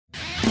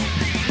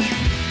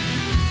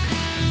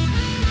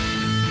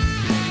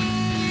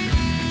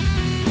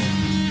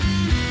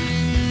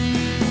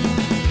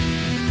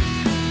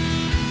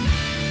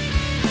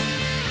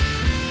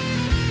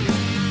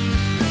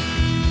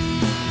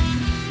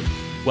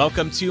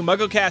Welcome to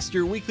MuggleCast,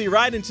 your weekly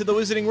ride into the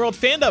Wizarding World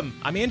fandom.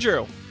 I'm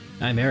Andrew.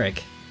 I'm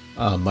Eric.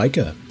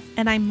 Micah.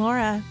 And I'm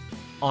Laura.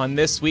 On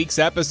this week's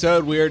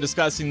episode, we are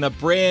discussing the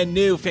brand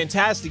new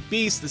Fantastic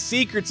Beasts: The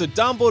Secrets of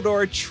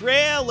Dumbledore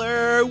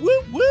trailer.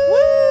 Woo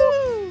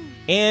woo!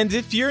 And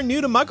if you're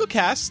new to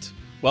MuggleCast,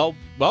 well,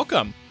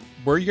 welcome.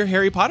 We're your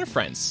Harry Potter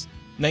friends.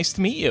 Nice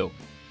to meet you.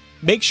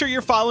 Make sure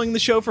you're following the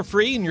show for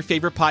free in your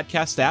favorite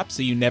podcast app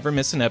so you never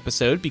miss an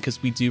episode,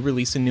 because we do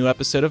release a new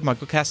episode of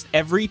MuggleCast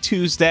every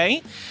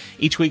Tuesday.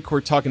 Each week we're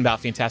talking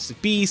about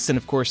Fantastic Beasts and,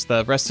 of course,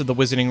 the rest of the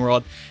Wizarding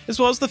World, as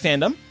well as the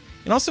fandom.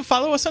 And also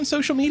follow us on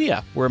social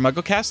media. We're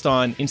MuggleCast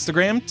on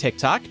Instagram,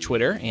 TikTok,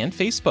 Twitter, and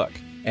Facebook.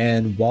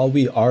 And while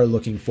we are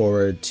looking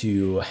forward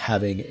to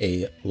having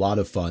a lot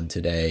of fun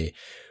today,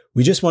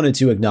 we just wanted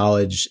to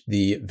acknowledge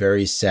the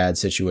very sad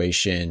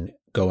situation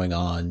going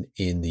on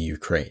in the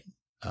Ukraine.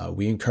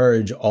 We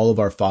encourage all of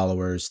our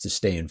followers to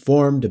stay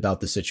informed about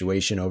the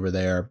situation over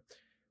there.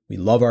 We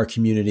love our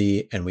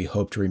community, and we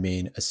hope to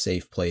remain a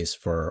safe place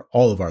for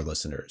all of our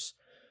listeners.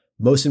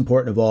 Most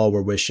important of all,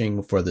 we're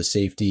wishing for the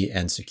safety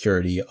and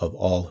security of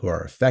all who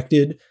are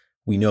affected.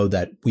 We know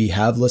that we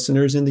have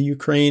listeners in the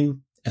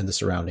Ukraine and the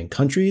surrounding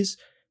countries,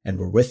 and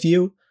we're with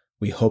you.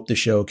 We hope the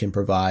show can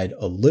provide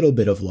a little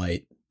bit of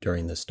light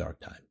during this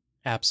dark time.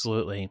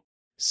 Absolutely.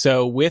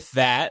 So with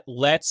that,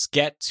 let's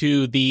get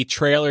to the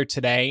trailer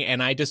today.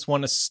 And I just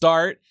want to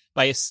start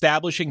by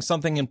establishing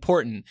something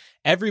important.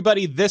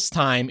 Everybody this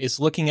time is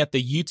looking at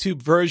the YouTube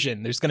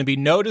version. There's going to be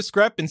no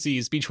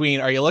discrepancies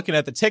between, are you looking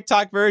at the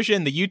TikTok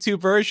version, the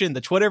YouTube version,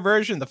 the Twitter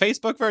version, the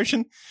Facebook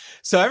version?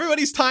 So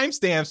everybody's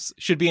timestamps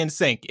should be in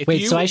sync.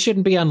 So I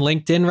shouldn't be on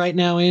LinkedIn right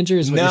now, Andrew,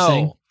 is what you're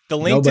saying? The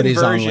LinkedIn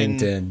Nobody's version. on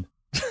LinkedIn.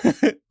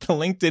 The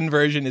LinkedIn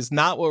version is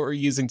not what we're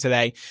using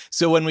today.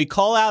 So when we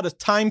call out a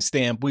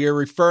timestamp, we are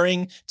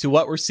referring to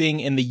what we're seeing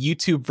in the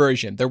YouTube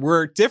version. There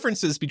were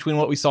differences between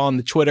what we saw on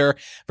the Twitter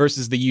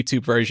versus the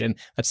YouTube version.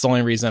 That's the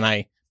only reason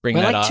I bring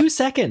that up. 2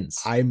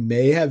 seconds. I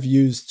may have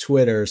used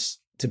Twitter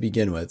to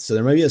begin with, so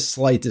there might be a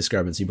slight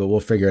discrepancy, but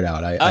we'll figure it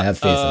out. I have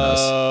faith in us.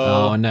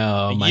 Oh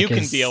no, you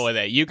can deal with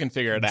it. You can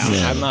figure it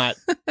out.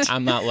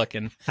 I'm not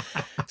looking.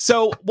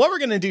 So what we're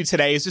going to do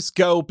today is just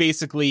go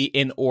basically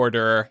in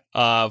order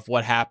of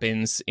what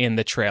happens in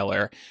the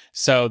trailer.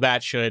 So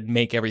that should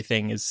make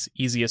everything as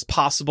easy as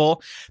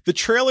possible. The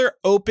trailer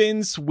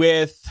opens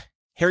with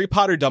Harry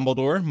Potter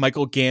Dumbledore,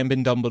 Michael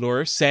Gambon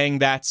Dumbledore, saying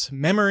that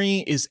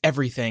memory is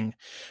everything.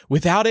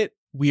 Without it,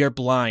 we are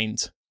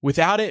blind.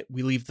 Without it,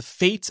 we leave the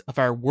fate of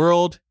our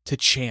world to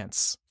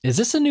chance. Is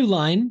this a new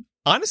line?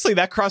 Honestly,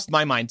 that crossed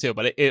my mind too,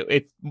 but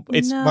it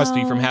No. must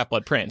be from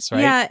Half-Blood Prince,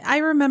 right? Yeah, I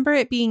remember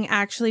it being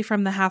actually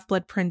from the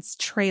Half-Blood Prince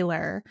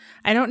trailer.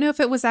 I don't know if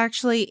it was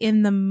actually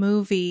in the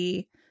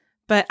movie,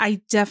 but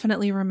I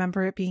definitely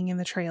remember it being in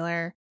the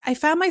trailer. I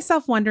found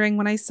myself wondering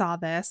when I saw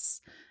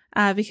this,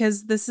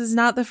 because this is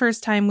not the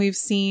first time we've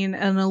seen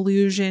an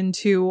allusion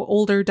to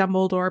older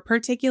Dumbledore,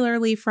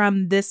 particularly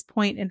from this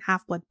point in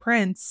Half-Blood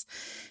Prince.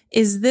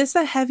 Is this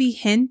a heavy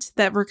hint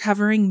that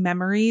recovering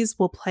memories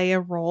will play a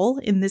role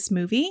in this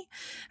movie?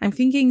 I'm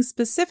thinking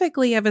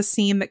specifically of a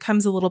scene that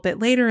comes a little bit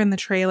later in the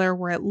trailer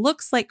where it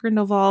looks like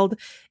Grindelwald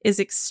is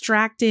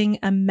extracting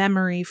a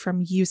memory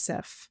from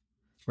Yusuf.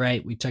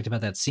 Right, we talked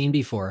about that scene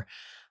before.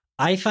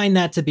 I find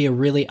that to be a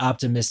really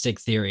optimistic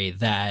theory,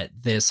 that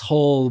this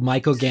whole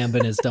Michael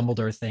Gambon as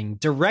Dumbledore thing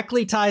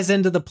directly ties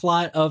into the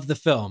plot of the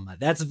film.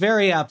 That's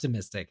very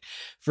optimistic.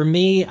 For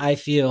me, I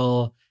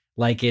feel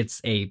like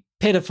it's a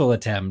pitiful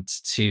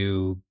attempt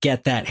to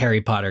get that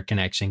Harry Potter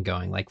connection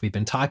going, like we've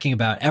been talking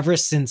about ever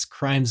since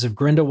Crimes of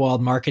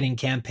Grindelwald marketing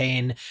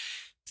campaign.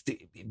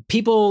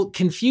 People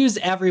confuse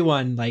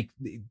everyone, like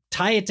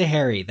tie it to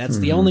Harry. That's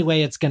the only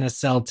way it's going to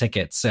sell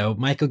tickets. So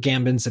Michael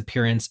Gambon's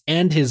appearance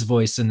and his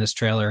voice in this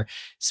trailer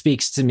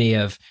speaks to me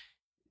of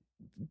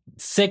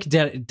sick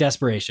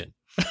desperation.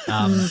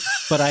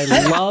 But I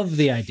love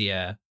the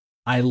idea.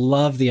 I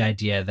love the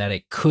idea that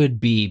it could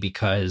be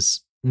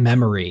because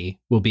memory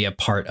will be a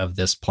part of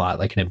this plot,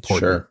 like an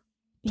important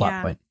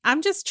plot point.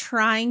 I'm just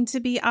trying to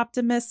be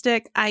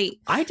optimistic. I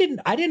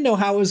didn't know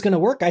how it was going to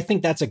work. I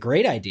think that's a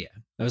great idea.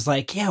 I was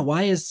like, yeah,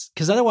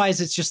 because otherwise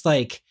it's just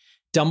like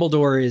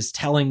Dumbledore is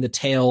telling the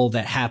tale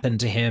that happened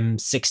to him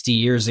 60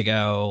 years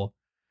ago.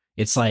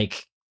 It's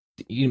like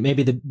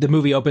maybe the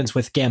movie opens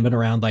with Gambon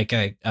around like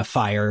a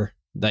fire.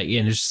 And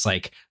it's just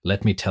like,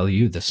 let me tell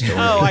you the story.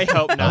 Oh, I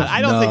hope not.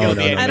 I don't think it'll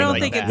be anything I don't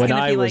like think that. it's When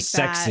gonna I be was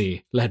like that.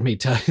 sexy, let me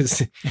tell you.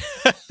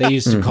 They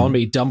used to call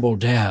me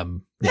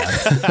Dumbledore.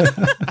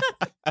 Yeah.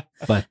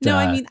 But No,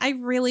 I mean, I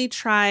really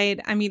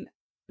tried. I mean,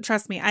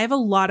 trust me, I have a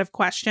lot of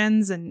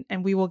questions and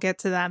we will get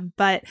to them,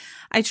 but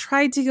I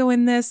tried to go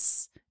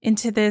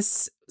into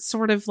this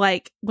sort of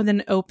like with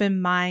an open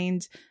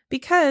mind,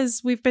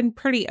 because we've been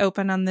pretty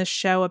open on this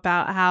show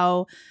about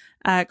how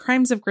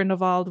Crimes of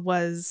Grindelwald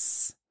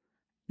was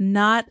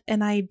not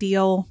an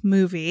ideal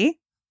movie.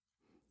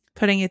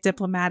 putting it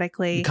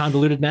diplomatically.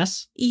 Convoluted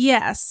mess?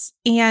 Yes.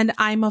 And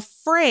I'm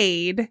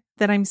afraid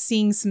that I'm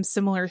seeing some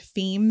similar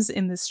themes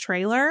in this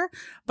trailer,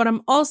 but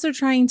I'm also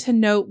trying to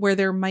note where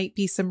there might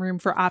be some room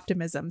for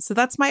optimism. So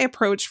that's my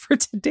approach for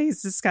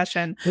today's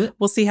discussion.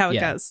 We'll see how it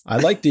goes. I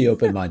like the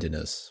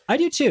open-mindedness. I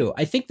do too.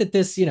 I think that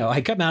this,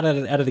 I come out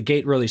of the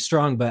gate really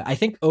strong, but I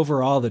think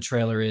overall the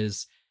trailer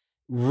is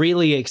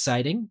really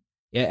exciting.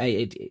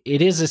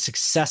 It is a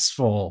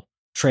successful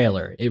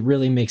trailer. It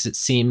really makes it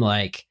seem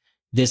like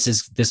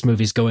this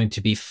movie's going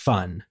to be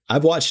fun.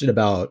 I've watched it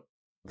about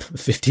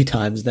 50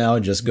 times now,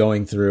 and just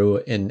going through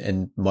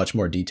in much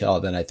more detail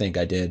than I think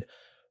I did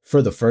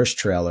for the first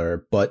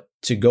trailer. But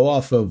to go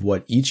off of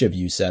what each of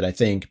you said, I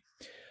think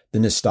the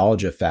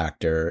nostalgia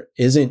factor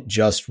isn't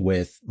just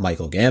with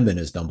Michael Gambon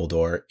as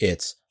Dumbledore.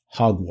 It's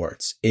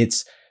Hogwarts.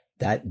 It's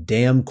that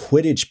damn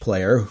Quidditch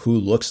player who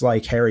looks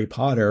like Harry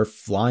Potter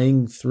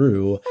flying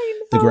through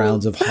the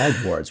grounds of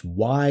Hogwarts.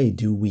 Why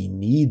do we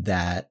need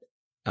that?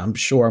 I'm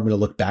sure I'm going to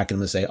look back and I'm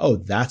going to say, oh,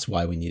 that's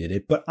why we needed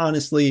it. But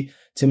honestly,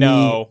 to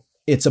me,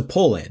 it's a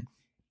pull-in.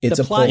 It's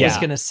the plot is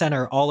pull-in. going to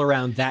center all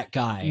around that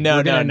guy. No,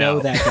 We're going to know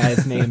that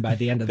guy's name by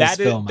the end of this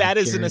film. That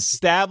is an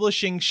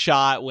establishing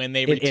shot when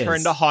they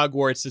return to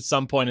Hogwarts at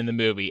some point in the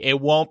movie. It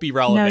won't be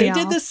relevant. They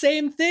did the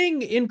same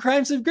thing in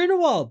Crimes of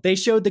Grindelwald. They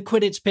showed the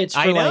Quidditch pitch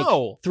for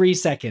like 3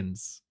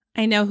 seconds.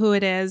 I know who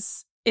it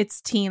is. It's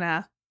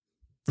Tina.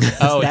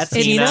 Oh, that's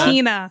Tina? It's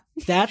Tina.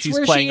 She's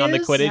playing on the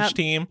Quidditch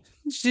team.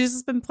 She's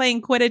just been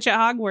playing Quidditch at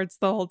Hogwarts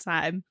the whole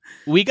time.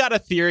 We got a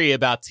theory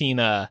about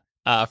Tina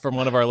from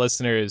one of our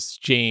listeners,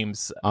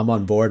 James. I'm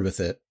on board with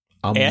it.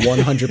 I'm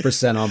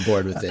 100% on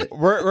board with it.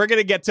 We're going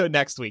to get to it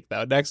next week,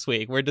 though. Next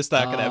week. We're just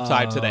not going to have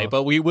time today,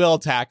 but we will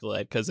tackle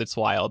it because it's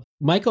wild.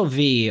 Michael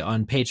V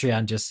on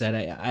Patreon just said,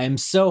 I am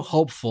so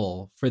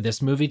hopeful for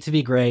this movie to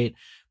be great,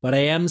 but I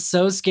am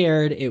so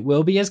scared it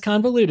will be as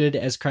convoluted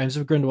as Crimes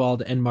of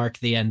Grindelwald and mark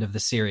the end of the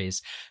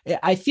series.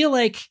 I feel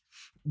like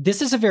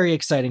this is a very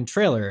exciting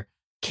trailer.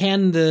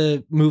 Can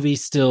the movie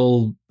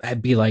still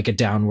be like a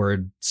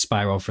downward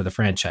spiral for the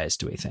franchise,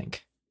 do we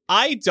think?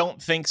 I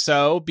don't think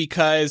so,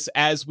 because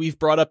as we've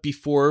brought up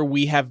before,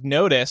 we have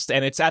noticed,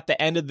 and it's at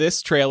the end of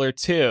this trailer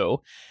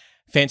too,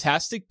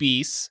 Fantastic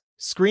Beasts,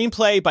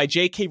 screenplay by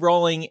J.K.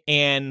 Rowling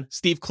and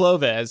Steve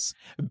Kloves,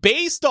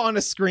 based on a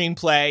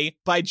screenplay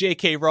by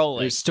J.K.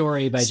 Rowling.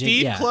 Story by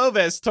Steve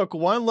Kloves took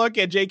one look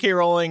at J.K.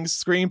 Rowling's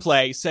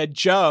screenplay, said,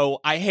 Joe,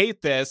 I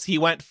hate this. He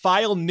went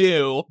file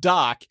new,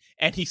 doc,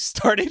 and he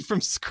started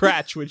from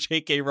scratch with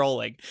J.K.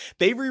 Rowling.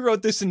 They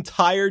rewrote this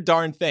entire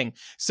darn thing.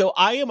 So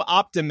I am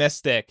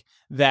optimistic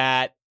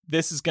that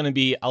this is going to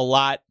be a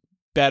lot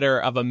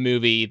better of a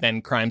movie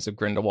than Crimes of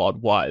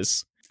Grindelwald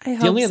was.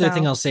 The only other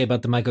thing I'll say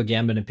about the Michael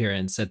Gambon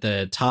appearance at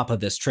the top of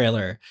this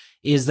trailer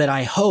is that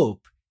I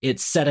hope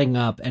it's setting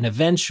up an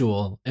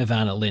eventual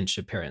Evanna Lynch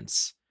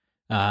appearance.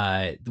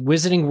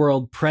 Wizarding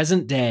World,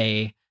 present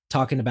day,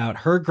 talking about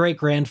her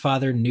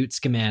great-grandfather, Newt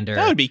Scamander.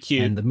 That would be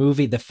cute. And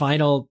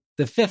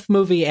the fifth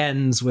movie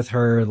ends with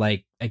her,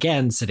 like,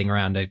 again, sitting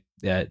around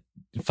a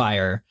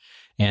fire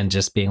and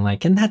just being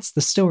like, and that's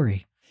the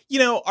story.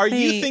 Are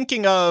you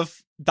thinking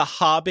of The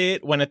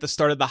Hobbit, when at the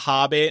start of The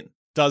Hobbit,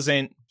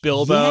 doesn't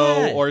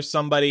Bilbo or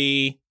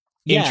somebody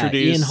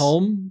introduce Ian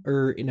Holm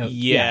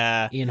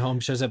Ian Holm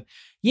shows up.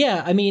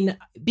 Yeah, I mean,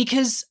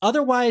 because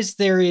otherwise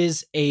there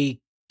is a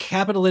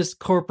capitalist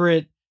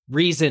corporate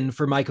reason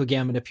for Michael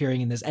Gambon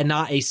appearing in this and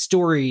not a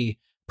story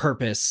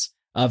purpose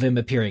of him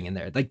appearing in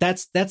there. Like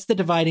that's the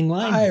dividing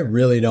line. I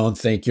really don't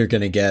think you're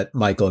going to get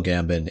Michael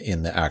Gambon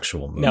in the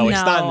actual movie. No,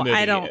 it's not in the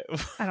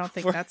movie. I don't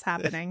think that's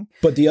happening.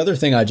 But the other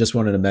thing I just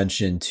wanted to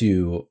mention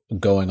too,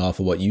 going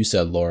off of what you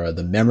said, Laura,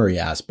 the memory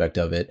aspect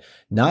of it,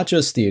 not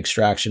just the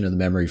extraction of the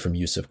memory from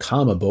use of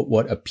comma, but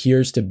what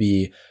appears to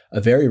be a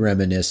very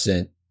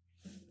reminiscent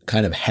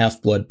kind of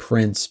Half-Blood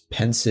Prince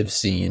pensive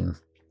scene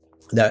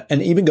that,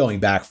 and even going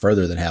back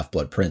further than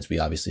Half-Blood Prince, we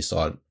obviously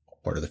saw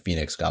Order of the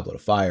Phoenix, Goblet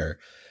of Fire,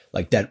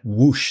 like that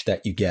whoosh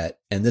that you get.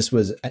 And this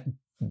was,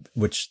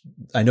 which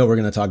I know we're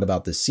going to talk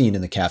about this scene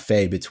in the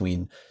cafe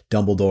between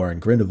Dumbledore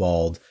and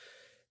Grindelwald,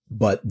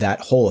 but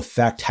that whole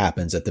effect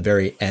happens at the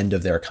very end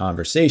of their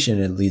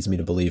conversation. And it leads me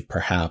to believe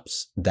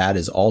perhaps that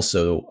is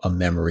also a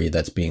memory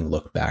that's being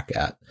looked back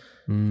at.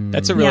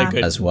 That's a really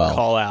good as well.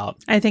 Call out.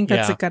 I think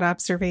that's a good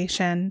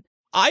observation.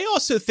 I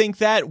also think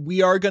that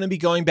we are going to be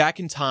going back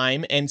in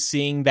time and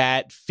seeing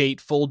that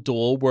fateful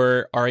duel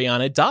where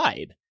Ariana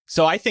died.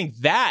 So I think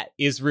that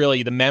is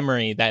really the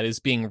memory that is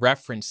being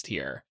referenced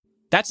here.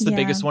 That's the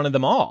biggest one of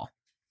them all.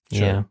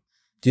 Sure. Yeah.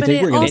 Do you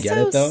think we're going to get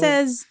it, though? It also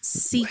says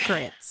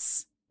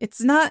secrets.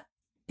 It's not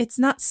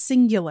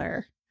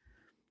singular.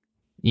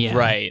 Yeah.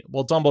 Right.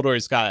 Well,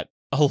 Dumbledore's got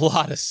a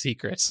lot of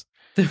secrets.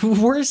 The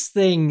worst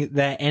thing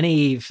that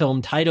any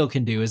film title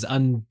can do is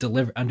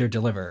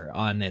underdeliver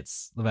on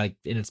its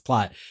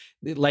plot.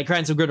 Like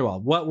Crimes of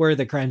Grindelwald. What were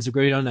the crimes of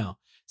Grindelwald? We don't know.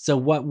 So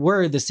what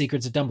were the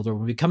secrets of Dumbledore?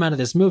 When we come out of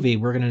this movie,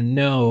 we're going to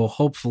know,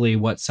 hopefully,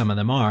 what some of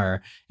them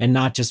are and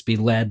not just be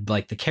led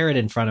like the carrot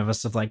in front of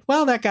us of like,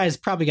 well, that guy's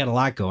probably got a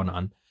lot going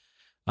on.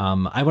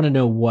 I want to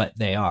know what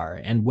they are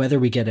and whether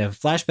we get a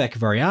flashback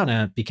of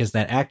Ariana because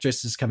that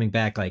actress is coming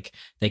back. Like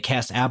they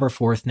cast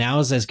Aberforth. Now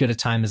is as good a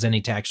time as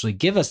any to actually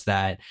give us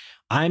that.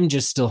 I'm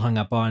just still hung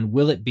up on,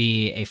 will it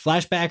be a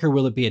flashback or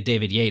will it be a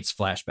David Yates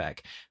flashback,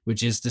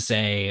 which is to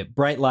say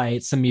bright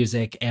lights, some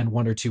music, and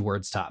 1 or 2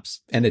 words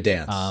tops. And a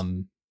dance.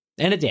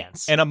 And a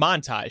dance. And a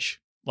montage.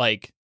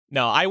 Like,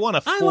 no, I want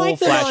a full I like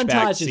the flashback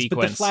montages,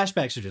 sequence. but the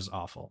flashbacks are just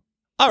awful.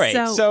 All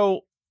right,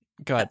 so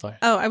go ahead, Laura.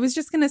 Oh, I was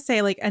just going to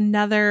say like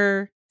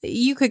another,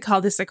 you could call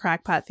this a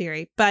crackpot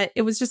theory, but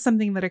it was just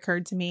something that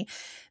occurred to me.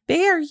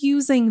 They are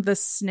using the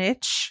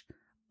snitch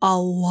a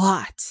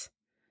lot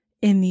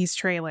in these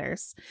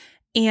trailers.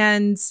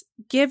 And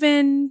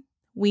given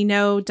we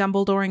know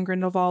Dumbledore and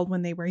Grindelwald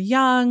when they were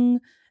young,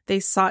 they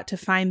sought to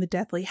find the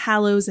Deathly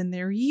Hallows in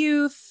their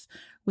youth.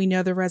 We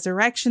know the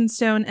Resurrection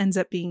Stone ends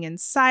up being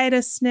inside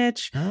a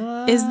snitch.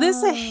 Is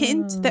this a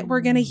hint that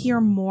we're going to hear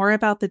more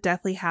about the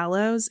Deathly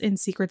Hallows in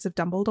Secrets of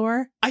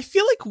Dumbledore? I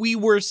feel like we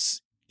were,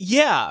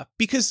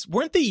 because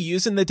weren't they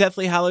using the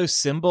Deathly Hallows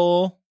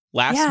symbol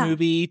last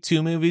movie,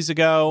 2 movies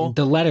ago?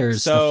 The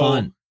letters, the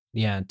font.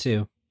 Yeah,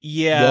 too.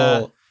 Yeah.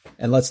 Well,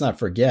 and let's not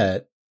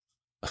forget,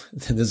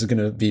 this is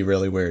going to be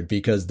really weird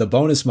because the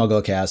bonus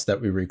Mugglecast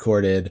that we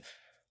recorded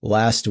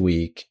last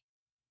week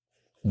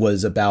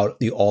was about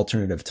the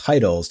alternative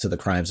titles to the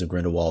Crimes of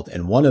Grindelwald,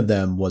 and one of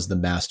them was the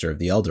Master of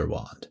the Elder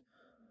Wand,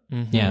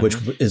 which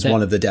is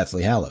one of the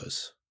Deathly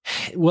Hallows.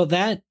 Well,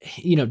 that,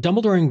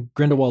 Dumbledore and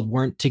Grindelwald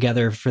weren't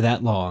together for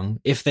that long,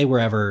 if they were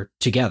ever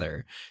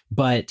together,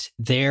 but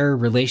their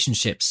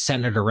relationship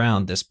centered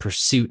around this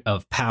pursuit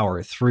of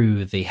power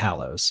through the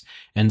Hallows.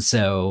 And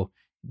so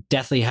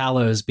Deathly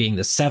Hallows being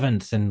the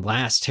 7th and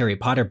last Harry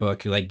Potter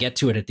book, you get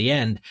to it at the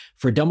end.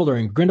 For Dumbledore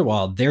and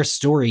Grindelwald, their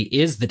story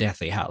is the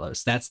Deathly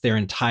Hallows. That's their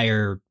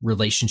entire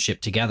relationship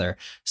together.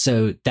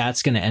 So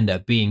that's going to end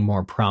up being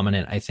more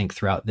prominent, I think,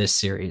 throughout this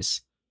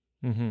series.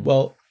 Mm-hmm.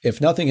 Well, if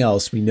nothing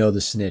else, we know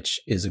the snitch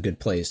is a good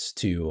place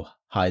to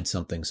hide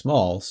something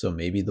small. So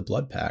maybe the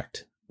Blood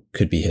Pact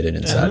could be hidden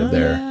inside of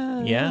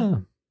there. Yeah.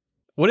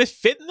 Would it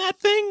fit in that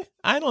thing?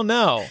 I don't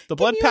know. The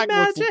Blood Pact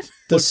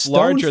looks stone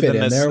larger fit than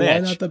in the there. snitch. Why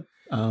not the?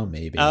 Oh,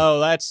 maybe. Oh,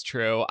 that's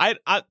true.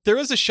 There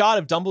is a shot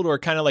of Dumbledore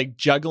kind of like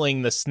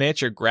juggling the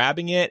snitch or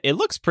grabbing it. It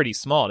looks pretty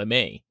small to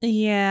me.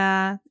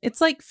 Yeah,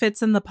 it's like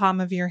fits in the palm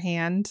of your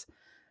hand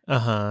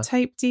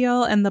type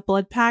deal. And the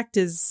Blood Pact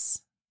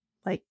is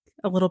like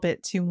a little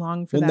bit too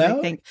long for that, now,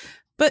 I think.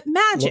 But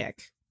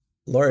magic.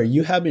 Laura,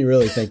 you have me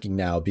really thinking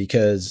now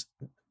because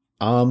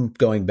I'm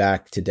going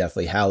back to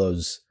Deathly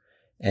Hallows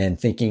and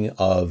thinking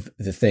of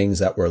the things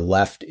that were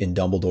left in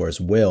Dumbledore's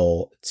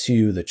will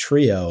to the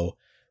trio.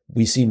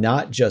 We see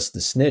not just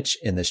the snitch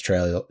in this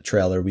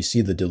trailer, we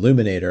see the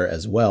Deluminator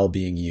as well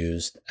being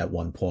used at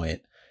one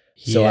point.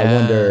 So I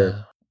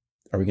wonder,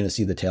 are we going to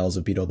see the Tales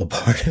of Beetle the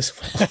Bard as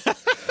well?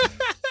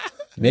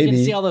 Maybe. You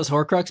can see all those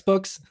Horcrux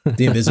books?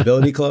 The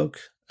Invisibility Cloak?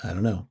 I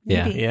don't know.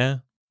 Yeah.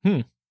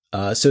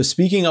 So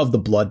speaking of the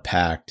Blood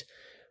Pact,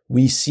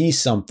 we see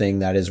something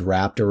that is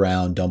wrapped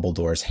around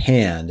Dumbledore's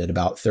hand at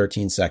about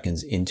 13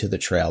 seconds into the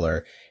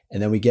trailer.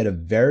 And then we get a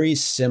very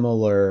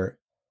similar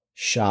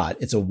shot.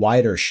 It's a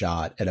wider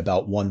shot at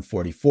about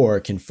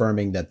 1:44,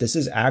 confirming that this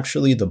is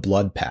actually the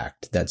Blood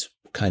Pact that's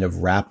kind of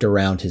wrapped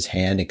around his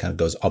hand and kind of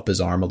goes up his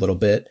arm a little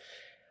bit.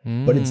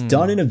 But it's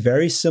done in a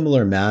very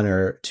similar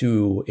manner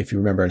to, if you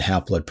remember in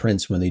Half-Blood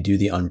Prince, when they do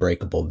the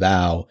unbreakable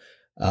vow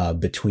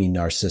between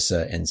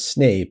Narcissa and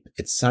Snape.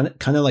 It's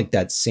kind of like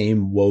that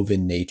same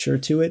woven nature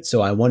to it.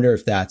 So I wonder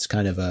if that's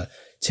kind of a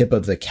tip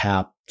of the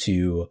cap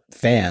to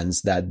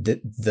fans that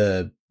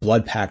the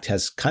Blood Pact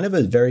has kind of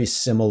a very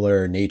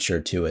similar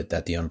nature to it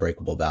that the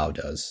Unbreakable Vow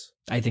does.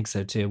 I think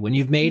so too. When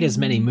you've made as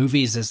many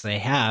movies as they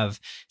have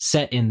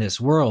set in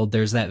this world,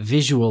 there's that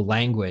visual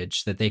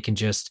language that they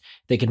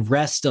can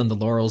rest on the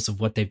laurels of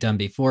what they've done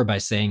before by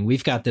saying,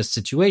 we've got this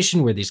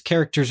situation where these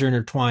characters are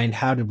intertwined.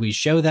 How did we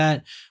show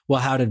that?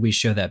 Well, how did we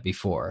show that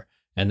before?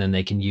 And then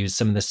they can use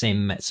some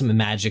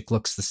magic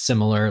looks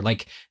similar.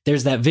 Like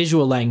there's that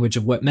visual language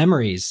of what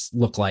memories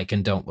look like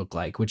and don't look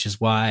like, which is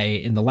why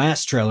in the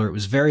last trailer, it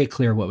was very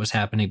clear what was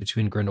happening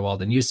between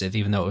Grindelwald and Yusuf,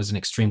 even though it was an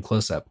extreme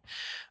close-up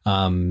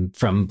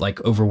from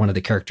like over one of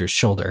the characters'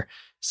 shoulder.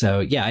 So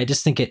yeah, I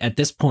just think at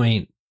this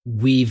point,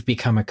 we've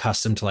become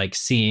accustomed to like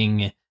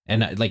seeing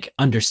and like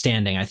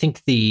understanding. I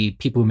think the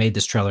people who made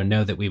this trailer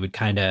know that we would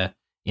kind of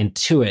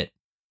intuit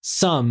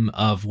some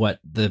of what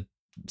the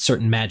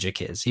certain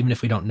magic is. Even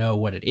if we don't know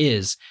what it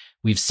is,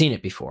 we've seen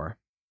it before.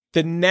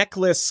 The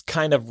necklace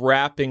kind of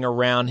wrapping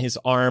around his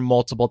arm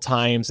multiple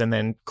times and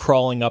then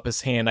crawling up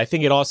his hand. I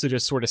think it also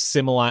just sort of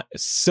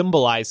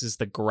symbolizes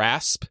the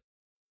grasp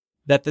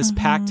that this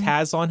pact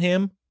has on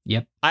him.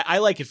 Yep. I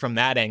like it from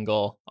that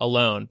angle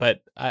alone,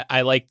 but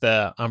I like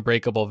the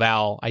Unbreakable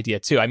Vow idea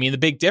too. I mean, the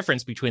big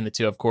difference between the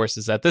two, of course,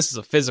 is that this is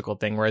a physical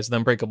thing, whereas the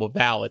Unbreakable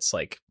Vow, it's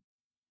like,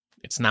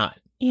 it's not.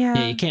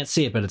 Yeah, you can't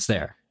see it, but it's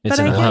there. It's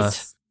but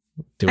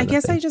I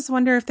guess I just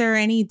wonder if there are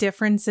any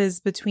differences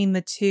between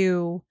the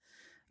two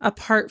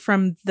apart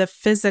from the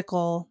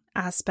physical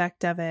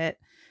aspect of it.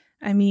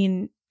 I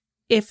mean,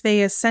 if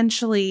they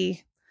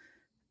essentially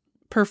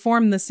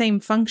perform the same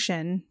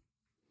function,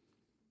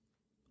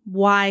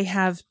 why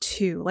have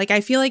two? Like, I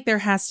feel like there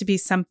has to be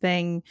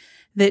something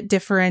that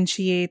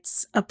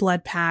differentiates a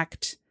blood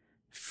pact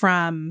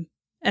from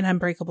an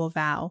unbreakable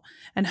vow.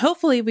 And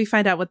hopefully we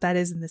find out what that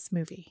is in this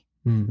movie.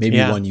 Maybe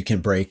one you can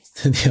break,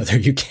 the other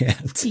you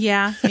can't.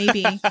 Yeah,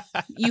 maybe.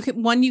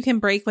 You can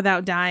break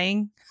without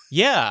dying.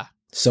 Yeah.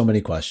 So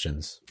many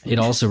questions. It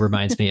also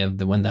reminds me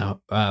of when the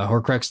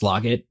Horcrux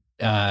locket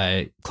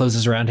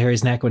closes around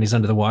Harry's neck when he's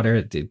under the water.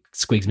 It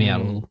squeaks me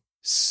out a little.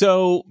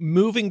 So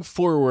moving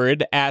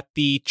forward at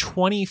the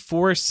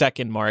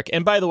 24-second mark,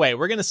 and by the way,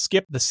 we're going to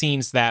skip the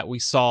scenes that we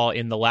saw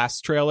in the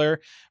last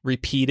trailer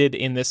repeated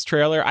in this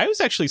trailer. I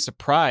was actually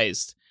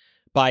surprised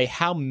by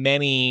how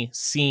many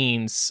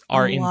scenes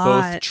are in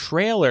both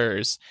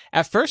trailers.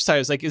 At first, I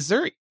was like, is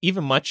there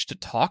even much to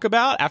talk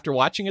about after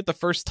watching it the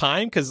first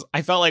time? Because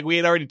I felt like we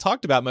had already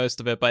talked about most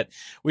of it, but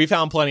we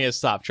found plenty of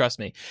stuff, trust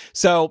me.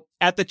 So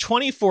at the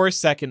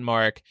 24-second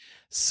mark,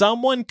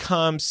 someone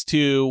comes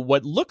to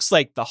what looks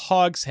like the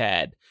Hog's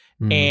Head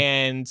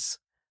and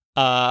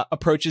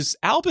approaches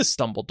Albus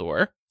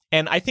Dumbledore.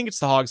 And I think it's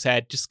the Hog's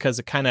Head just because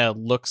it kind of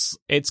looks,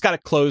 it's got a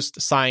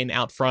closed sign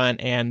out front.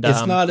 And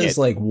it's not as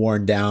like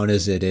worn down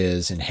as it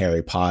is in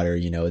Harry Potter.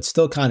 You know, it's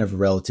still kind of a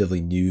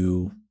relatively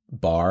new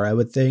bar, I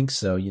would think.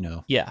 So, you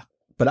know. Yeah.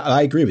 But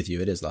I agree with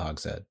you. It is the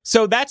Hog's Head.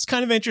 So that's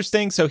kind of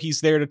interesting. So he's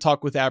there to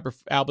talk with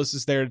Albus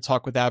is there to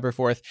talk with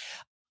Aberforth.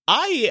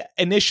 I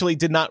initially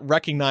did not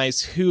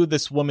recognize who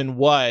this woman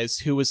was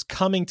who was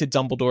coming to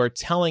Dumbledore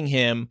telling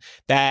him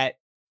that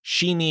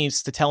she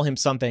needs to tell him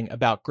something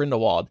about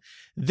Grindelwald.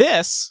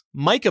 This,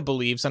 Micah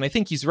believes, and I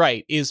think he's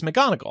right, is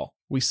McGonagall.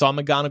 We saw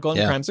McGonagall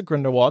in Crimes of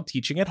Grindelwald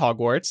teaching at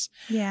Hogwarts.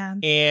 Yeah.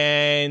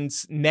 And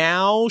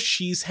now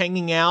she's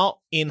hanging out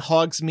in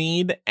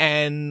Hogsmeade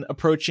and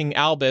approaching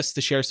Albus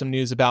to share some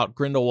news about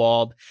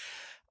Grindelwald.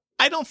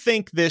 I don't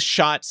think this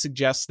shot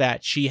suggests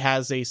that she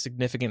has a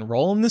significant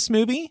role in this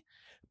movie,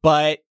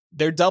 but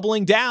they're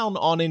doubling down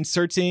on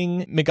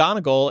inserting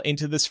McGonagall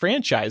into this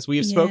franchise. We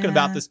have spoken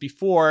about this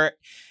before.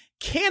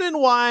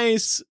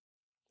 Canon-wise,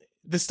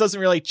 this doesn't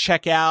really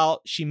check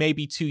out. She may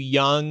be too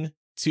young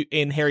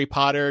in Harry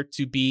Potter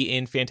to be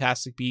in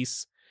Fantastic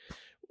Beasts.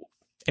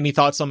 Any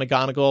thoughts on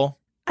McGonagall?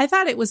 I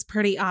thought it was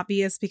pretty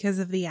obvious because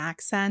of the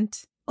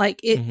accent. Like,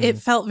 it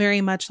felt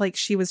very much like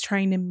she was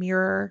trying to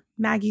mirror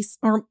Maggie's,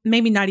 or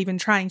maybe not even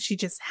trying. She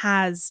just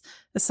has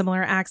a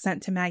similar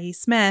accent to Maggie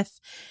Smith.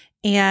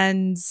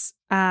 And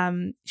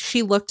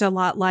she looked a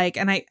lot like,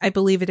 and I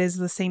believe it is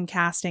the same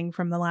casting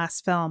from the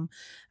last film.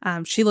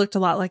 She looked a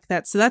lot like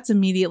that. So that's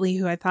immediately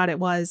who I thought it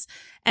was.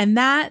 And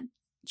that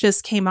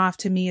just came off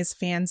to me as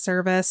fan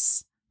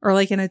service, or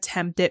like an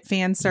attempt at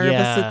fan service.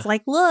 Yeah. It's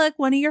like, look,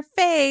 one of your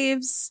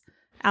faves,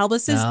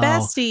 Albus's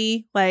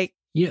bestie. Like,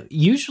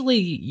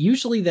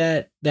 usually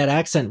that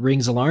accent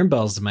rings alarm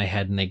bells in my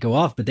head and they go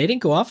off, but they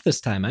didn't go off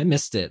this time. I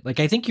missed it. Like,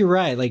 I think you're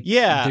right. Like,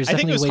 there's definitely I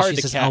think it was hard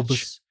to catch.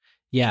 Albus.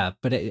 Yeah,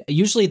 but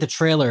usually the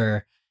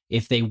trailer,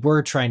 if they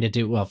were trying to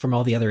do, well, from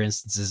all the other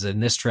instances in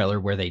this trailer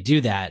where they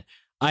do that,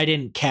 I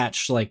didn't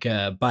catch, like,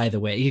 by the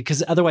way,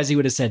 because otherwise he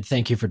would have said,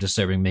 thank you for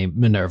disturbing me,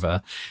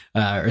 Minerva,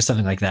 or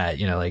something like that.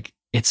 You know, like,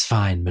 it's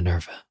fine,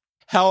 Minerva.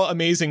 How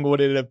amazing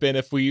would it have been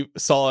if we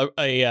saw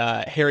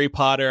a Harry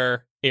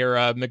Potter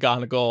era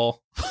McGonagall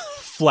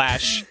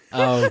flash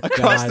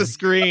across the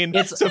screen,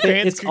 so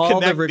fans can all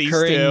connect the these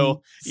recurring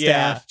two.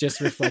 Staff just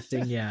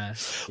reflecting.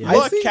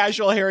 Look,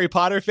 casual Harry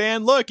Potter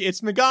fan. Look,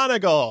 it's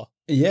McGonagall.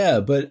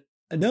 Yeah, but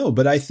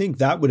I think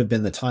that would have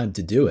been the time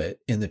to do it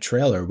in the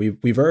trailer.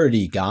 We've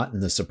already gotten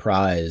the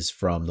surprise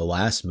from the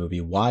last movie.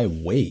 Why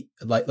wait?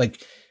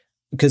 Like,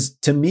 because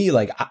to me,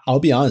 like, I'll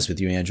be honest with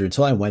you, Andrew,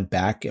 until I went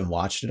back and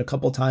watched it a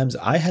couple times,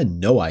 I had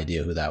no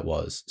idea who that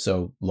was.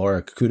 So,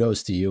 Laura,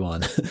 kudos to you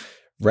on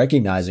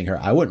recognizing her.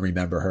 I wouldn't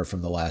remember her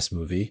from the last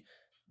movie.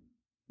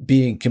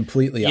 Being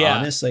completely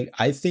honest, like,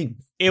 I think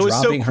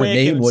dropping her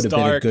name would have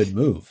been a good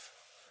move.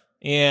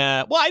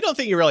 Yeah, well, I don't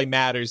think it really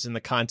matters in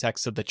the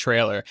context of the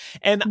trailer.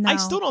 And I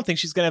still don't think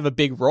she's going to have a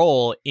big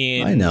role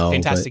in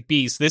Fantastic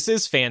Beasts. This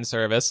is fan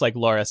service, like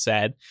Laura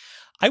said.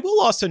 I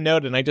will also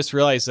note, and I just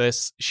realized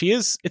this,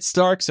 it's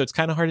dark, so it's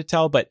kind of hard to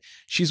tell, but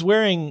she's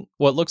wearing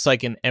what looks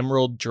like an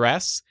emerald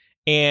dress.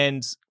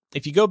 And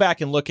if you go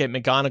back and look at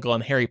McGonagall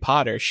and Harry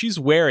Potter, she's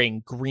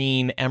wearing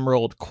green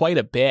emerald quite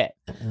a bit.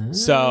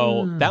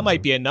 So that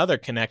might be another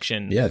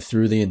connection. Yeah,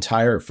 through the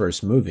entire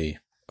first movie.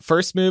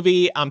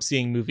 I'm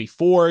seeing movie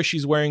 4,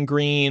 she's wearing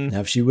green. Now,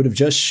 if she would have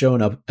just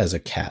shown up as a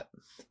cat,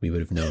 we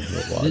would have known who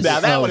it was. Now,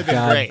 that would have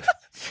been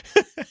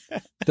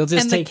great. They'll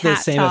just take the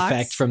same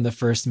effect from the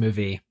first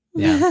movie.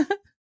 Yeah.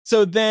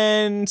 So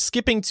then,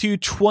 skipping to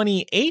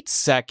 28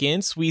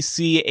 seconds, we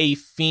see a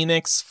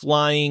phoenix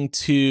flying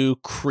to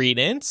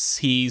Credence.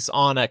 He's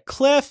on a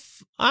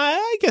cliff.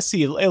 I guess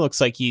it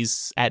looks like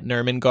he's at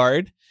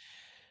Nurmengard.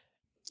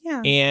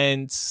 Yeah.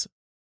 And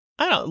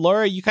I don't know,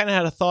 Laura, you kind of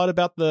had a thought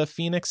about the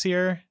phoenix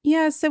here?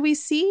 Yeah, so we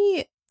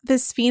see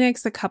this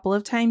phoenix a couple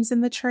of times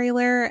in the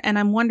trailer, and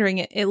I'm wondering,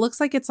 it looks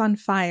like it's on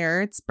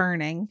fire. It's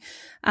burning.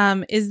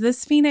 Is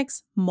this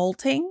phoenix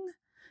molting,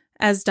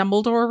 as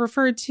Dumbledore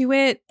referred to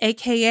it?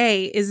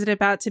 AKA, is it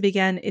about to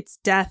begin its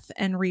death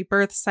and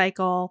rebirth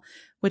cycle,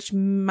 which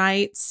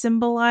might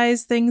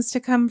symbolize things to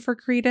come for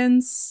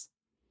Credence?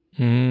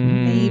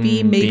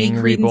 Maybe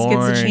Credence reborn.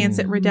 gets a chance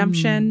at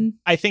redemption.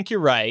 I think you're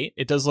right.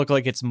 It does look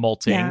like it's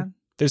molting. Yeah.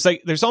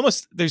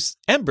 There's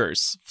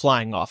embers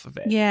flying off of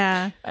it.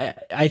 Yeah.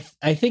 I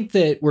think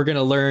that we're going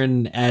to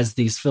learn as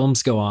these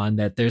films go on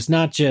that there's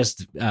not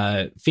just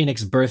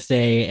Phoenix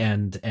birthday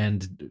and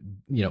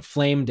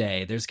Flame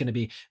Day. There's going to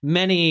be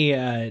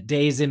many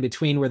days in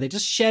between where they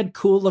just shed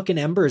cool looking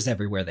embers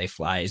everywhere they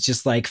fly. It's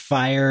just like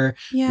fire.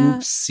 Yeah.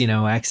 Oops,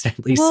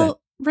 accidentally set.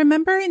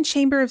 Remember in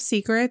Chamber of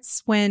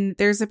Secrets when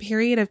there's a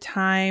period of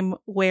time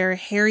where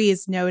Harry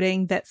is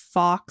noting that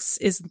Fawkes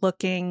is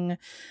looking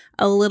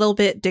a little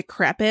bit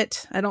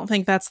decrepit? I don't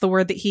think that's the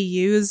word that he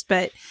used,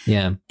 but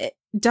yeah,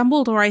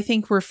 Dumbledore, I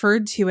think,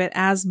 referred to it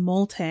as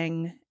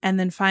molting. And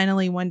then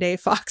finally one day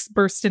Fawkes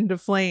burst into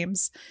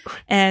flames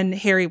and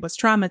Harry was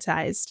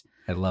traumatized.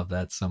 I love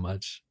that so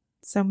much.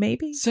 So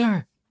maybe.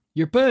 Sir,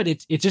 your bird,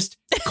 it just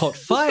caught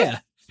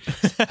fire.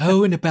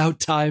 Oh, and about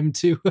time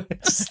too.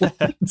 So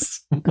much.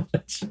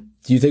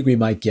 Do you think we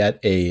might get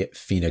a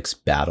Phoenix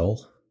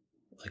battle?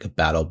 Like a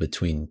battle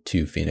between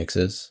two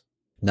Phoenixes?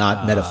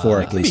 Not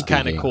metaphorically speaking.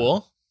 speaking. Kind of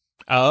cool.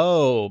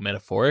 Oh,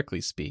 metaphorically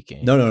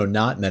speaking. No,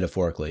 not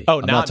metaphorically. Oh,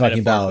 I'm not talking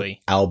about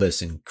metaphorically.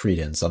 Albus and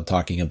Credence. I'm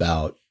talking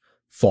about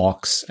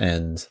Fawkes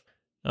and...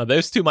 Oh,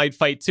 those two might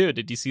fight too.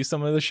 Did you see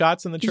some of the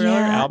shots in the trailer?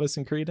 Yeah. Albus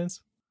and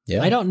Credence?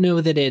 Yeah. I don't know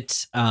that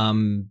it...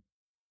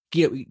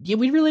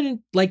 we really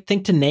didn't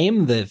think to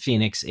name the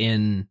Phoenix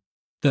in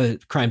the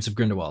Crimes of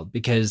Grindelwald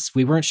because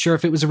we weren't sure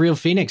if it was a real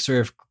Phoenix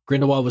or if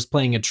Grindelwald was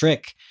playing a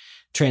trick,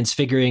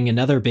 transfiguring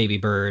another baby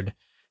bird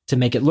to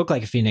make it look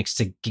like a Phoenix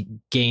to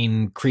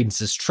gain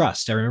Credence's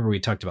trust. I remember we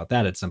talked about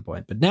that at some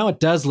point, but now it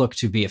does look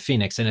to be a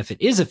Phoenix. And if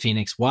it is a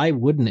Phoenix, why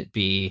wouldn't it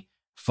be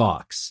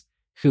Fawkes,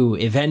 who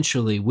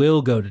eventually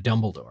will go to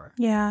Dumbledore?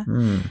 Yeah.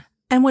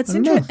 And what's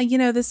interesting,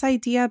 this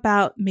idea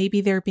about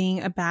maybe there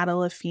being a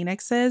battle of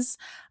phoenixes,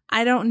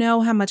 I don't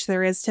know how much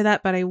there is to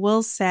that, but I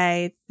will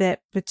say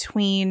that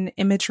between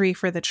imagery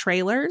for the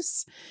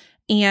trailers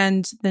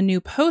and the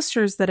new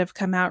posters that have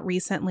come out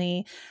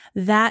recently,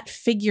 that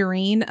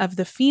figurine of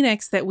the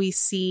phoenix that we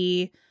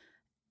see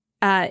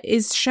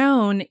is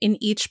shown in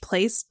each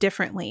place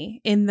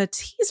differently. In the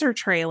teaser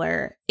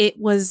trailer, it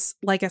was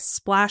like a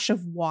splash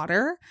of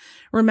water.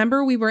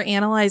 Remember, we were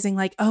analyzing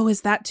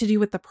is that to do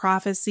with the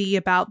prophecy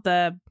about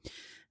the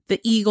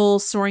eagle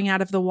soaring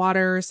out of the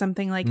water or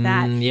something like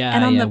that?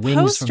 And on the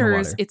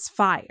posters, it's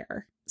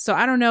fire. So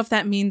I don't know if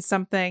that means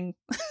something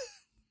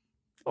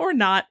or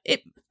not.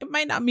 It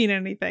might not mean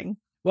anything.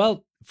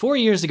 Well, 4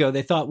 years ago,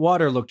 they thought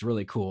water looked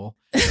really cool.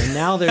 And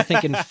now they're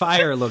thinking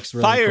fire looks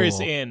really cool. Fire's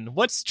in.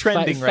 What's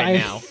trending right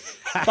now?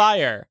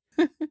 Fire.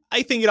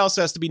 I think it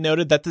also has to be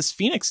noted that this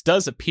Phoenix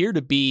does appear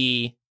to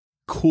be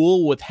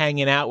cool with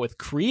hanging out with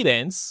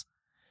Credence.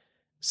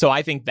 So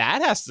I think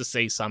that has to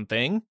say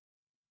something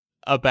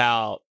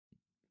about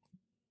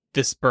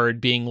this bird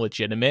being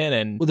legitimate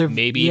and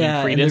maybe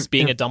even Credence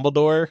being a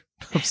Dumbledore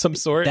of some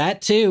sort.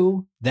 That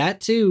too,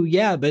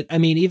 yeah. But I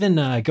mean, even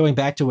going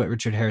back to what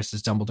Richard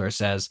Harris's Dumbledore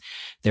says,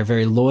 they're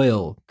very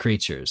loyal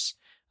creatures.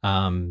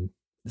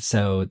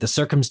 So the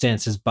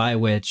circumstances by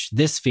which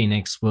this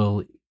Phoenix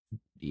will,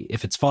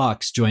 if it's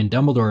Fawkes, join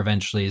Dumbledore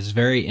eventually is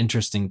very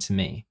interesting to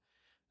me.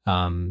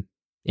 In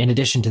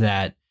addition to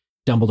that,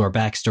 Dumbledore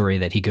backstory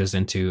that he goes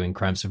into in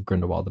Crimes of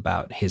Grindelwald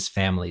about his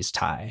family's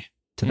tie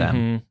to them.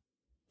 Mm-hmm.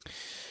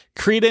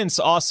 Credence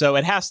also,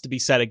 it has to be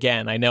said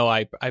again, I know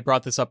I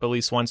brought this up at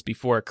least once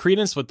before,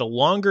 Credence with the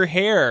longer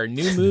hair,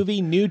 new movie,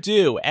 new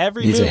do.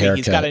 Every movie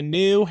he's got a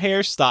new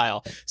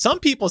hairstyle. Some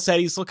people said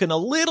he's looking a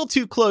little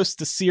too close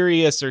to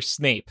Sirius or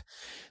Snape.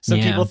 Some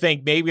people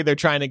think maybe they're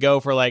trying to go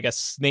for like a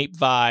Snape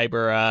vibe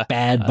or a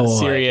bad boy.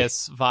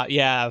 Sirius vibe.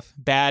 Yeah,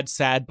 bad,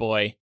 sad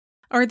boy.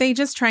 Or are they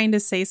just trying to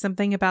say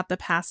something about the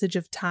passage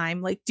of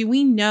time? Like, do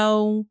we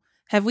know,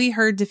 have we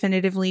heard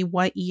definitively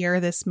what year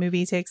this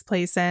movie takes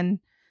place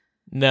in?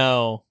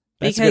 No,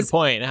 that's a good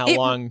point. How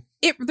long?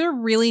 There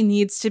really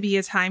needs to be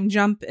a time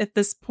jump at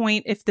this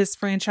point if this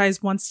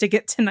franchise wants to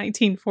get to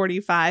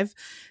 1945.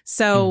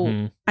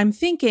 So I'm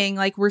thinking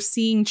we're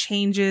seeing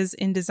changes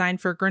in design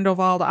for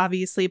Grindelwald,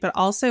 obviously, but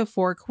also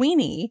for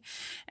Queenie.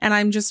 And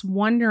I'm just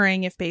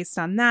wondering if based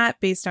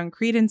on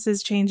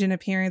Credence's change in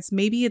appearance,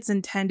 maybe it's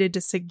intended to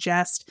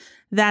suggest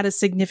that a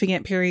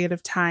significant period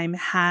of time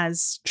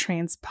has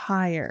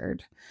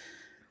transpired.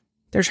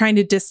 They're trying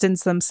to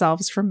distance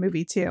themselves from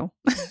movie 2.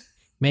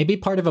 Maybe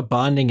part of a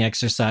bonding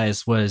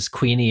exercise was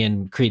Queenie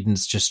and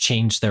Credence just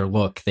changed their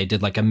look. They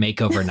did like a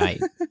makeover night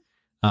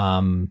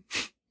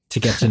to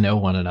get to know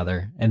one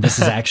another. And this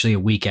is actually a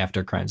week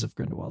after Crimes of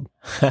Grindelwald.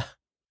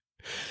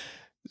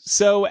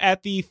 So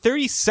at the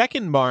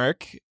 30-second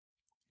mark,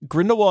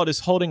 Grindelwald is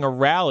holding a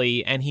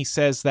rally and he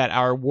says that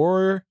our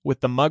war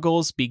with the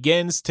Muggles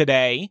begins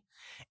today.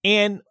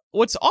 And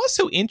what's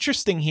also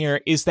interesting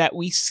here is that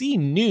we see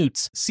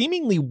Newt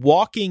seemingly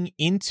walking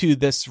into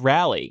this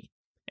rally,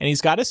 and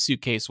he's got a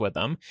suitcase with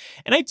him.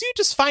 And I do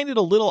just find it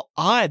a little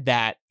odd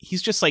that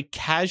he's just like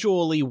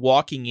casually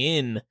walking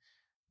in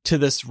to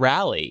this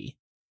rally.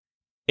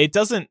 It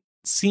doesn't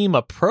seem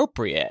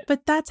appropriate.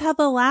 But that's how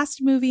the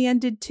last movie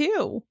ended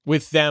too.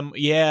 With them,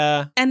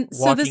 yeah. And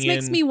so this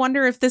makes me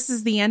wonder if this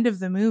is the end of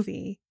the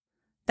movie.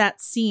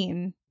 That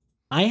scene.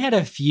 I had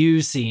a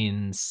few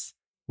scenes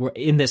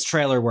in this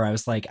trailer where I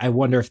was like, I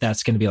wonder if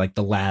that's going to be like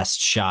the last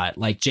shot.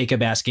 Like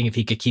Jacob asking if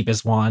he could keep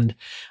his wand.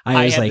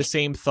 I had the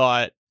same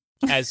thought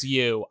as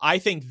you. I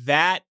think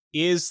that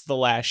is the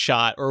last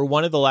shot, or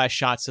one of the last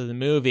shots of the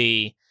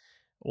movie.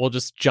 We'll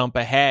just jump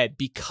ahead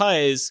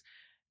because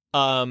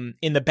in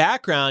the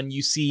background,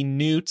 you see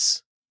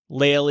Newt,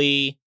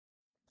 Laylee,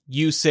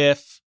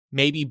 Yusuf,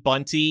 maybe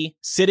Bunty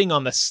sitting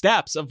on the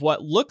steps of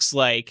what looks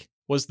like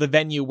was the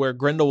venue where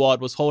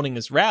Grindelwald was holding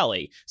his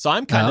rally. So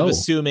I'm kind of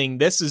assuming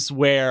this is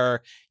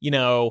where,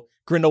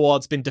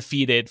 Grindelwald's been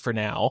defeated for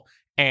now,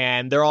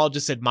 and they're all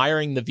just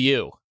admiring the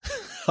view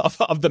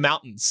of the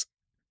mountains.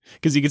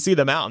 Because you can see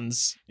the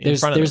mountains in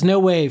front of them. There's no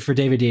way for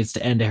David Yates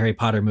to end a Harry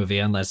Potter movie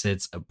unless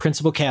it's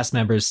principal cast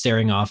members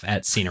staring off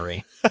at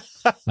scenery.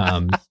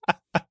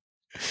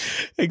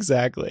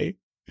 Exactly.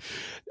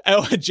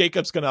 Oh,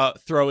 Jacob's going to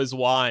throw his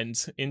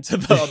wand into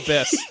the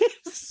abyss,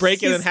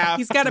 break it in half,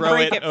 he's gotta throw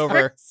break it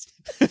over.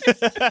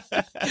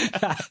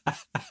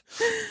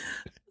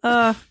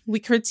 We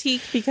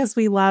critique because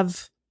we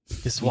love.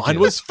 This wand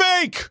was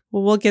fake.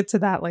 Well, we'll get to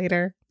that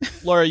later.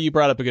 Laura, you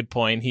brought up a good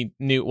point.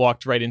 Newt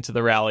walked right into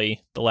the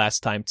rally the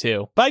last time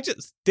too. But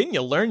didn't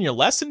you learn your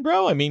lesson,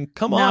 bro? I mean,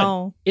 come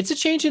on. It's a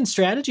change in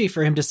strategy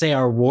for him to say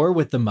our war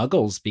with the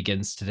Muggles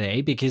begins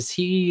today, because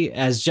he,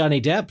 as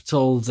Johnny Depp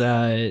told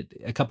a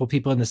couple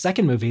people in the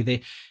second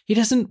movie, he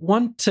doesn't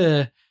want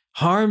to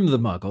harm the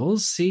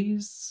Muggles.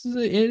 He's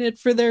in it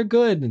for their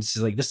good. And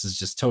she's like, this is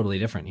just totally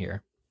different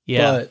here.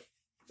 Yeah. But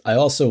I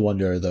also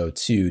wonder, though,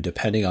 too,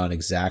 depending on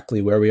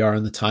exactly where we are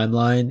in the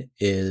timeline,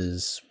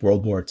 is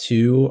World War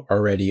II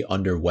already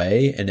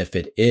underway? And if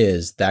it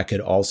is, that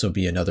could also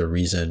be another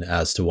reason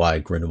as to why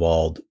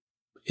Grindelwald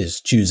is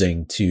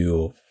choosing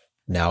to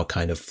now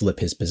kind of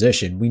flip his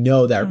position. We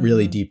know that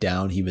really deep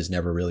down, he was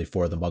never really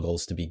for the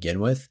Muggles to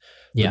begin with.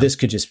 But this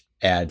could just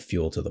add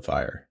fuel to the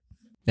fire.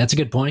 That's a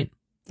good point.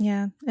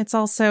 Yeah. It's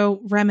also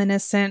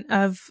reminiscent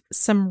of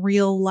some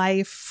real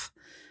life,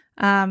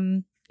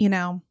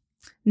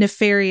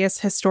 nefarious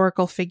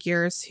historical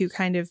figures who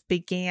kind of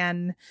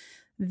began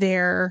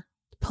their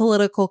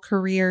political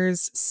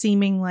careers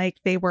seeming like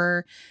they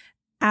were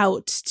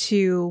out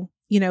to,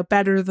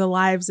 better the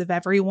lives of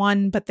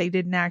everyone, but they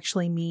didn't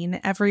actually mean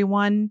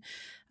everyone.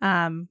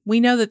 We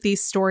know that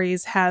these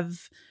stories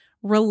have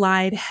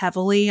relied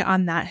heavily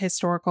on that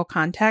historical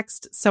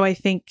context. So I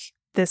think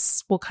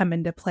this will come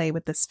into play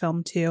with this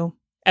film too.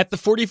 At the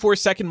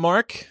 44-second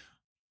mark,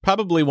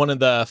 probably one of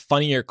the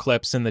funnier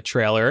clips in the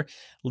trailer,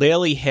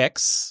 Laylee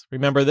Hicks.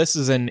 Remember, this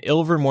is an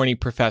Ilvermorny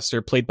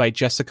professor played by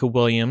Jessica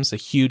Williams, a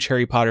huge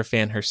Harry Potter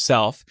fan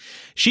herself.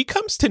 She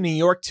comes to New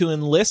York to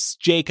enlist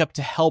Jacob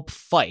to help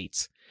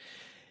fight.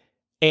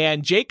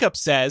 And Jacob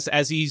says,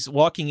 as he's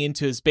walking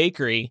into his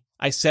bakery,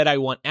 I said I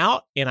want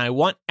out and I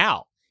want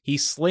out. He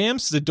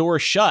slams the door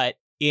shut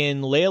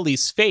in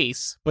Laylee's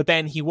face, but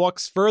then he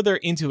walks further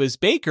into his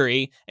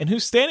bakery, and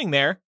who's standing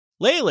there?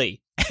 Laylee.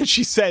 And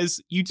she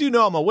says, you do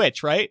know I'm a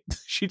witch, right?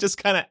 She just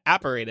kind of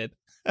apparated.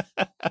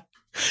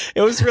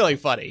 It was really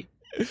funny.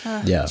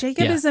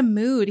 Jacob is a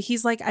mood.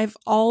 He's like, I've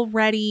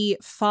already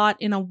fought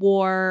in a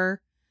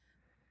war.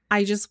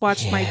 I just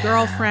watched my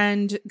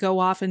girlfriend go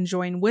off and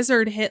join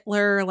Wizard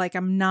Hitler. Like,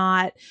 I'm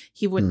not,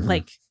 he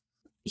wouldn't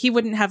he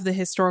wouldn't have the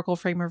historical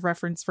frame of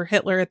reference for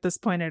Hitler at this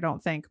point, I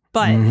don't think.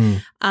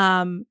 But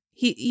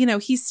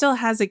he still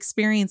has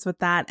experience with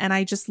that. And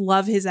I just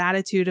love his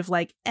attitude of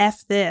like,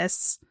 F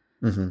this.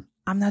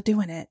 I'm not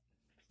doing it.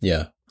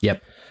 Yeah.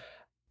 Yep.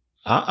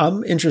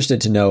 I'm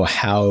interested to know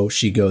how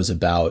she goes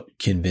about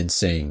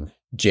convincing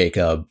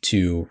Jacob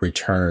to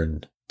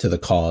return to the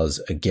cause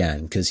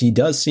again, because he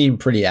does seem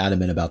pretty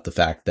adamant about the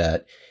fact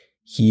that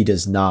he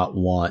does not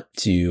want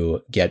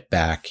to get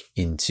back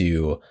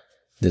into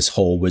this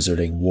whole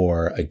wizarding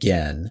war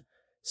again.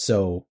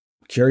 So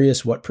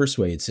curious what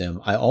persuades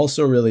him. I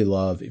also really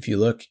love, if you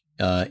look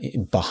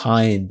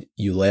behind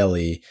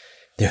Eulalie,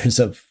 there's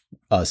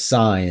a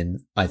sign,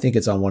 I think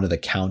it's on one of the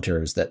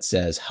counters, that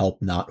says help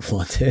not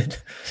wanted.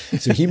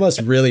 So he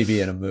must really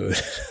be in a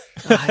mood.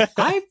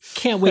 I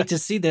can't wait to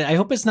see that. I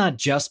hope it's not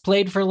just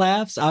played for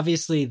laughs.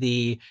 Obviously,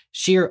 the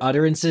sheer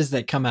utterances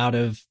that come out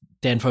of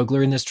Dan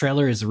Fogler in this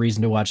trailer is a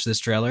reason to watch this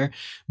trailer.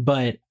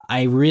 But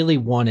I really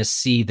want to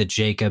see the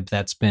Jacob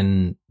that's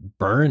been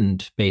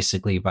burned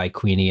basically by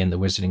Queenie in the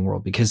Wizarding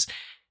World, because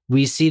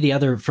we see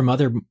from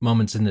other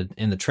moments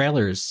in the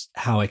trailers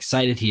how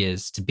excited he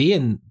is to be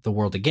in the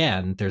world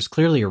again. There's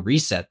clearly a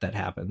reset that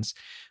happens,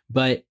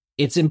 but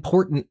it's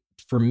important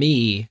for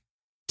me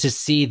to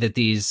see that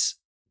these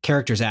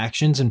characters'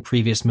 actions in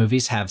previous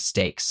movies have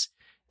stakes,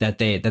 that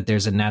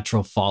there's a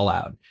natural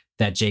fallout,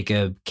 that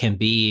Jacob can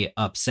be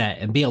upset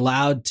and be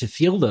allowed to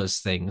feel those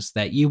things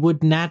that you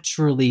would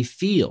naturally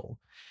feel,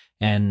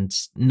 and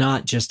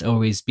not just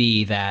always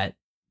be that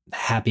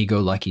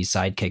happy-go-lucky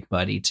sidekick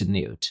buddy to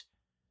Newt.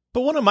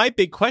 But one of my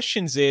big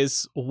questions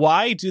is,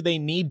 why do they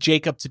need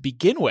Jacob to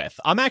begin with?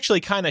 I'm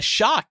actually kind of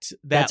shocked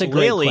that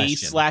Lily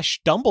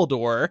 /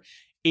 Dumbledore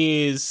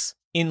is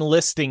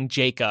enlisting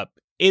Jacob.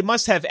 It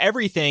must have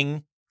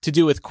everything to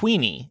do with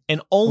Queenie,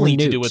 and only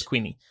to do with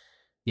Queenie.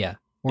 Yeah.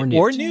 Or Newt.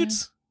 Or Newt?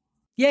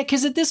 Yeah,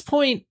 because at this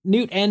point,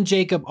 Newt and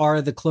Jacob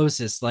are the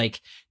closest. Like,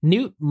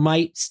 Newt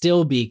might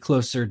still be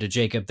closer to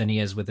Jacob than he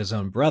is with his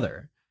own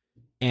brother.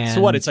 And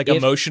so what, it's like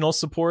emotional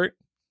support?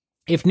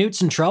 If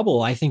Newt's in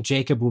trouble, I think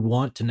Jacob would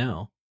want to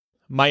know.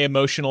 My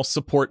emotional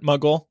support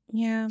muggle?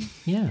 Yeah.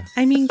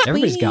 I mean,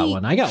 everybody's got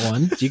one. I got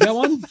one. Do you got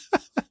one?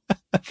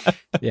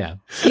 Yeah.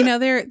 You know,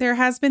 there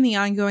has been the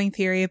ongoing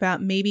theory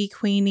about maybe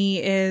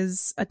Queenie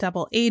is a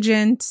double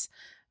agent.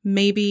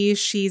 Maybe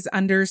she's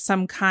under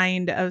some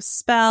kind of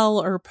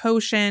spell or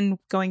potion,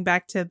 going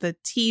back to the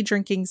tea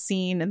drinking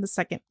scene in the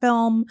second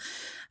film.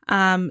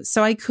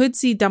 So I could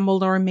see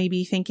Dumbledore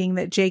maybe thinking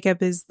that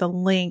Jacob is the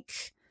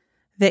link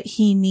that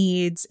he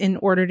needs in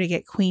order to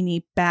get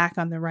Queenie back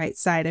on the right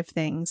side of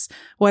things,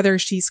 whether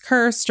she's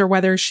cursed or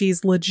whether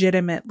she's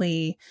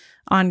legitimately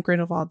on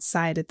Grindelwald's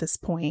side at this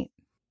point.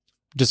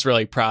 Just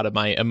really proud of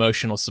my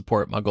emotional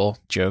support muggle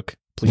joke.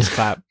 Please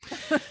clap.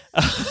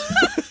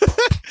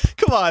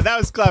 Come on, that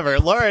was clever.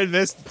 Laura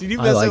missed. Did you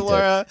miss it,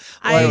 Laura?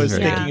 Laura was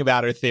thinking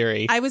about her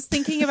theory. I was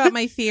thinking about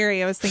my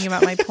theory. I was thinking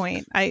about my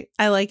point. I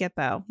like it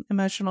though.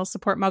 Emotional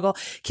support muggle.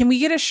 Can we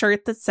get a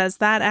shirt that says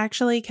that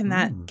actually? Can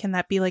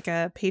that be like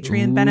a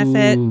Patreon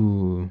benefit?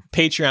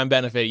 Patreon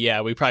benefit,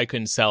 yeah. We probably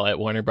couldn't sell it.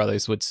 Warner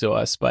Brothers would sue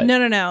us, but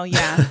No,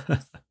 yeah.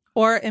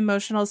 Or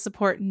emotional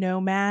support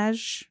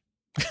nomage.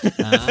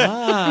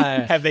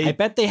 I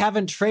bet they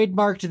haven't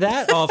trademarked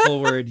that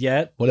awful word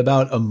yet. What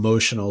about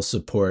emotional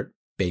support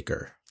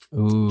baker?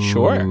 Ooh.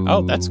 Sure.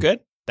 Oh, that's good.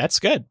 That's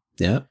good.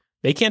 Yeah.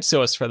 They can't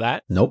sue us for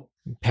that. Nope.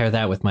 Pair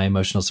that with my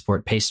emotional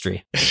support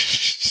pastry.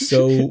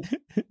 So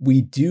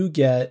we do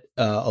get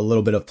a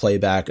little bit of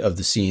playback of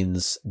the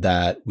scenes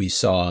that we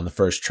saw in the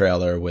first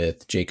trailer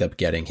with Jacob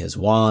getting his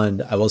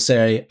wand. I will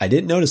say I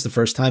didn't notice the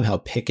first time how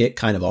Pickett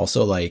kind of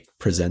also like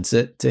presents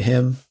it to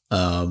him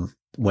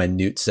when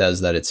Newt says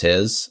that it's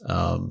his.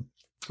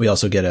 We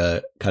also get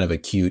a kind of a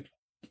cute,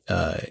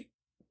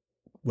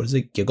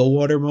 giggle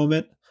water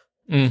moment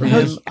from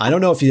him. I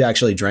don't know if he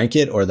actually drank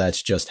it or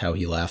that's just how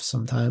he laughs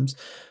sometimes.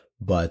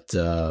 But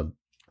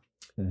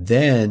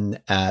then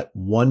at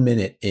 1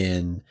 minute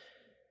in,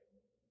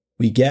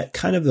 we get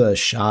kind of a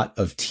shot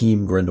of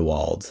Team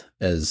Grindelwald,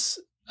 as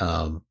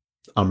I'm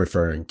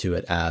referring to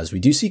it as. We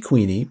do see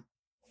Queenie,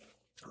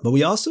 but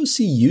we also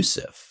see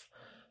Yusuf.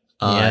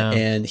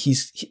 And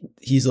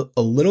he's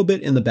a little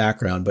bit in the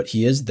background, but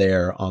he is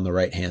there on the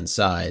right-hand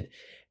side.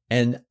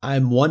 And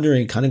I'm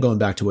wondering, kind of going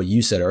back to what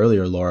you said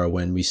earlier, Laura,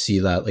 when we see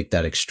that like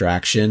that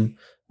extraction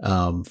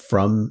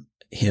from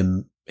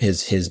him,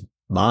 his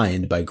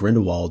mind by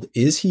Grindelwald,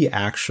 is he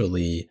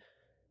actually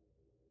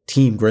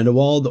Team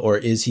Grindelwald, or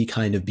is he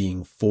kind of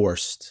being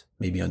forced,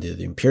 maybe under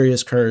the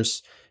Imperius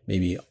curse,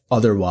 maybe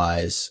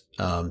otherwise,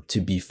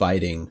 to be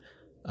fighting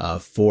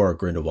for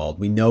Grindelwald?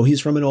 We know he's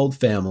from an old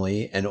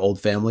family, and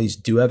old families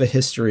do have a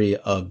history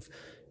of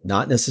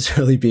not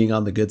necessarily being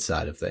on the good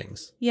side of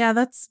things. Yeah,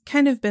 that's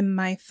kind of been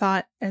my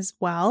thought as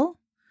well.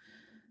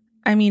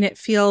 I mean, it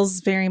feels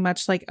very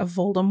much like a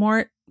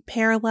Voldemort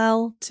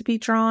parallel to be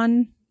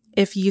drawn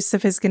if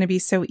Yusuf is going to be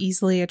so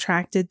easily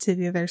attracted to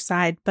the other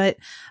side. But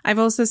I've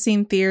also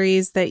seen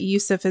theories that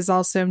Yusuf is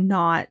also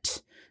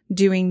not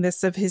doing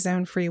this of his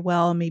own free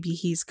will. Maybe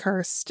he's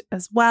cursed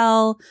as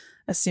well,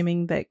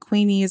 assuming that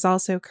Queenie is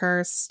also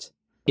cursed.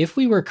 If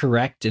we were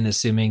correct in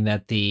assuming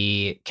that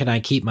the "can I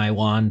keep my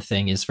wand"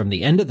 thing is from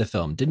the end of the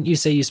film, didn't you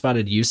say you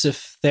spotted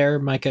Yusuf there,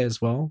 Micah,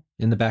 as well,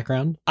 in the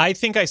background? I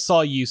think I saw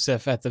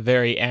Yusuf at the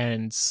very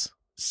end.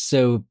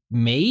 So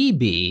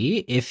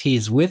maybe if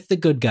he's with the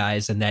good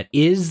guys and that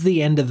is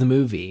the end of the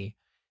movie,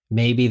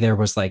 maybe there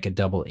was like a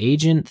double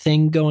agent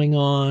thing going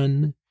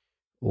on,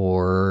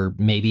 or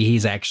maybe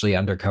he's actually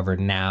undercover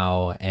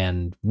now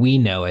and we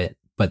know it,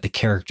 but the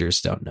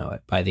characters don't know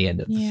it by the end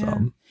of the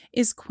film.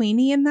 Is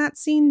Queenie in that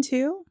scene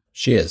too?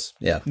 She is,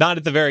 yeah. Not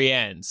at the very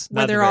end.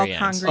 Where they're all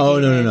congregated.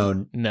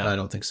 Oh, no. I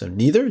don't think so.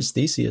 Neither is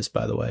Theseus,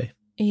 by the way.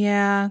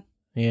 Yeah.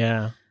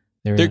 Yeah.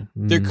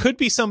 There could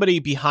be somebody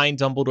behind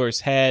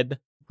Dumbledore's head.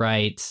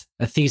 Right.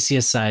 A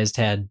Theseus-sized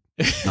head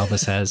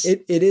Albus has.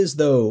 It is,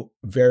 though,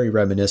 very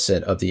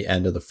reminiscent of the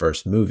end of the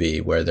first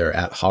movie where they're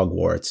at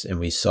Hogwarts and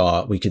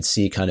we could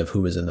see kind of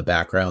who was in the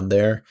background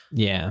there.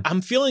 Yeah. I'm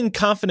feeling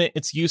confident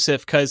it's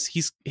Yusuf because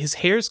his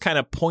hair's kind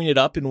of pointed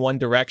up in one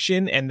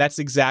direction, and that's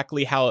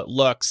exactly how it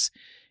looks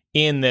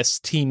in this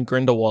Team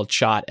Grindelwald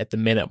shot at the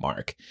minute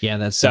mark. Yeah,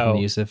 that's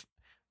definitely Yusuf.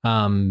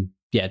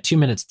 2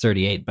 minutes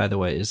 38, by the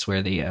way, is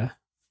where the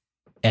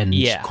end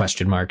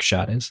question mark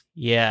shot is.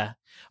 Yeah.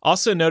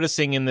 Also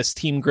noticing in this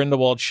Team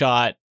Grindelwald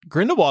shot,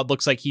 Grindelwald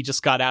looks like he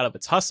just got out of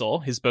its hustle.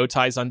 His bow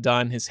tie's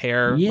undone. His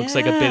hair looks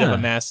like a bit of a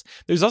mess.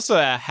 There's also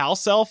a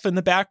house elf in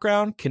the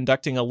background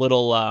conducting a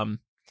little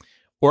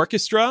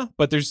orchestra,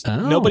 but there's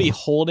nobody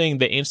holding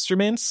the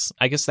instruments.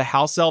 I guess the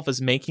house elf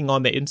is making all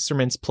the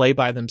instruments play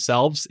by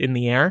themselves in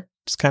the air.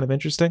 It's kind of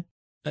interesting.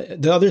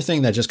 The other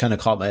thing that just kind of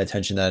caught my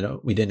attention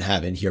that we didn't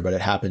have in here, but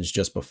it happens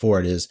just before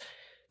it is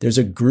there's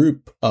a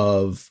group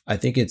of, I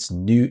think it's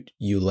Newt,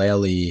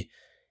 Eulalie,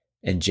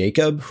 and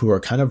Jacob who are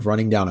kind of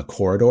running down a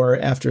corridor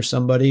after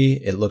somebody.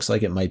 It looks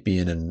like it might be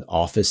in an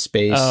office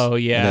space. Oh,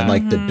 yeah. And then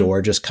like the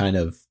door just kind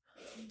of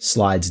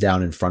slides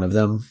down in front of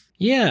them.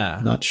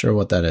 Yeah. Not sure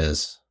what that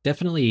is.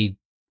 Definitely.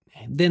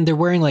 Then they're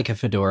wearing like a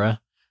fedora,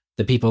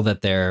 the people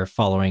that they're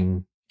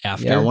following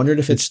after. Yeah, I wondered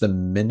if it's the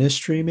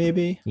ministry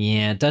maybe.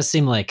 Yeah, it does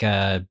seem like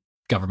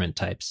government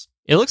types.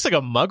 It looks like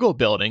a muggle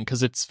building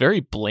because it's very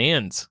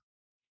bland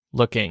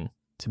looking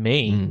to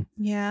me.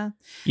 Yeah.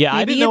 Yeah,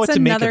 maybe I didn't know what to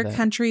make of another that.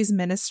 country's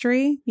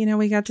ministry. You know,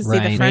 we got to see the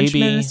Right. French Maybe.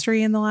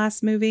 ministry in the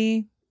last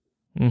movie.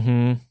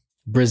 Mm-hmm.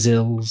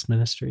 Brazil's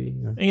ministry.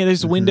 Yeah,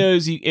 there's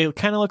windows. It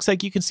kind of looks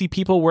like you can see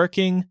people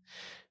working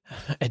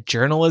at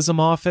journalism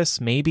office,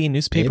 maybe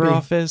newspaper Maybe.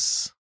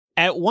 office.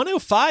 At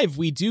 105,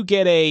 we do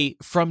get a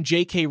from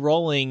J.K.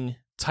 Rowling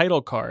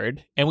title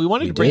card, and we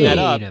wanted to bring that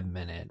up Wait a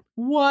minute.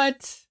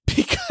 What?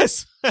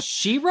 because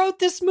She wrote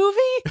this movie?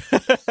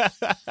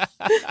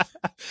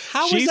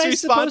 How she's was I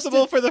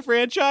responsible supposed for the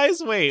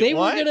franchise. Wait, to...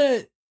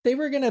 what? They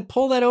were gonna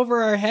pull that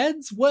over our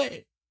heads?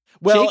 What?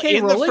 Well, J.K.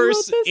 in Rowling wrote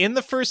this? in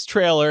the first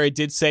trailer, it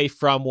did say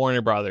from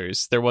Warner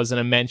Brothers. There wasn't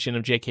a mention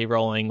of J.K.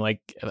 Rowling like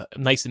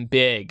nice and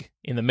big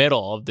in the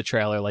middle of the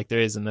trailer, like there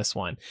is in this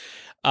one.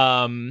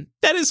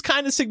 That is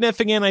kind of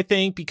significant, I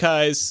think,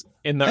 because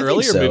in the I think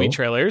earlier so. movie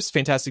trailers,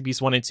 Fantastic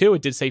Beasts 1 and 2,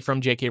 it did say from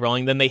J.K.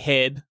 Rowling. Then they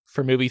hid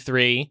for movie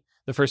 3.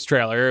 The first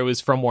trailer, it was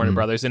from Warner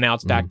Brothers, and now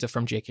it's back to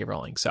from J.K.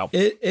 Rowling. So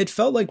It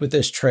felt like with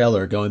this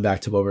trailer, going back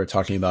to what we were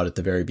talking about at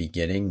the very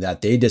beginning,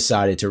 that they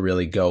decided to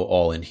really go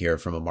all in here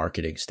from a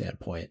marketing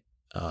standpoint.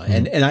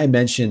 And I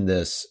mentioned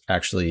this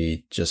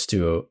actually just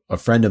to a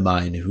friend of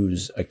mine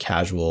who's a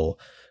casual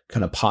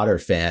kind of Potter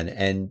fan.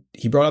 And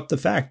he brought up the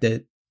fact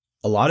that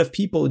a lot of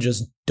people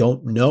just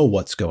don't know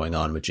what's going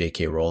on with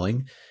J.K.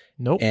 Rowling.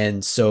 nope.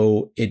 And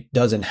so it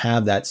doesn't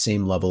have that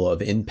same level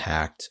of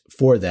impact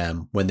for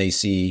them when they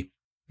see,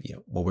 you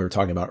know, what we were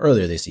talking about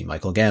earlier. They see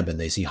Michael Gambon,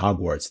 they see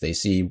Hogwarts, they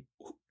see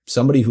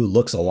somebody who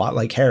looks a lot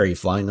like Harry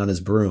flying on his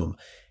broom.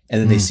 And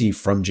then they see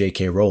from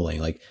J.K. Rowling.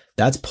 Like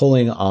that's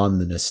pulling on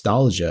the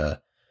nostalgia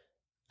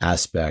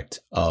aspect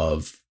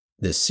of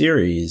this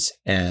series.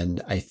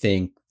 And I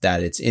think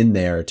that it's in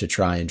there to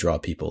try and draw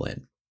people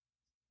in,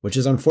 which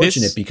is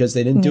unfortunate because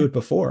they didn't do it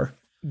before.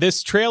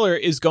 This trailer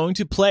is going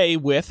to play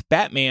with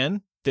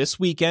Batman this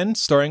weekend,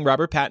 starring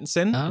Robert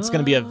Pattinson. It's going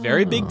to be a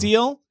very big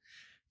deal.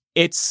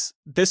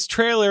 This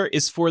trailer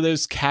is for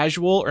those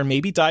casual or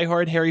maybe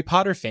diehard Harry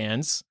Potter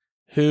fans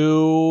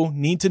who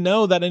need to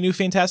know that a new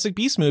Fantastic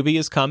Beasts movie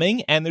is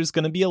coming, and there's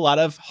going to be a lot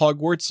of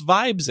Hogwarts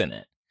vibes in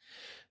it.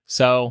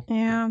 So,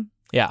 Yeah.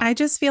 yeah. I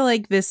just feel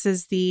like this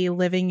is the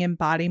living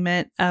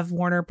embodiment of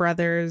Warner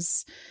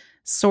Brothers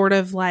sort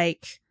of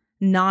like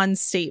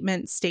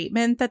non-statement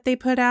statement that they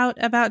put out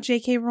about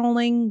J.K.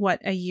 Rowling,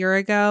 a year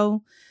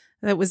ago?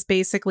 That was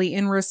basically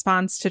in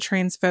response to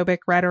transphobic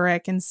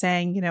rhetoric and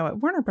saying, you know, at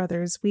Warner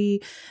Brothers, we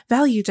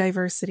value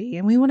diversity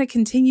and we want to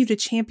continue to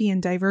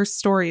champion diverse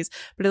stories.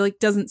 But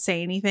it doesn't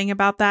say anything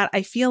about that.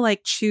 I feel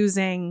like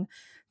choosing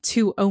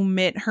to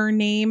omit her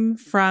name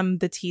from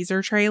the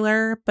teaser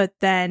trailer, but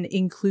then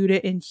include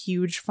it in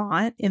huge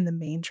font in the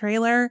main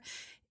trailer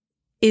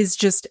is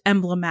just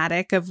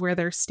emblematic of where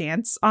their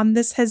stance on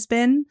this has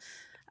been.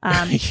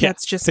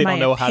 That's just they my don't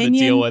know opinion. how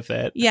to deal with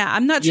it. Yeah,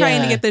 I'm not trying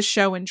to Yeah. get this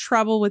show in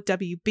trouble with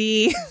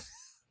WB.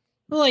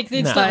 Like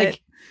it's No. not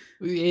like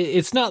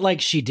it's not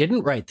like she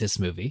didn't write this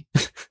movie.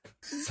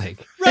 It's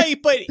like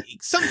Right, but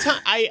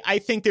sometimes I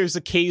think there's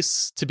a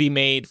case to be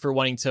made for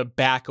wanting to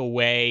back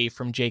away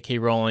from J.K.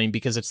 Rowling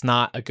because it's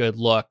not a good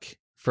look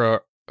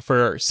for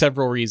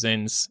several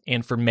reasons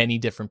and for many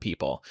different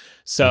people.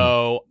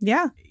 So,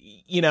 Yeah.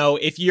 you know,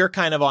 if you're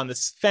kind of on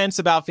this fence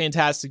about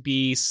Fantastic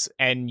Beasts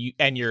and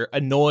you're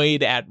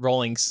annoyed at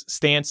Rowling's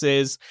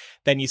stances,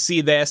 then you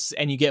see this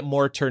and you get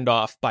more turned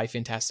off by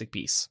Fantastic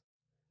Beasts.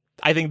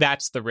 I think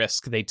that's the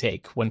risk they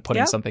take when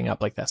putting Yep. something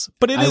up like this.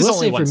 But it I is will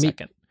only say 1 for me-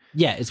 second.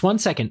 yeah, it's 1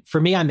 second.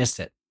 For me, I missed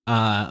it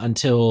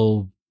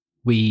until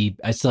I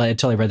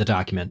read the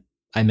document.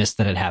 I missed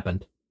that it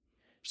happened.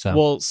 So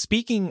Well,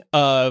 speaking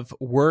of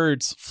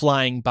words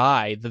flying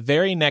by, the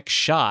very next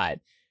shot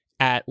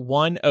at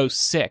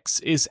 1:06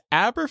 is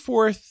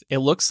Aberforth. It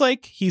looks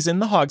like he's in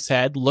the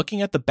Hogshead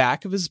looking at the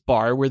back of his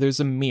bar where there's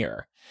a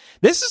mirror.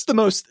 This is the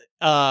most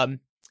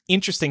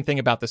interesting thing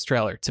about this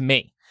trailer to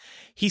me.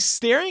 He's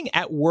staring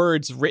at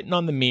words written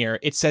on the mirror.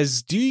 It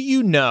says, "Do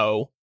you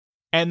know?"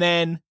 And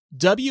then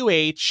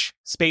WH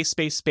space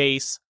space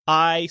space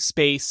I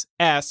space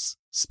S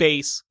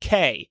space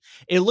K.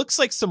 It looks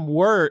like some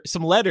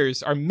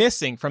letters are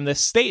missing from this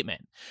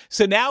statement.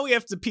 So now we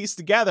have to piece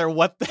together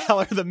what the hell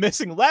are the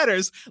missing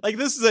letters. Like,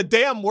 this is a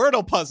damn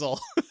Wordle puzzle.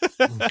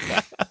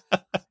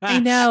 I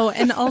know.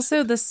 And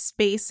also the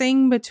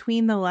spacing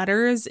between the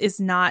letters is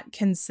not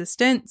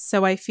consistent.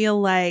 So I feel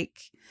like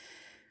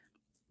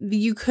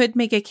you could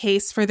make a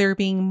case for there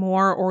being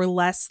more or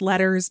less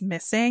letters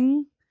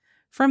missing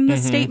from the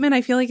statement.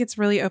 I feel like it's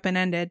really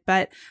open-ended,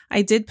 but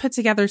I did put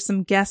together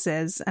some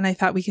guesses and I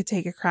thought we could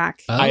take a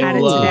crack at it today. I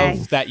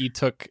love that you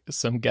took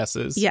some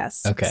guesses.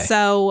 Yes. Okay.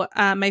 So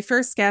my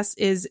first guess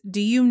is, do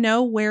you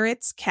know where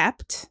it's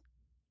kept?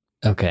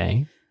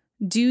 Okay.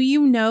 Do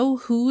you know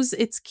who's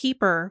its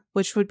keeper?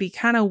 Which would be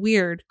kind of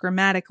weird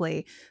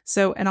grammatically.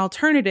 So an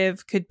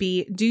alternative could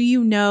be, do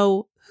you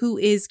know who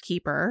is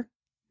keeper?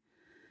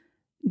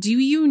 Do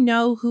you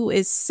know who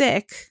is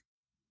sick?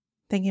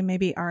 Thinking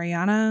maybe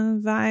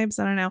Ariana vibes.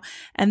 I don't know.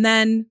 And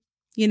then,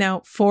 you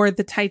know, for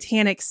the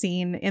Titanic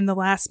scene in the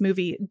last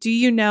movie, do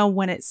you know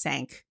when it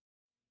sank?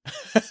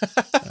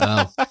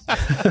 Oh,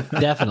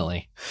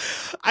 definitely.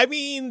 I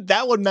mean,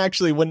 that one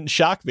actually wouldn't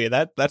shock me.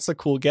 That's a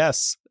cool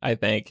guess, I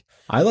think.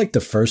 I like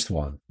the first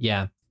one.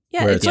 Yeah.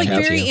 Yeah, Where it's it's like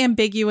kept. very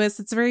ambiguous.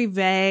 It's very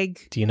vague.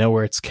 Do you know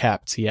where it's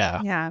kept?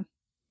 Yeah. Yeah.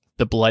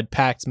 The blood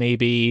pact,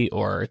 maybe,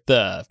 or a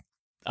But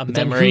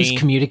then memory. who's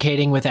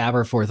communicating with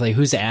Aberforth? Like,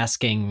 who's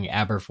asking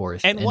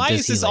Aberforth? And why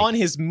does is he, this like, on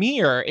his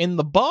mirror in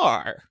the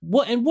bar?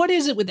 what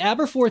is it with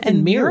Aberforth And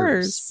and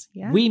mirrors?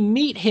 Yeah. We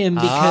meet him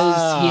because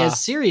he Ah. has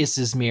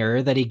Sirius's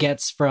mirror that he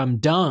gets from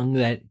Dung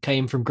that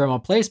came from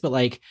Grimmauld Place, but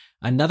like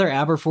another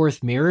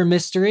Aberforth mirror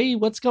mystery?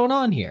 What's going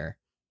on here?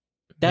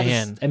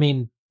 Man. I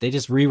mean, they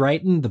just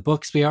rewriting the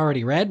books we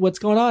already read? What's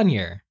going on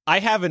here? I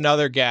have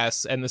another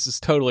guess, and this is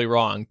totally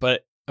wrong,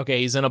 but okay,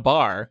 he's in a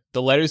bar.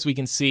 The letters we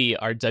can see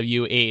are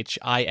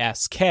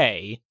WHISK.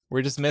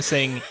 We're just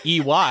missing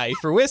EY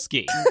for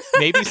whiskey.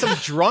 Maybe some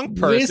drunk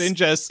person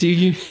just Do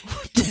you?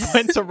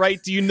 went to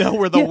write, do you know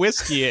where the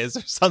whiskey is,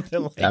 or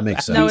something like That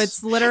makes sense. No,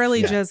 it's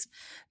literally just,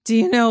 do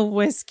you know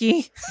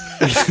whiskey?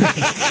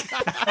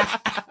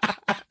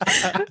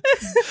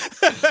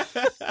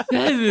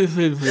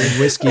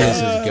 Whiskey is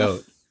his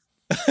goat.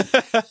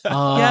 Yep, that's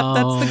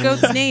the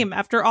goat's name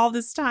after all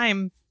this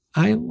time.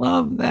 I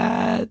love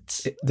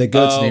that. The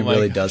goat's Oh name my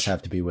really gosh. does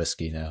have to be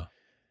whiskey now.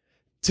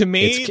 To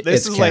me,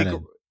 It's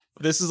canon.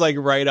 this is like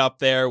right up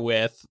there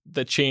with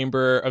the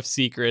Chamber of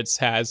Secrets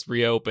has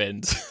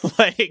reopened.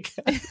 Like,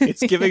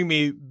 it's giving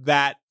me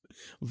that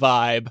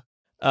vibe.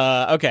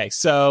 Okay,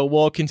 so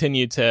we'll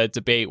continue to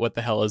debate what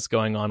the hell is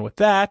going on with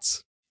that.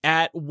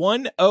 At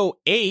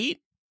 1:08,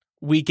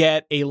 we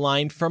get a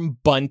line from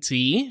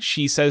Bunty.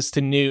 She says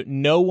to Newt,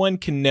 "No one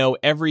can know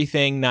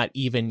everything, not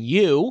even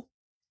you."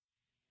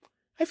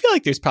 I feel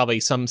like there's probably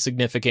some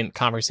significant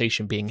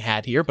conversation being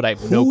had here, but I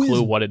have no Who clue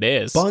is what it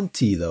is.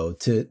 Bunty, though,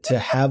 to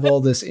have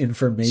all this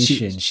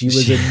information. She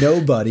was a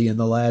nobody in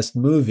the last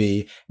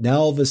movie.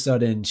 Now all of a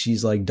sudden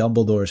she's like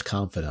Dumbledore's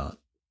confidant.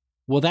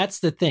 Well, that's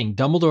the thing.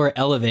 Dumbledore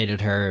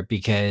elevated her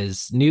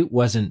because Newt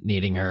wasn't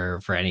needing her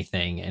for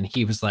anything. And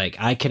he was like,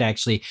 I could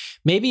actually,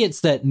 maybe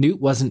it's that Newt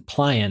wasn't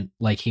pliant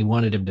like he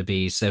wanted him to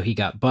be. So he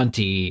got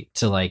Bunty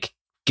to like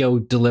go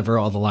deliver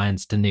all the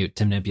lines to Newt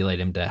to manipulate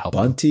him to help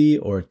him. Bunty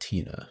or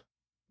Tina?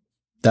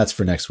 That's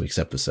for next week's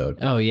episode.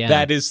 Oh, yeah.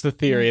 That is the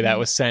theory that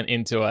was sent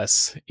into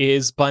us.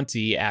 Is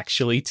Bunty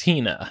actually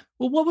Tina?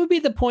 Well, what would be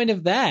the point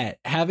of that?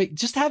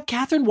 Just have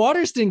Catherine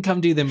Waterston come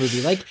do the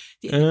movie. Like,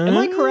 am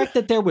I correct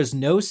that there was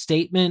no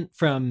statement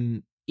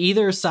from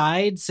either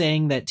side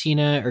saying that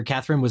Tina or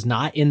Catherine was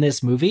not in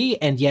this movie,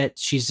 and yet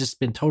she's just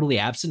been totally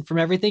absent from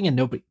everything, and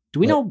nobody? Do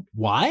we know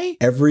why?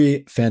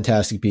 Every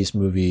Fantastic Beasts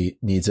movie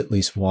needs at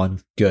least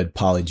one good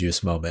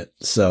Polyjuice moment.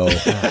 So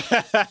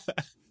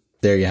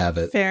there you have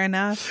it. Fair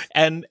enough.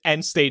 and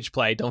stage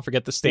play. Don't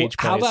forget the stage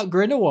How plays. about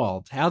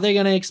Grindelwald? How are they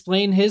going to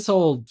explain his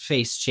whole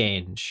face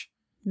change?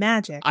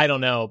 Magic. I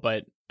don't know,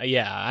 but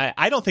yeah,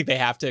 I don't think they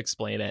have to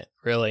explain it,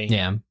 really.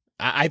 Yeah.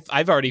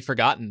 I've already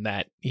forgotten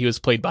that he was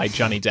played by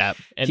Johnny Depp.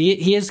 And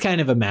He is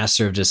kind of a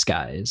master of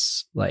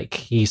disguise. Like,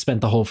 he spent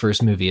the whole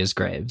first movie as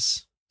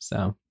Graves.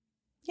 So,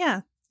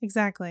 Yeah,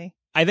 exactly.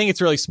 I think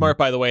it's really smart,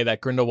 by the way,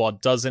 that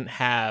Grindelwald doesn't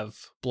have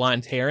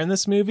blonde hair in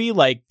this movie.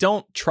 Like,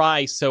 don't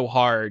try so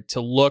hard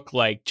to look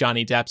like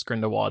Johnny Depp's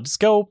Grindelwald. Just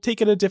go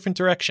take it a different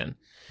direction.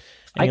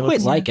 And I he quite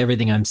looks- like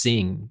everything I'm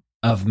seeing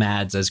of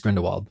Mads as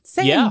Grindelwald.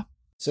 Same. Yeah.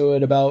 So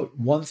at about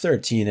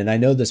 1:13, and I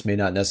know this may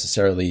not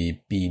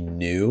necessarily be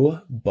new,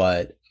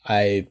 but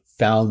I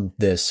found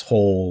this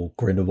whole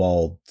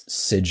Grindelwald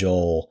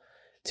sigil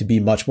to be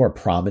much more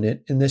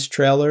prominent in this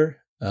trailer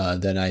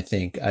than I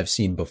think I've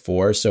seen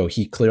before. So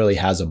he clearly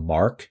has a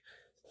mark.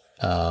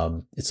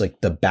 It's like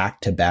the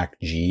back-to-back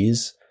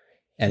G's.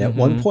 And at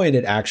one point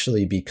it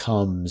actually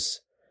becomes,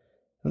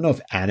 I don't know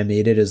if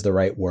animated is the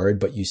right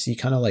word, but you see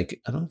kind of like,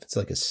 I don't know if it's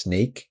like a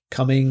snake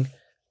coming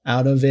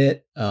out of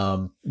it.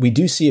 We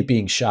do see it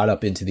being shot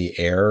up into the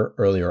air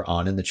earlier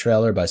on in the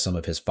trailer by some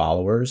of his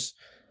followers.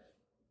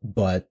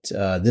 But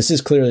this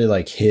is clearly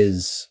like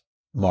his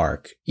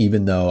mark,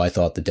 even though I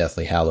thought the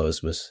Deathly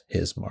Hallows was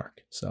his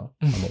mark. So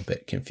I'm a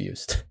bit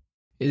confused.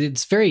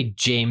 It's very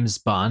James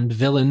Bond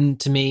villain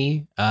to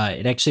me.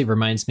 It actually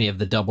reminds me of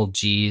the double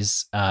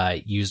G's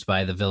used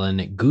by the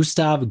villain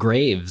Gustav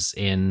Graves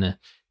in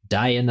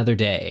Die Another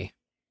Day.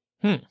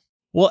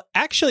 Well,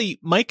 actually,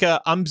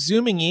 Micah, I'm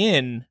zooming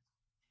in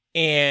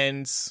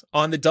and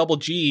on the double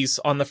G's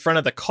on the front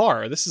of the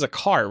car. This is a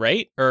car,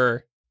 right?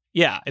 Or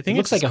yeah, I think It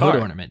looks it's like a car.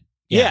 hood ornament.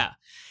 Yeah.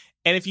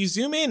 And if you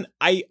zoom in,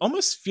 I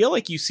almost feel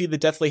like you see the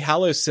Deathly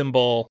Hallows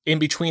symbol in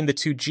between the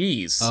two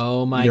G's.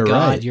 Oh my You're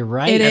God, right. you're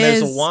right. It and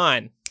there's a is.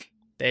 wand.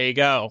 There you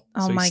go.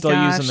 Oh so he's my still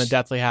gosh. using the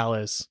Deathly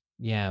Hallows.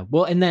 Yeah.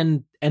 Well, and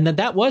then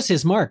that was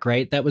his mark,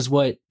 right? That was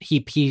what he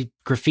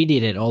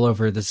graffitied it all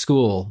over the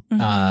school.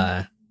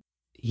 Mhm.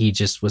 He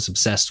just was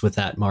obsessed with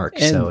that mark.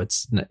 And so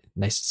it's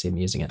nice to see him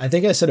using it. I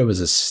think I said it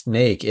was a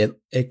snake.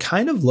 It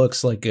kind of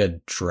looks like a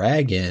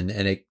dragon,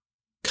 and it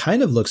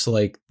kind of looks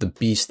like the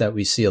beast that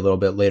we see a little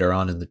bit later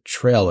on in the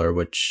trailer,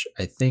 which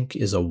I think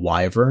is a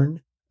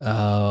wyvern.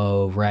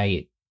 Oh,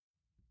 right.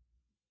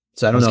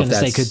 So I don't was know if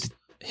gonna that's say,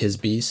 his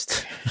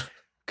beast.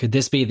 Could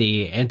this be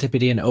the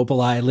Antipodean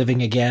opali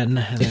living again?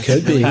 It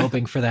could be. Really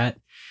hoping for that.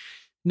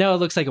 No, it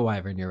looks like a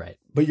wyvern. You're right.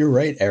 But you're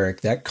right,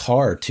 Eric. That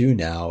car, too,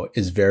 now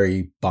is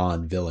very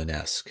Bond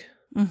villain-esque.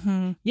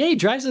 Mhm. Yeah, he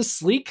drives a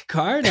sleek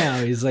car now.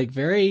 He's like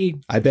very...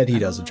 I bet he I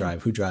don't doesn't know.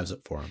 drive. Who drives it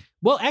for him?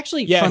 Well,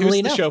 actually, Yeah, funnily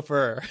who's the enough,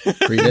 chauffeur?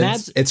 Credence?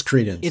 Mads- It's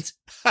Credence. it's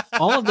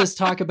all of this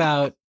talk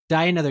about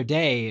Die Another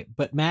Day,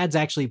 but Mads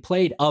actually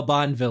played a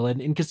Bond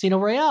villain in Casino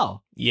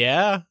Royale.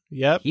 Yeah,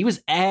 yep. He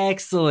was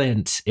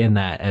excellent in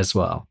that as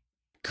well.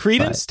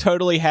 Credence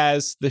totally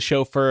has the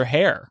chauffeur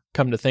hair,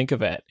 come to think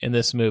of it, in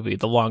this movie,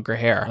 the longer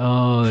hair.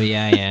 Oh,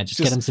 yeah. Just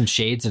get Just- him some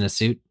shades and a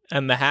suit.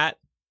 And the hat.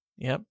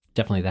 Yep.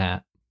 Definitely the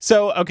hat.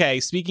 So, okay,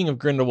 speaking of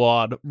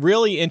Grindelwald,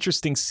 really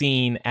interesting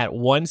scene at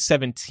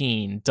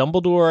 117.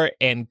 Dumbledore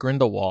and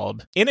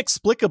Grindelwald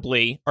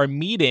inexplicably are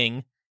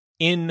meeting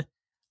in,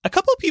 a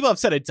couple of people have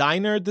said a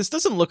diner. This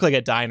doesn't look like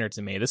a diner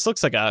to me. This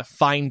looks like a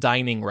fine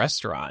dining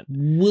restaurant.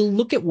 We'll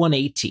look at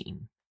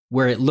 118,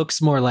 where it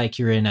looks more like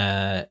you're in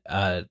a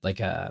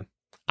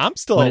I'm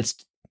still, when it's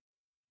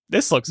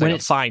this looks when like a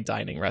it's- fine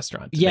dining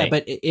restaurant to yeah, me.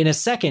 but in a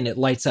second it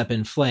lights up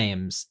in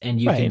flames,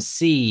 and you can Right.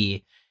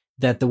 see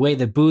that the way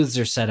the booths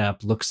are set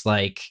up looks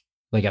like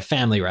a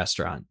family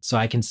restaurant. So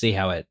I can see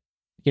how it,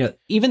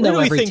 even Where though do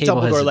we every think table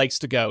Dumbledore has likes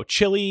to go?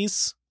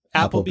 Chili's?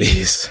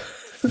 Applebee's?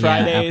 Yeah,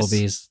 Fridays?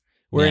 Applebee's.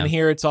 We're Yeah. in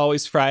here, it's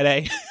always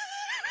Friday.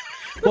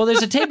 Well,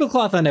 there's a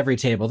tablecloth on every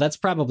table. That's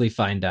probably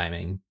fine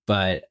dining,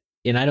 and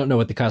I don't know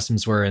what the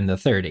customs were in the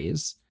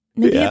 30s.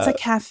 Maybe Yeah. it's a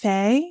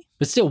cafe.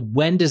 But still,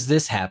 when does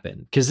this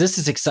happen? Because this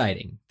is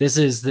exciting. This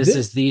is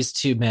these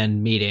two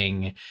men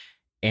meeting,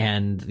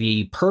 and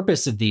the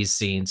purpose of these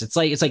scenes. It's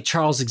like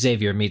Charles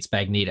Xavier meets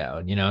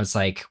Magneto. It's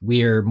like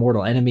we're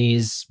mortal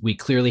enemies. We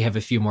clearly have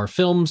a few more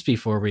films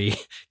before we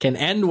can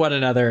end one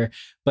another.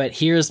 But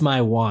here's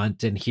my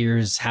want, and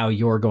here's how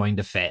you're going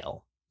to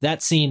fail.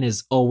 That scene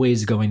is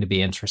always going to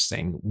be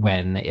interesting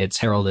when it's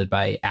heralded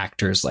by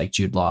actors like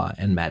Jude Law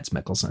and Mads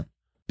Mikkelsen.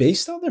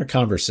 Based on their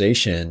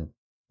conversation,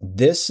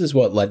 this is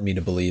what led me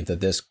to believe that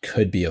this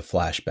could be a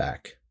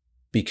flashback,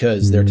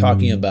 because they're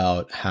talking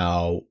about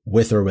how,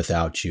 with or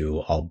without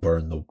you, I'll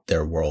burn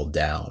their world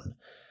down.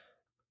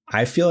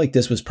 I feel like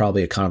this was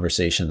probably a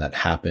conversation that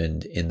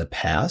happened in the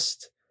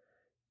past,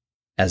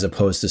 as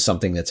opposed to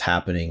something that's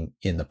happening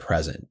in the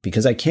present.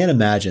 Because I can't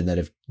imagine that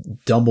if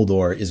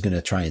Dumbledore is going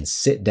to try and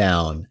sit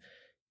down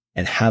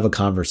and have a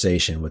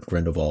conversation with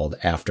Grindelwald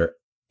after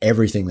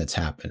everything that's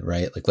happened,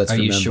 right? Like, let's Are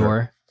remember. you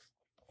sure?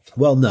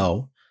 Well,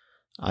 no,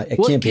 I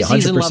Well, can't be 'cause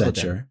he's in love 100% with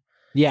them. sure.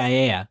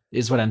 Yeah,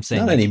 is what I'm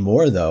saying. Not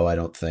anymore, though, I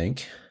don't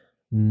think.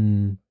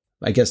 Mm,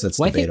 I guess that's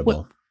Well, I think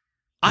debatable.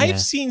 I've Yeah.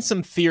 seen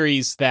some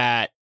theories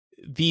that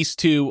these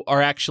two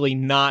are actually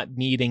not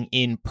meeting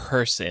in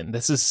person.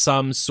 This is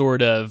some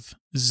sort of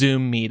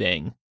Zoom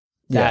meeting.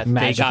 Yeah, that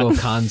magical they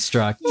got,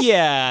 construct.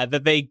 yeah,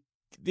 that they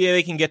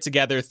can get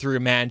together through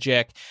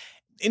magic.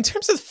 In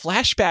terms of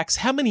flashbacks,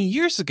 how many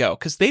years ago?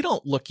 Because they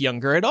don't look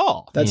younger at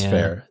all. That's Yeah.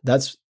 fair.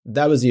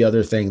 That was the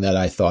other thing that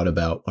I thought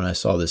about when I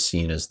saw this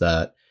scene, is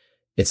that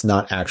it's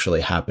not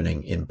actually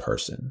happening in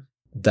person.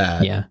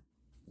 That, Yeah.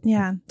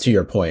 Yeah. to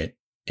your point,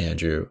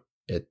 Andrew,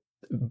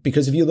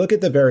 because if you look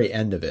at the very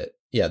end of it,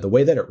 yeah, the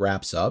way that it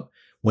wraps up,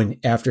 when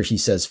after he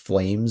says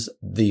flames,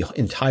 the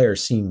entire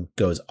scene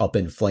goes up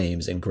in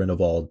flames and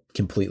Grindelwald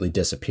completely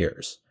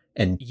disappears.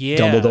 And Yeah.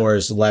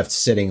 Dumbledore's left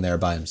sitting there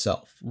by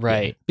himself.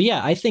 Right. But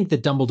yeah, I think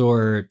that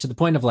Dumbledore, to the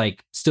point of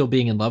still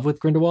being in love with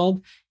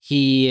Grindelwald,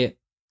 he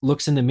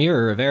looks in the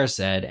mirror, Rivera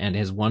said, and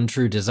his one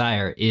true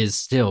desire is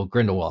still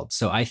Grindelwald.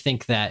 So I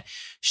think that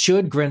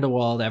should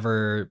Grindelwald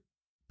ever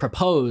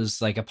propose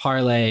a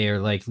parlay or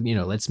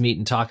let's meet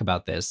and talk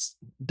about this,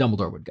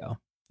 Dumbledore would go.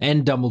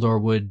 And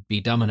Dumbledore would be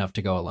dumb enough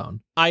to go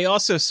alone. I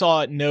also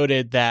saw it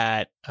noted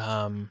that,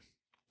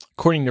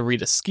 according to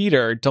Rita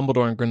Skeeter,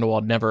 Dumbledore and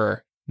Grindelwald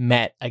never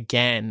met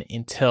again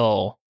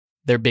until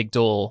their big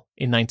duel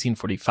in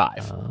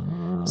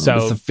 1945.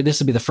 So this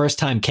would be the first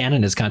time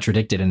canon is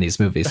contradicted in these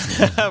movies.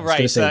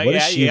 right. Say, what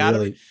is she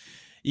really?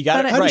 You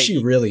got it How right. does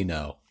she really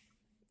know?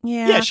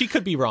 Yeah, she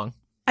could be wrong.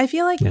 I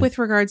feel like with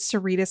regards to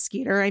Rita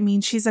Skeeter, I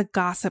mean, she's a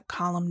gossip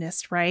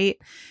columnist, right?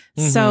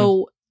 Mm-hmm.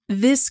 So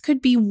this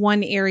could be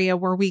one area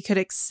where we could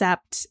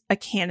accept a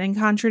canon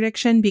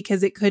contradiction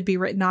because it could be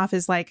written off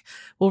as like,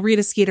 well,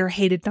 Rita Skeeter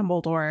hated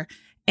Dumbledore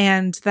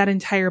and that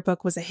entire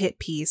book was a hit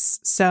piece.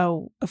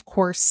 So, of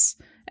course,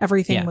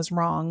 everything was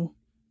wrong.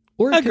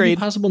 Or it could be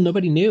possible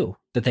nobody knew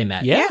that they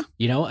met. Yeah.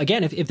 You know,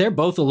 again, if they're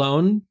both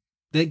alone,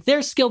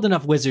 they're skilled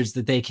enough wizards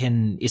that they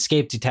can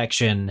escape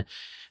detection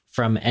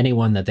from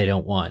anyone that they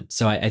don't want.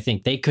 So I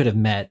think they could have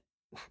met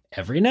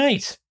every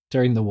night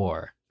during the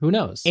war. Who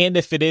knows? And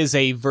if it is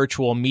a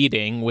virtual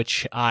meeting,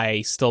 which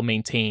I still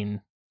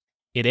maintain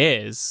it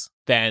is,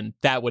 then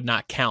that would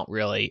not count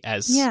really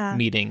as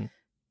meeting.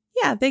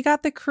 Yeah, they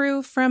got the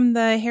crew from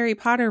the Harry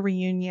Potter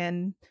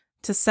reunion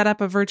to set up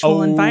a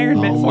virtual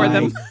environment for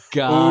them.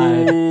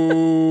 God.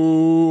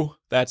 Ooh,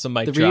 that's a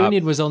mic drop. The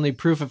reunion was only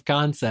proof of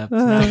concept.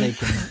 Now they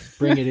can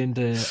bring it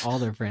into all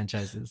their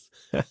franchises.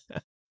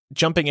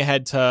 Jumping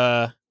ahead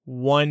to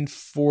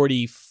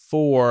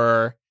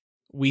 144,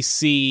 we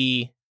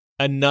see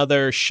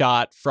another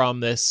shot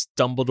from this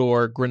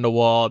Dumbledore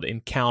Grindelwald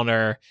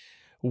encounter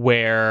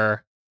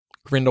where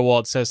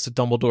Grindelwald says to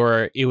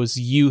Dumbledore, "It was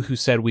you who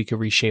said we could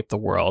reshape the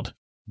world."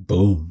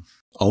 Boom.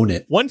 Own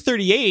it.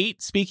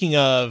 138, speaking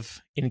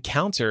of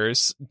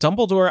encounters,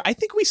 Dumbledore, I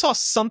think we saw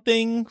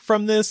something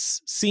from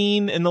this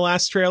scene in the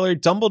last trailer.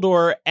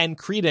 Dumbledore and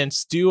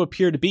Credence do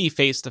appear to be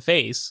face to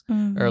face,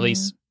 or at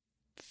least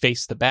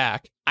face to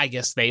back. I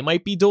guess they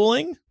might be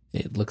dueling.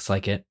 It looks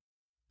like it.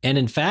 And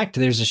in fact,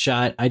 there's a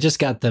shot. I just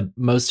got the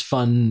most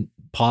fun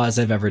pause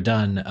I've ever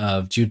done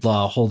of Jude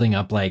Law holding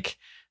up like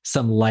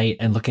some light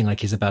and looking like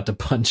he's about to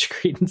punch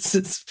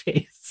Credence's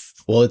face.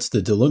 Well, it's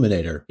the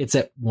Deluminator. It's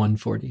at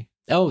 140.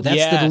 Oh, that's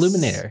the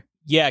Deluminator.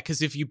 Yeah,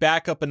 because if you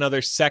back up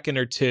another second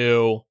or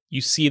two,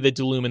 you see the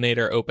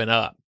Deluminator open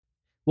up.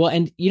 Well,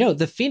 and you know,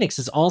 the Phoenix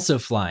is also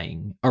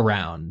flying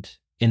around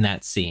in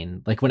that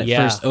scene. Like when it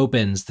first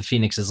opens, the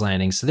Phoenix is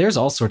landing. So there's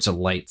all sorts of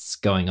lights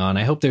going on.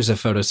 I hope there's a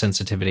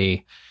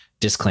photosensitivity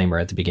disclaimer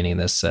at the beginning of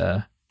this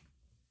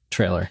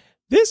trailer.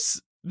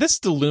 This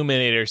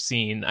Deluminator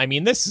scene, I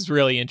mean, this is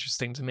really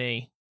interesting to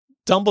me.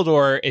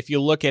 Dumbledore, if you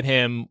look at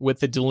him with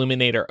the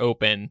Deluminator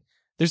open,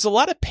 there's a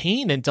lot of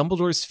pain in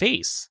Dumbledore's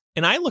face.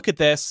 And I look at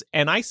this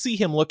and I see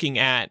him looking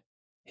at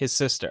his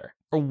sister,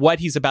 or what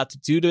he's about to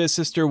do to his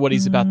sister, what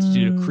he's about to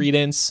do to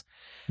Credence.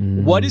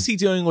 What is he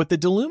doing with the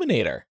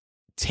Deluminator?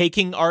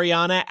 Taking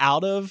Ariana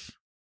out of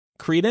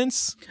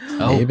Credence?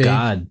 Oh, Maybe.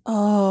 God.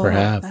 Oh,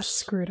 Perhaps. that's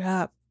screwed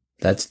up.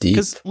 That's deep.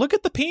 Because look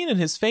at the pain in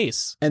his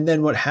face. And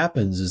then what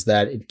happens is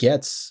that it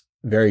gets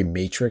very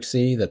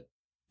Matrixy.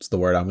 That's the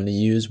word I'm going to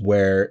use,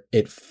 where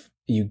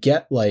you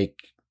get like,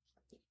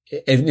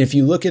 and if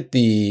you look at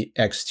the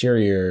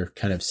exterior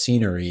kind of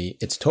scenery,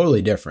 it's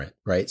totally different,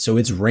 right? So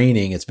it's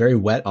raining. It's very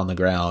wet on the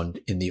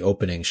ground in the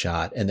opening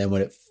shot. And then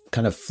when it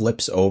kind of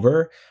flips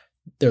over,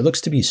 there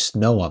looks to be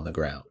snow on the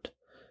ground.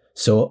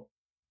 So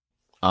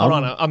hold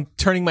on, I'm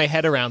turning my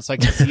head around so I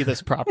can see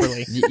this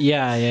properly.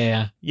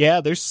 Yeah.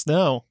 Yeah, there's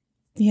snow.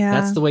 Yeah.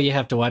 That's the way you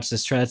have to watch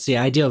this trailer. That's the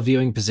ideal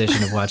viewing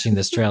position of watching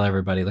this trailer,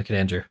 everybody. Look at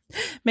Andrew.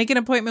 Make an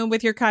appointment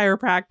with your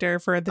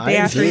chiropractor for the day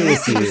after you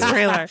see this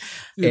trailer.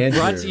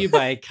 Brought to you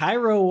by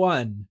Cairo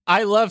One.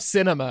 I love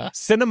cinema.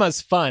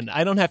 Cinema's fun.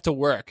 I don't have to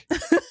work.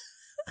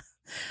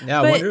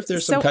 Now, I wonder if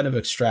there's some kind of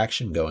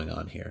extraction going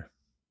on here.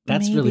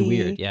 That's really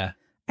weird, yeah.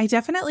 I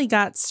definitely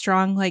got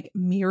strong, like,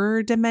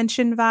 mirror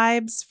dimension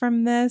vibes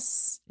from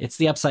this. It's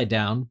the Upside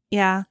Down.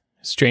 Yeah.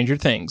 Stranger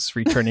Things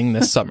returning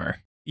this summer.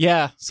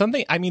 Yeah,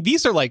 I mean,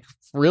 these are like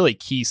really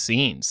key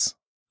scenes,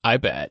 I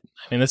bet.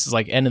 I mean, this is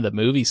like end of the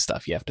movie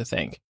stuff you have to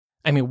think.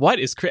 I mean,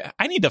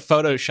 I need to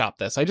Photoshop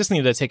this. I just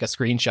need to take a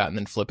screenshot and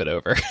then flip it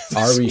over.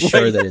 Are we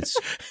sure that it's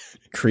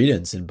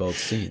Credence in both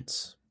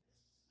scenes?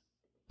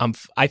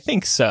 I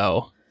think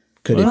so.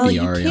 Could it be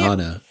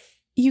Ariana?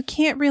 You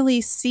can't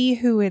really see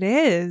who it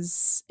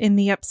is in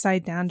the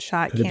upside down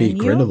shot, Could it be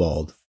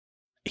Grindelwald?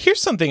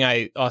 Here's something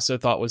I also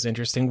thought was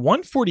interesting.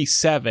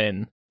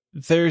 147,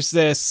 there's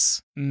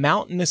this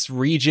mountainous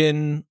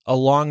region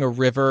along a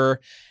river,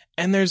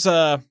 and there's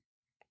a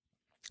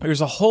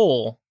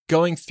hole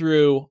going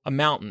through a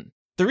mountain.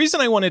 The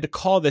reason I wanted to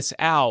call this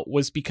out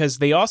was because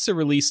they also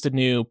released a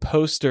new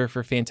poster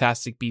for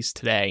Fantastic Beasts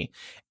today,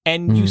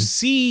 and you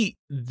see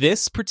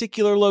this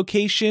particular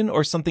location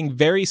or something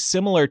very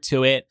similar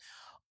to it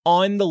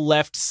on the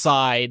left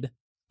side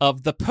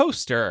of the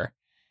poster.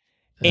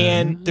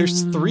 And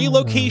there's 3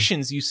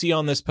 locations you see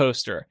on this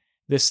poster.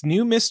 This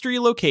new mystery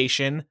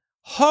location,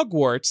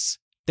 Hogwarts,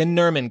 then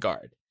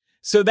Nurmengard.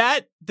 So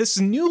that this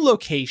new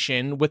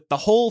location with the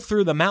hole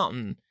through the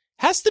mountain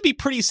has to be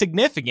pretty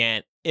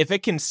significant if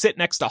it can sit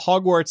next to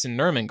Hogwarts and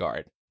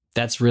Nurmengard.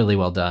 That's really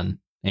well done,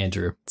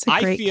 Andrew. It's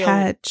a great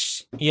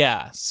catch.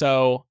 Yeah,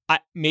 so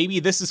maybe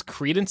this is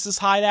Credence's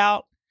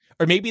hideout,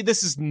 or maybe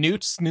this is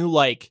Newt's new,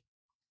 like,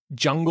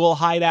 jungle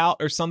hideout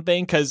or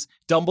something, because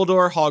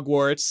Dumbledore,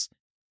 Hogwarts,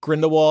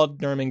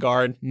 Grindelwald,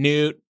 Ermengarde,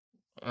 Newt.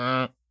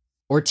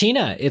 Or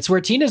Tina. It's where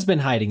Tina's been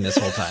hiding this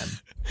whole time.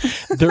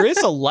 There is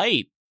a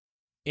light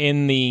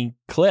in the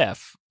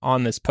cliff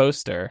on this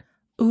poster.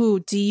 Ooh,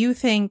 do you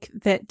think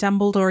that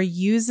Dumbledore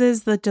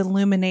uses the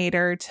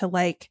Deluminator to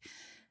like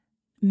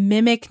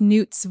mimic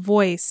Newt's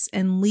voice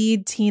and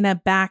lead Tina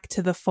back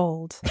to the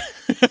fold?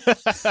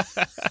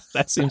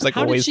 That seems like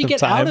How a waste did she of get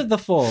time. out of the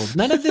fold?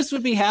 None of this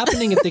would be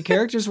happening if the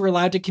characters were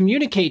allowed to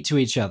communicate to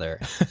each other.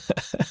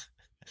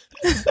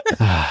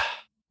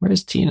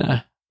 Where's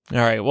Tina? All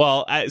right.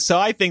 Well, so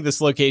I think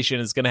this location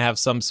is going to have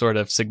some sort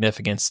of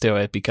significance to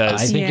it because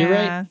I think you're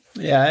right.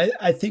 Yeah,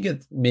 I think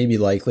it may be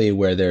likely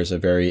where there's a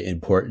very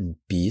important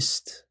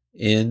beast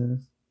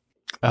in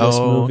this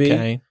movie.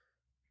 Okay.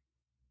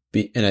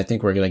 And I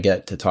think we're going to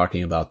get to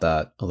talking about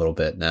that a little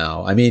bit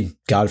now. I mean,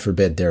 God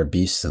forbid there are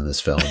beasts in this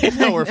film.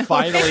 We're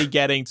finally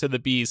getting to the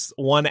beast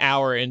 1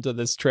 hour into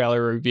this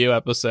trailer review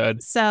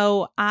episode.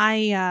 So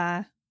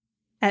I,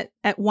 at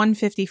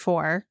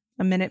 1:54,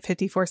 a minute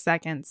 54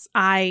 seconds,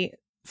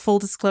 full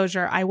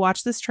disclosure, I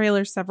watched this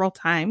trailer several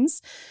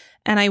times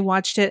and I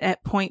watched it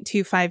at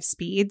 0.25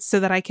 speed so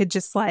that I could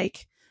just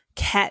like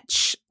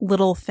catch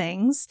little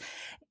things.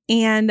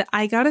 And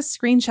I got a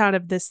screenshot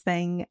of this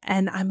thing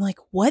and I'm like,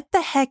 what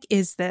the heck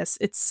is this?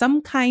 It's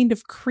some kind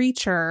of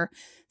creature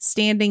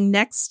standing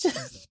next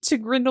to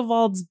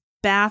Grindelwald's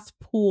bath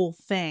pool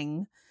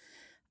thing.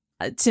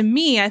 To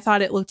me, I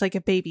thought it looked like a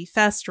baby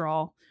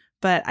Thestral.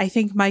 But I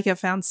think Micah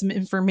found some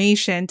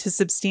information to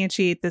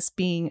substantiate this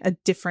being a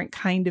different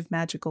kind of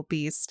magical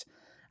beast.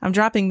 I'm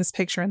dropping this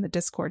picture in the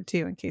Discord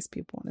too, in case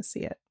people want to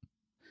see it.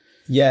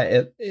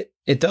 Yeah,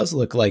 it does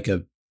look like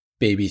a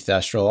baby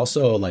Thestral.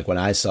 Also, like when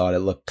I saw it, it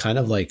looked kind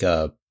of like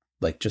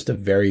just a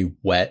very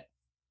wet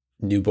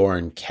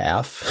newborn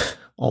calf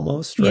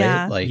almost, right?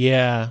 Yeah.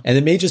 Yeah. And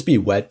it may just be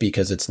wet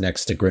because it's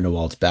next to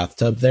Grindelwald's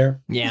bathtub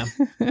there. Yeah.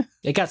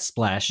 It got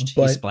splashed.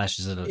 But he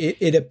splashes it.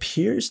 It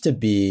appears to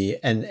be,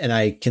 and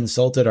I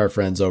consulted our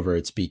friends over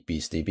at Speak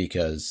Beastie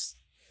because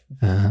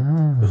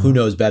who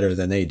knows better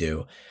than they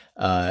do,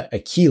 a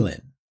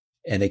Keelan.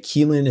 And a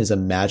Keelan is a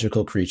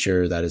magical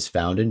creature that is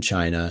found in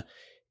China.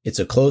 It's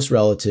a close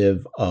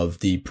relative of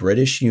the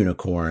British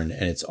unicorn,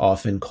 and it's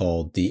often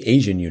called the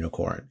Asian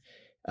unicorn.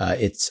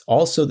 It's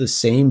also the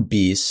same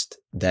beast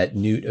that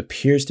Newt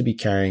appears to be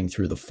carrying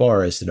through the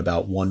forest at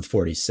about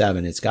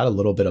 147. It's got a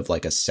little bit of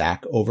like a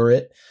sack over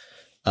it.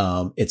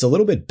 It's a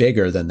little bit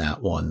bigger than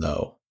that one,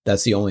 though.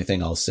 That's the only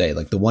thing I'll say.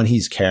 Like the one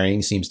he's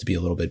carrying seems to be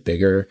a little bit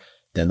bigger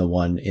than the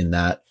one in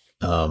that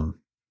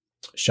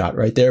shot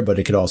right there, but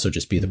it could also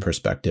just be the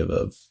perspective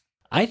of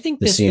I think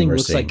the this scene thing we're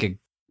looks seeing. like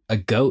a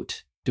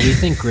goat. Do we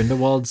think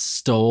Grindelwald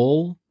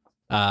stole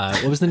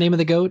what was the name of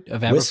the goat?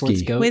 Of Aberforth's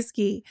Whiskey. goat?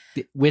 Whiskey.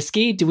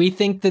 Whiskey? Do we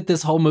think that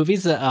this whole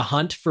movie's a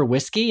hunt for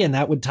whiskey and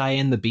that would tie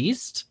in the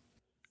beast?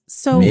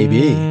 So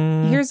Maybe.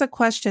 here's a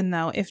question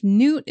though. If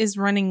Newt is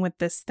running with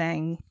this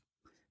thing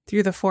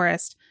through the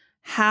forest,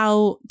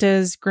 how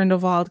does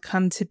Grindelwald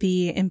come to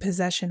be in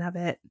possession of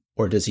it?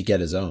 Or does he get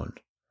his own?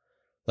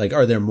 Like,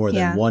 are there more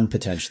than one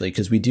potentially?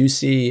 Because we do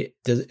see,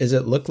 does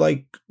it look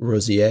like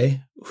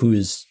Rosier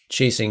who's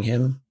chasing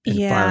him and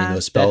firing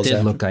those spells That did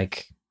at look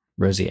like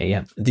Rosier,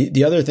 yeah.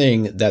 The other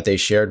thing that they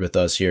shared with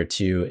us here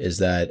too is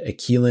that a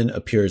Keelan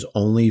appears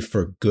only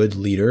for good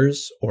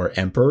leaders or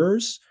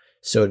emperors.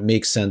 So it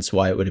makes sense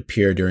why it would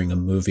appear during a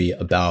movie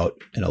about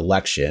an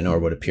election or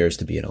what appears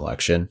to be an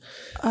election.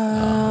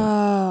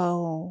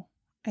 Oh,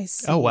 I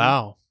see. Oh,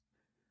 wow.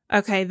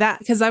 Okay, that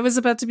because I was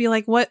about to be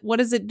like, what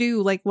does it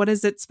do? Like, what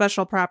is its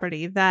special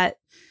property? That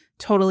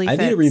totally fits.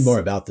 I need to read more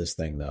about this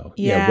thing though.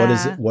 Yeah.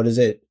 What does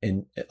it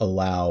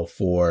allow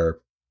for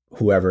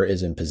whoever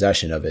is in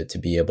possession of it to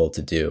be able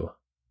to do?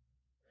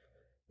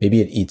 Maybe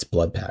it eats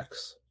blood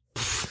packs.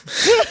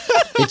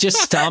 It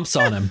just stomps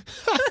on him.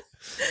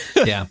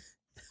 Yeah.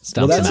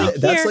 Stomps Well, him out.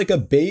 that's like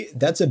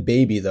that's a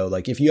baby though.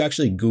 Like if you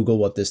actually Google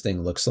what this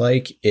thing looks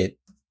like, it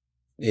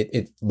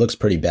looks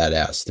pretty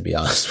badass, to be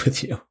honest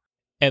with you.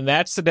 And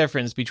that's the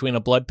difference between a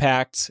blood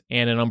pact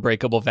and an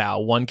unbreakable vow.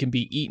 One can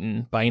be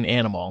eaten by an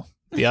animal.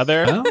 The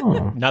other,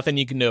 nothing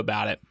you can do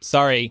about it.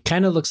 Sorry.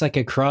 Kind of looks like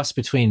a cross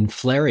between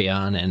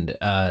Flareon and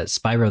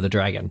Spyro the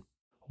Dragon.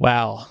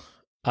 Wow.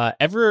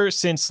 Ever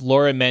since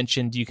Laura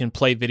mentioned you can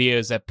play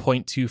videos at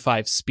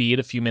 0.25 speed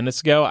a few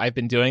minutes ago, I've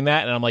been doing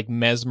that, and I'm like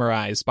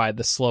mesmerized by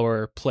the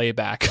slower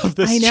playback of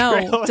this I know.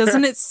 trailer.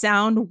 Doesn't it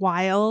sound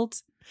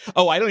wild?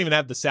 Oh, I don't even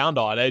have the sound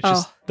on. It's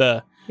just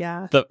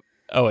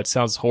it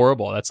sounds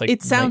horrible. That's like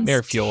it sounds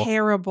nightmare fuel.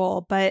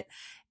 Terrible, but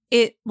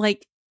it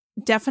like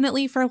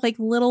definitely for like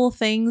little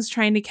things,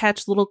 trying to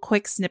catch little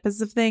quick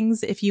snippets of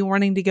things. If you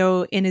wanting to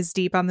go in as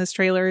deep on this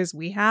trailer as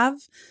we have,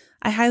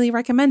 I highly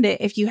recommend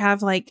it. If you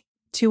have like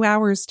 2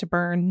 hours to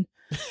burn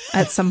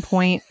at some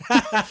point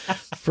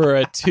For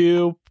a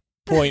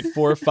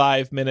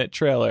 2.45 minute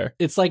trailer.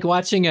 It's like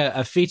watching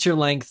a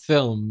feature-length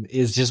film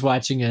is just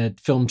watching a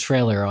film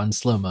trailer on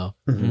slow-mo.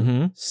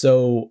 Mm-hmm.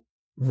 So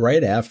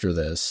right after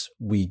this,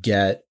 we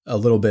get a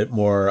little bit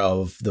more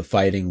of the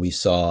fighting we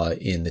saw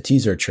in the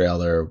teaser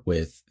trailer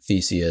with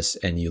Theseus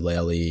and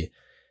Eulalie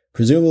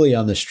presumably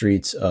on the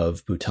streets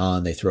of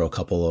Bhutan, they throw a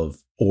couple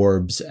of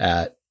orbs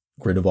at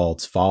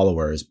Grindelwald's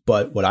followers.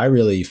 But what I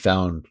really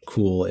found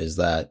cool is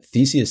that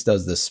Theseus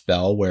does this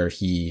spell where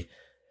he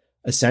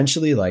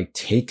essentially like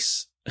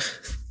takes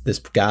this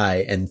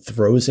guy and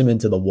throws him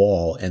into the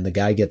wall, and the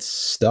guy gets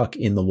stuck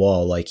in the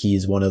wall like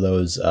he's one of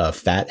those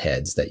fat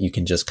heads that you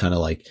can just kind of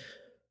like.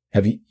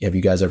 Have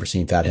you guys ever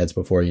seen fat heads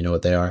before? You know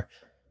what they are?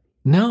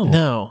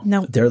 No.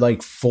 They're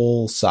like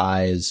full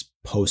size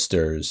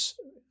posters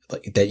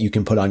like that you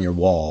can put on your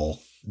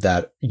wall.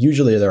 That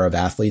usually they're of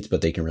athletes,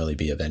 but they can really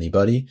be of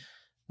anybody.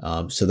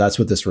 So that's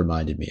what this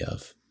reminded me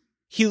of.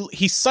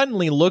 He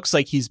suddenly looks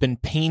like he's been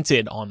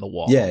painted on the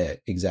wall. Yeah,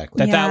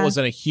 exactly. That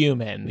wasn't a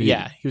human.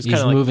 Yeah, he was kind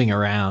He's of like moving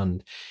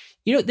around.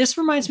 You know, this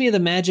reminds me of the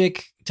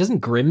magic.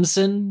 Doesn't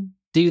Grimson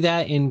do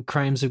that in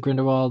Crimes of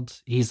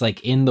Grindelwald? He's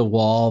like in the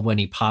wall when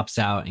he pops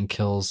out and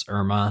kills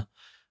Irma.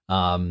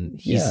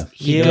 He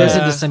goes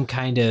into some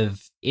kind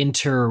of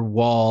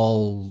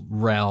interwall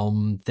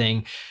realm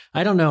thing.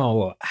 I don't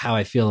know how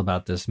I feel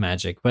about this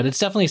magic, but it's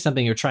definitely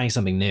something you're trying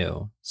something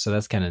new. So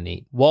that's kind of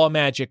neat. wall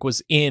magic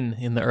was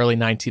in the early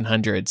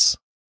 1900s.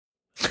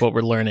 What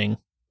we're learning.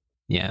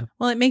 Yeah.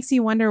 Well, it makes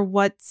you wonder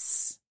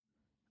what's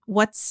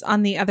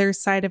on the other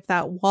side of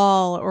that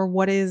wall, or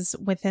what is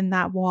within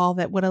that wall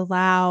that would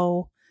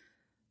allow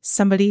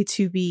somebody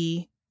to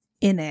be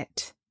in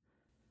it.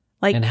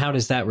 Like, and how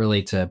does that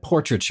relate to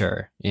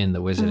portraiture in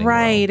the wizarding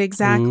right, world?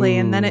 exactly.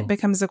 And then Ooh. it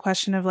becomes a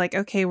question of like,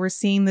 okay, we're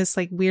seeing this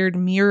like weird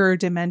mirror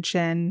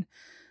dimension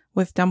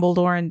with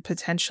Dumbledore and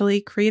potentially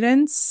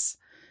Credence,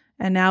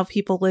 and now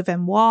people live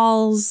in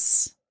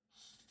walls.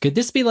 Could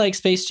this be like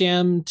Space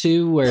Jam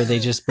 2, where they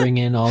just bring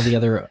in all the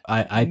other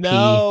IP?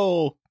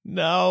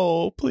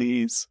 No,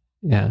 please.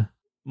 Yeah.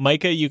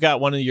 Micah, you got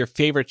one of your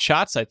favorite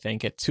shots, I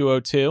think, at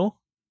 202.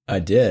 I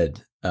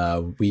did.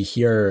 We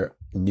hear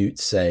Newt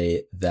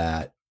say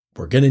that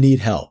we're going to need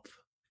help.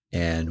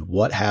 And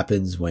what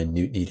happens when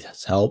Newt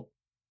needs help?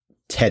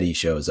 Teddy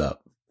shows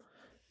up.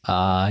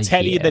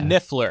 Teddy the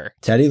Niffler.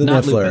 Teddy the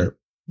Not Niffler. Lupin.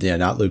 Yeah,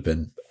 not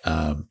Lupin.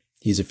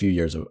 He's a few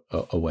years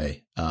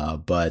away.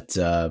 But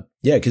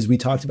because we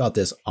talked about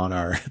this on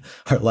our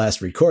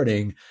last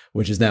recording,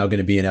 which is now going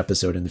to be an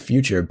episode in the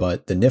future.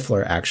 But the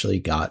Niffler actually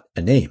got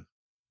a name.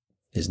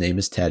 His name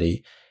is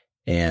Teddy.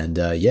 And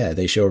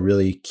they show a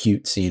really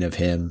cute scene of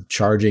him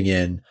charging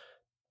in,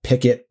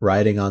 Pickett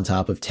riding on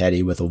top of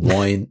Teddy with a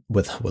wand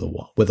with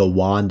a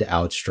wand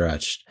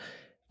outstretched,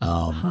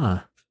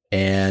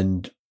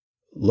 and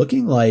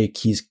looking like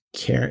he's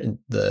carrying.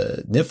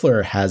 The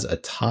Niffler has a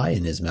tie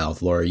in his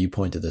mouth. Laura, you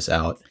pointed this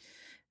out.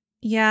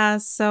 Yeah,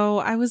 so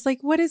I was like,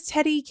 what is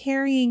Teddy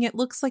carrying? It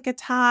looks like a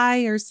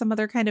tie or some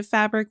other kind of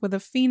fabric with a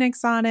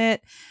phoenix on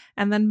it.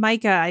 And then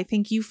Micah, I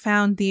think you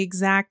found the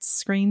exact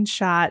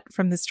screenshot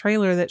from this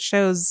trailer that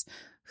shows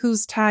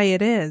whose tie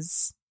it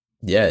is.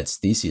 Yeah, it's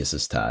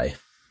Theseus's tie.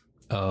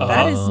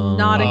 That is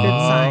not a good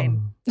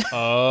sign.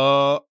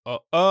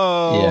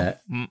 Yeah.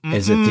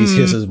 Is it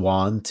Theseus's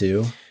wand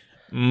too?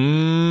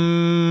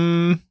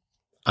 I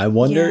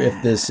wonder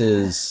if this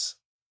is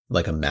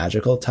like a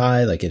magical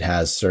tie, like it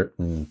has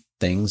certain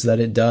things that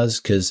it does.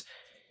 Because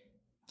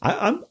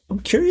I'm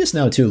curious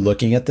now too,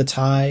 looking at the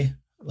tie,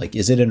 like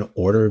is it an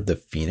Order of the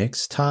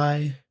Phoenix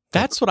tie?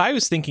 That's what I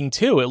was thinking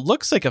too. It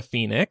looks like a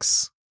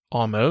phoenix,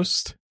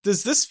 almost.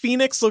 Does this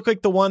phoenix look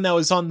like the one that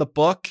was on the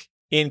book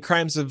in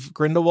Crimes of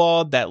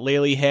Grindelwald that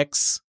Laylie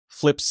Hicks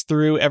flips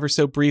through ever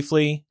so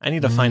briefly? I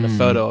need to find a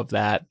photo of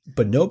that.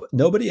 But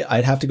nobody,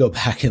 I'd have to go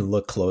back and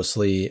look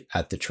closely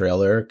at the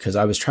trailer, because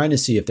I was trying to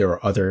see if there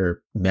were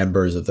other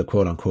members of the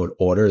quote unquote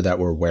order that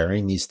were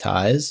wearing these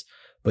ties.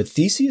 But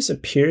Theseus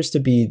appears to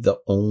be the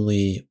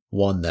only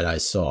one that I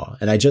saw,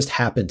 and I just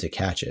happened to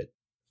catch it.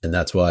 And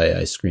that's why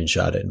I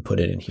screenshot it and put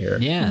it in here.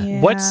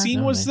 Yeah. What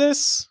scene was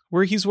this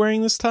where he's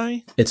wearing this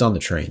tie? It's on the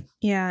train.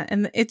 Yeah,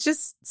 and it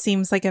just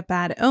seems like a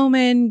bad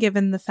omen,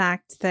 given the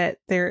fact that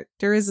there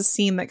is a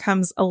scene that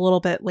comes a little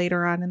bit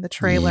later on in the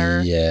trailer.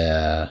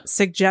 Yeah.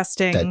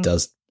 Suggesting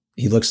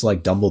he looks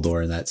like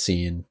Dumbledore in that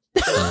scene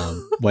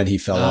when he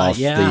fell off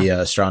the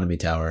astronomy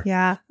tower.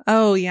 Yeah.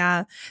 Oh,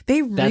 yeah.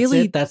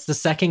 That's the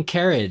second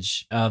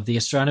carriage of the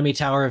Astronomy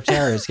Tower of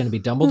Terror. It's going to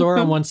be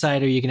Dumbledore on one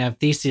side, or you can have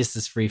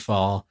Theseus's free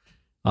fall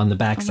on the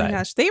backside. Oh my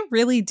gosh, they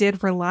really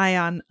did rely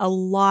on a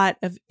lot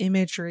of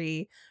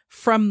imagery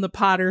from the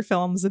Potter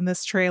films in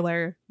this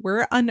trailer.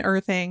 We're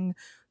unearthing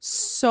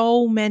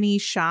so many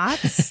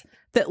shots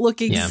that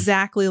look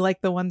exactly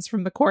like the ones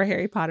from the core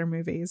Harry Potter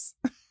movies.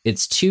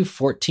 It's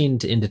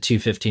 2:14 into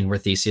 2:15 where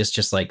Theseus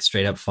just like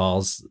straight up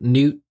falls.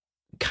 Newt,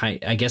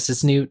 I guess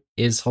it's Newt,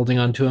 is holding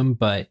on to him,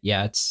 but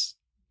yeah, it's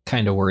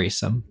kind of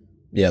worrisome.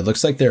 Yeah, it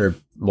looks like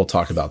we'll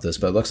talk about this,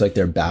 but it looks like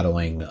they're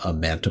battling a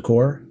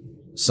manticore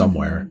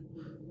somewhere. Mm-hmm.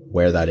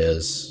 Where that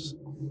is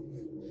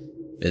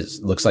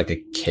looks like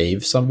a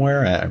cave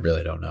somewhere. I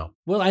really don't know.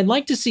 Well, I'd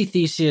like to see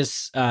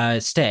Theseus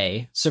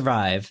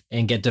survive,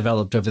 and get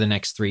developed over the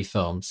next 3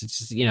 films. It's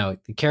just,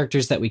 the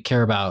characters that we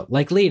care about,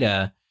 like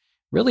Lita,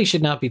 really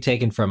should not be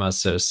taken from us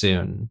so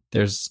soon.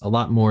 There's a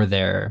lot more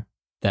there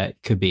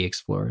that could be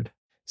explored.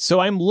 So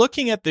I'm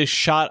looking at this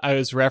shot I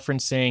was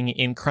referencing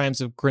in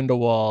Crimes of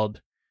Grindelwald,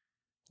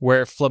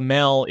 where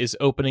Flamel is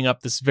opening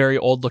up this very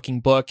old-looking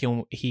book,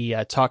 and he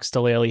talks to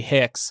Laley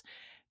Hicks.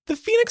 The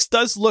Phoenix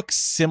does look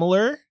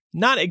similar.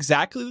 Not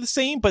exactly the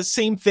same, but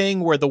same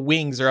thing where the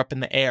wings are up in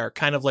the air,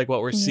 kind of like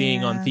what we're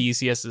seeing on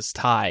Theseus's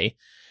tie.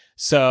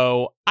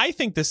 So I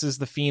think this is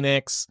the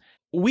Phoenix.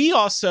 We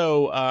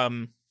also,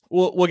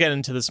 we'll get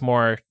into this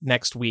more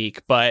next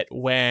week, but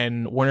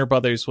when Warner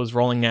Brothers was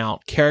rolling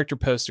out character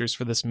posters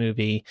for this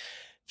movie,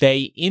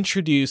 they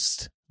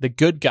introduced the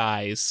good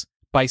guys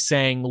by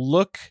saying,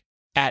 look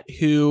at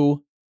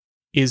who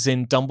is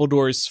in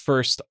Dumbledore's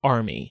first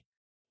army.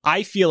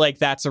 I feel like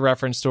that's a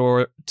reference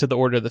to the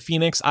Order of the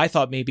Phoenix. I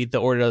thought maybe the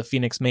Order of the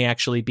Phoenix may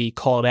actually be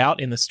called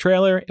out in this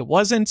trailer. It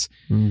wasn't,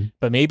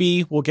 but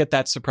maybe we'll get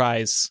that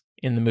surprise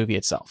in the movie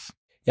itself.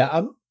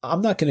 Yeah,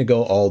 I'm not going to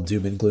go all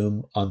doom and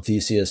gloom on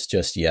Theseus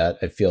just yet.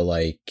 I feel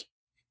like,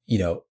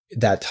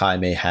 that tie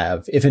may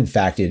have, if in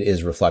fact it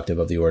is reflective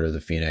of the Order of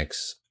the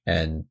Phoenix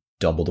and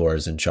Dumbledore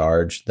is in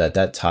charge,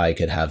 that tie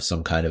could have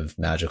some kind of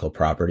magical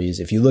properties.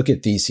 If you look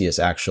at Theseus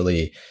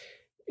actually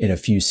in a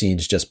few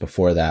scenes just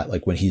before that,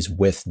 like when he's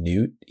with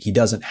Newt, he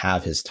doesn't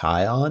have his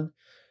tie on.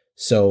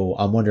 So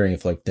I'm wondering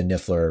if like the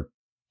Niffler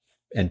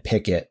and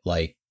Pickett,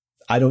 like,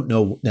 I don't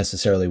know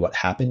necessarily what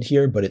happened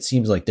here, but it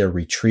seems like they're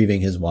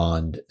retrieving his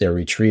wand, they're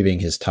retrieving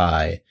his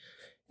tie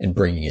and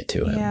bringing it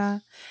to him. Yeah.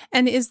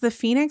 And is the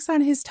Phoenix on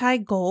his tie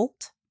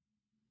gold?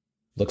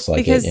 Looks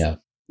like it, yeah.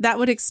 That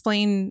would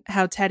explain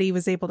how Teddy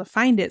was able to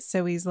find it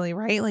so easily,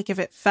 right? Like if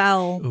it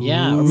fell.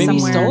 Yeah, or maybe he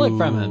stole it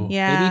from him.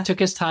 Yeah. Maybe he took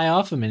his tie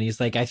off him and he's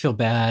like, I feel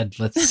bad.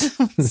 Let's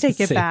take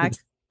it back.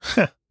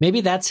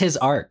 Maybe that's his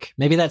arc.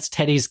 Maybe that's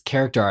Teddy's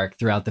character arc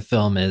throughout the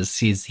film is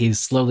he's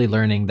slowly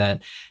learning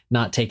that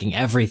not taking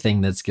everything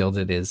that's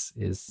gilded is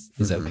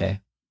okay.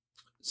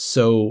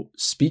 So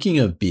speaking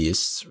of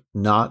beasts,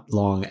 not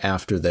long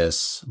after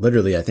this,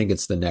 literally, I think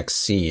it's the next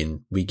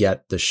scene, we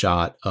get the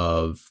shot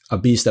of a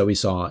beast that we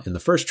saw in the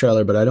first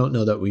trailer, but I don't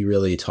know that we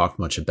really talked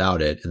much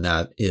about it, and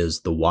that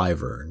is the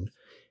wyvern.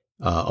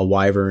 A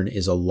wyvern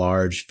is a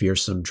large,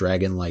 fearsome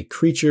dragon-like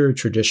creature,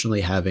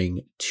 traditionally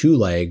having 2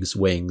 legs,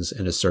 wings,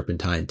 and a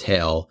serpentine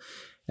tail.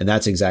 And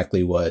that's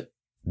exactly what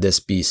this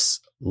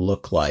beast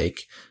look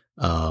like.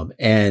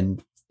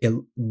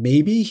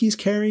 Maybe he's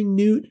carrying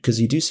Newt, because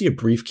you do see a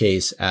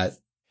briefcase at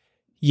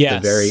the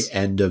very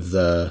end of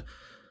the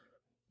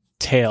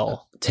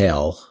tail.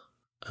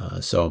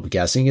 So I'm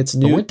guessing it's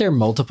Newt. But weren't there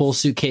multiple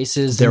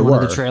suitcases in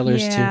one of the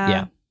trailers too?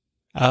 Yeah.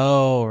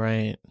 Oh,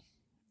 right.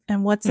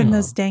 And what's in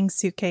those dang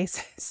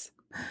suitcases?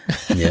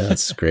 Yeah,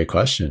 that's a great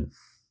question.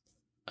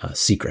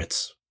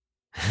 Secrets.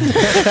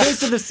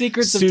 Those are the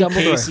secrets of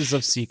Dumbledore. Suitcases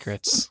of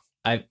secrets.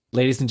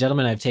 Ladies and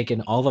gentlemen, I've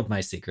taken all of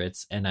my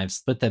secrets and I've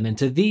split them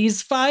into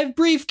these 5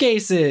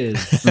 briefcases.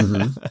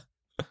 Mm-hmm.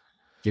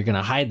 You're going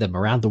to hide them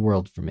around the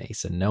world from me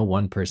so no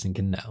one person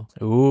can know.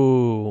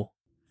 Ooh.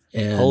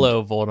 And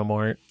hello,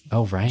 Voldemort.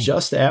 Oh, right.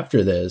 Just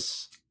after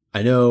this,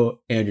 I know,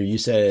 Andrew, you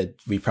said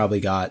we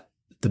probably got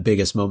the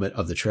biggest moment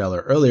of the trailer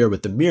earlier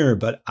with the mirror,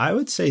 but I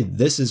would say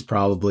this is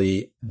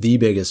probably the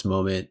biggest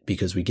moment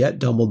because we get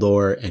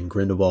Dumbledore and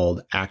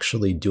Grindelwald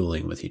actually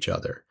dueling with each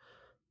other.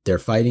 They're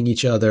fighting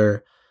each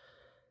other.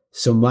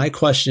 So my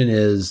question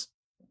is,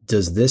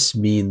 does this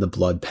mean the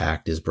blood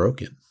pact is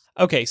broken?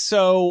 Okay,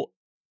 so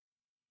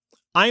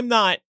I'm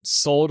not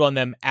sold on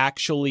them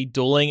actually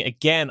dueling.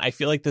 Again, I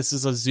feel like this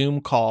is a Zoom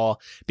call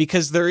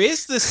because there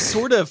is this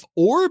sort of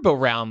orb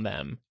around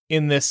them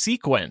in this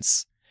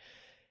sequence.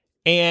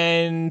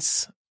 And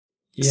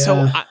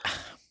so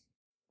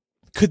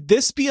could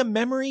this be a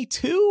memory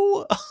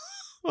too?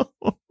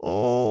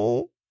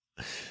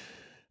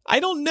 I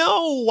don't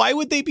know. Why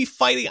would they be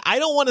fighting? I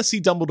don't want to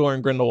see Dumbledore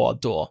and Grindelwald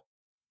duel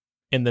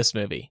in this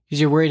movie. Because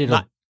you're worried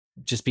it'll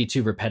just be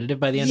too repetitive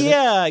by the end of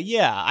it?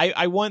 Yeah.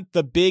 I want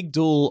the big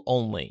duel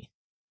only.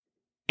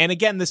 And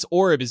again, this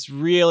orb is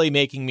really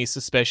making me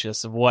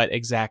suspicious of what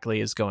exactly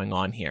is going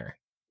on here.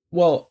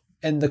 Well,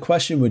 and the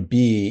question would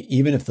be,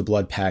 even if the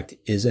blood pact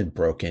isn't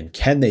broken,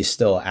 can they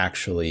still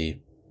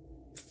actually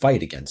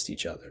fight against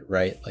each other,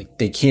 right? Like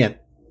they can't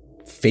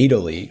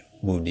fatally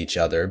wound each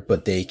other,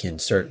 but they can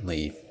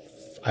certainly,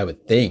 I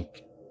would think,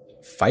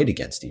 fight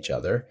against each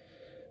other.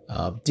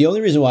 The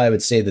only reason why I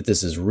would say that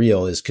this is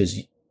real is because,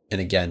 and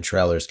again,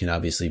 trailers can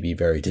obviously be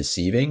very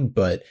deceiving,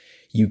 but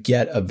you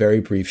get a very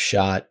brief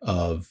shot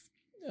of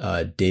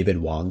David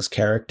Wong's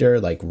character,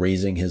 like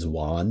raising his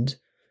wand.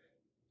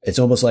 It's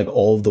almost like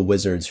all of the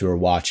wizards who are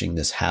watching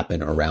this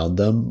happen around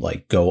them,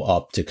 like go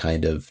up to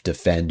kind of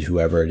defend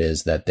whoever it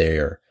is that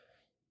they're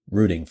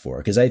rooting for.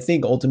 Because I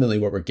think ultimately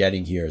what we're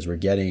getting here is we're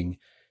getting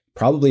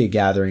probably a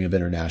gathering of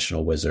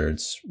international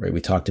wizards, right? We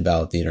talked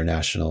about the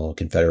International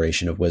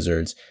Confederation of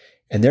Wizards,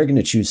 and they're going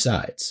to choose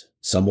sides.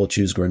 Some will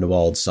choose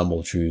Grindelwald, some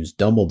will choose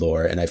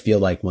Dumbledore. And I feel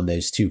like when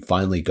those two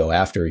finally go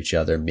after each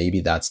other, maybe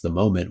that's the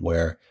moment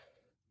where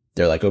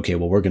they're like, okay,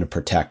 well, we're going to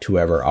protect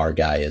whoever our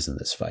guy is in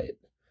this fight.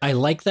 I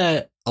like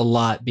that a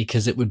lot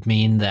because it would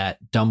mean that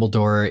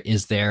Dumbledore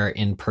is there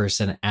in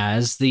person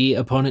as the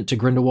opponent to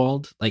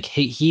Grindelwald. Like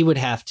he would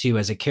have to,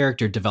 as a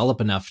character,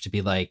 develop enough to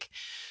be like,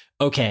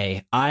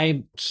 okay,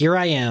 here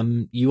I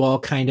am. You all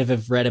kind of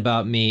have read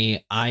about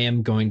me. I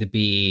am going to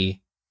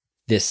be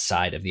this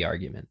side of the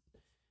argument.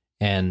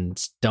 And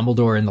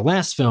Dumbledore in the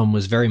last film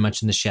was very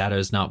much in the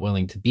shadows, not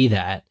willing to be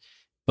that.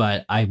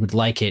 But I would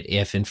like it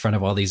if in front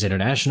of all these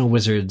international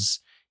wizards,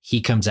 he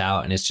comes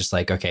out and it's just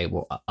like, okay,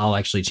 well, I'll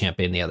actually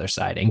champion the other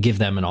side and give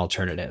them an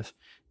alternative.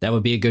 That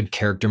would be a good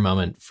character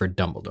moment for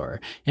Dumbledore.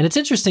 And it's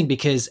interesting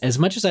because as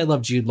much as I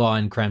love Jude Law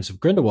in Crimes of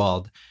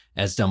Grindelwald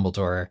as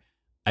Dumbledore,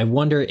 I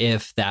wonder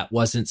if that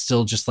wasn't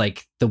still just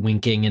like the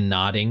winking and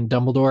nodding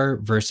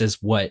Dumbledore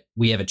versus what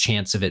we have a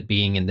chance of it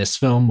being in this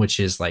film, which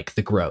is like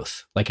the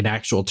growth, like an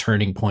actual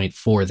turning point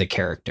for the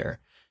character.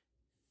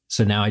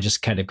 So now I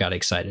just kind of got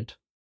excited.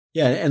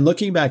 Yeah, and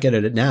looking back at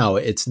it now,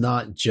 it's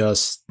not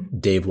just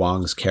Dave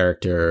Wong's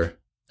character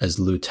as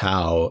Lu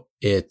Tao,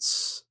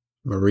 it's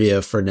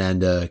Maria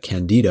Fernanda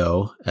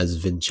Candido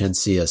as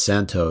Vincencia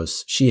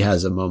Santos. She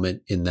has a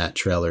moment in that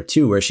trailer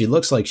too, where she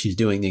looks like she's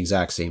doing the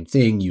exact same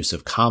thing.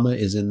 Yusuf Kama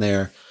is in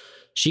there.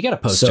 She got a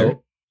poster.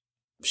 So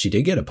she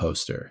did get a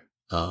poster.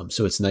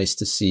 So it's nice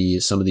to see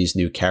some of these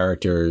new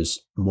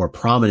characters more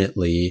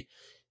prominently,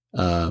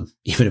 even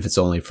if it's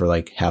only for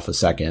like half a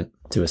second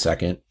to a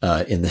second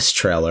in this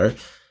trailer.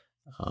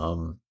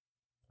 And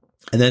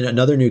then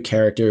another new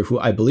character who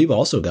I believe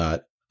also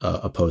got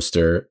a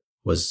poster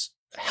was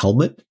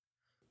Helmut,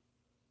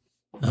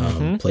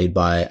 played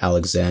by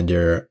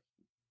Alexander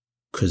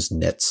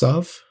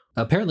Kuznetsov.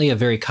 Apparently a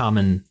very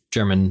common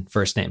German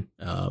first name.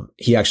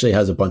 He actually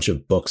has a bunch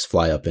of books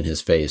fly up in his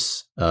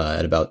face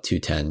at about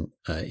 2:10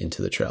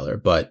 into the trailer.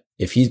 But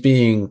if he's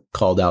being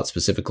called out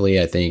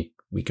specifically, I think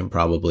we can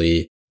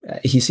probably...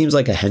 he seems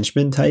like a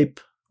henchman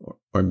type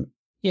or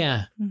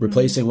yeah,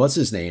 replacing... what's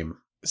his name?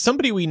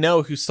 Somebody we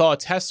know who saw a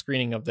test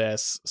screening of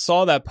this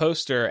saw that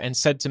poster and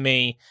said to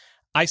me,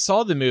 I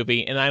saw the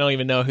movie and I don't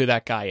even know who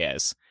that guy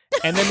is.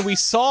 And then we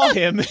saw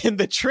him in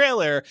the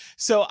trailer.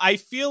 So I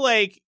feel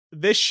like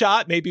this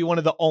shot may be one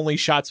of the only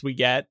shots we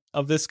get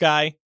of this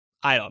guy.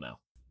 I don't know.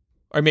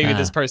 Or maybe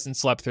this person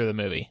slept through the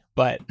movie.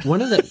 But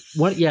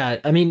yeah,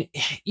 I mean,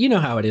 you know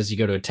how it is. You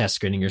go to a test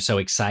screening, you're so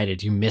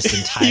excited, you miss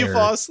entire... you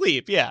fall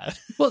asleep, yeah.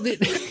 Well,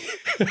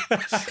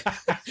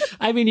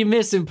 I mean, you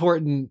miss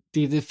important...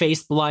 The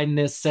face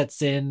blindness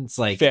sets in. It's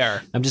like,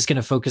 fair. I'm just going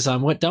to focus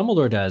on what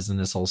Dumbledore does in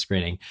this whole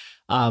screening.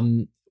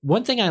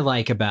 One thing I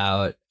like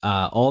about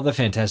all the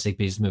Fantastic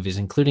Beasts movies,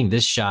 including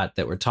this shot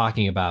that we're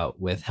talking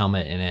about with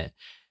Helmut in it,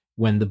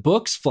 when the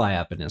books fly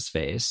up in his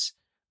face,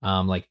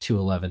 like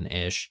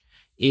 211-ish,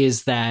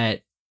 is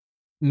that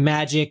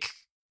magic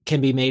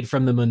can be made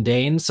from the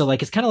mundane. So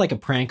like, it's kind of like a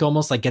prank,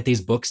 almost like get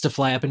these books to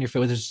fly up in your face,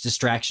 whether it's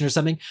distraction or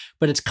something,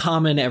 but it's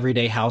common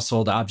everyday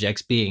household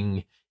objects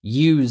being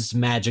used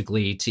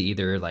magically to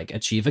either like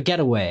achieve a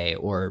getaway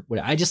or what.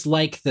 I just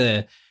like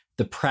the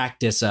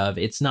practice of,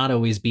 it's not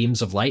always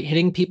beams of light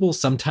hitting people.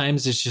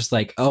 Sometimes it's just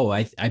like, oh,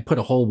 I put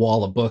a whole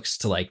wall of books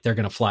to like, they're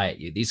going to fly at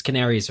you. These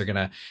canaries are going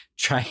to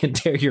try and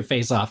tear your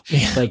face off.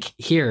 Yeah. Like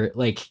here,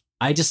 like,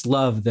 I just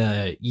love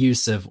the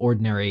use of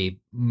ordinary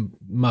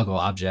muggle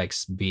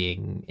objects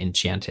being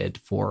enchanted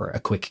for a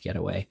quick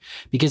getaway,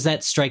 because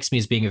that strikes me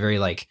as being a very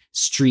like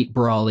street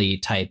brawly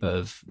type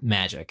of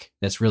magic.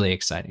 That's really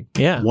exciting.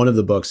 Yeah. One of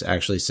the books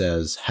actually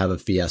says, have a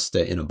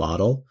fiesta in a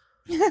bottle.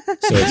 So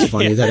it's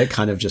funny that it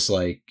kind of just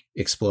like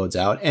explodes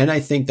out. And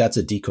I think that's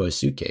a decoy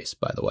suitcase,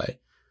 by the way.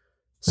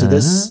 So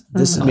this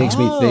makes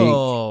me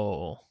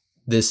think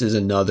this is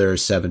another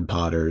Seven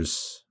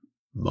Potters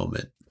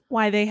moment.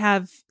 Why they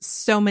have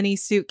so many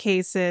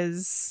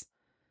suitcases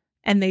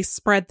and they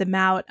spread them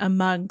out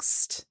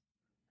amongst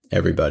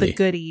everybody, the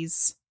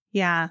goodies.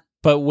 Yeah.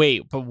 But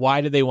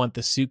why do they want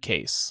the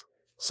suitcase?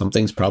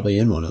 Something's probably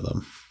in one of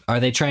them.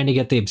 Are they trying to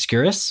get the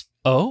Obscurus?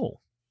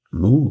 Oh.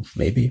 Ooh,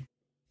 maybe.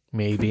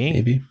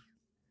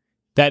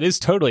 That is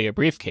totally a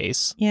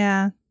briefcase.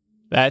 Yeah.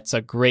 That's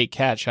a great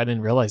catch. I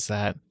didn't realize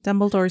that.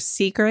 Dumbledore's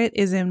secret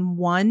is in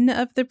one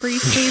of the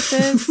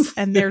briefcases,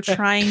 and they're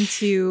trying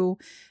to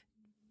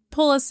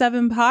pull a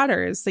Seven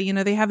Potters. So,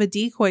 they have a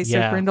decoy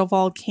so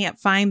Grindelwald can't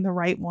find the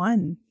right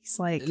one. He's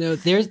like... No,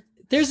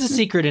 there's a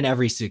secret in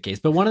every suitcase,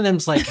 but one of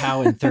them's like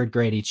how in third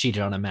grade he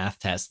cheated on a math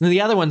test. And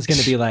the other one's going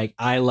to be like,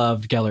 I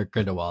loved Gellert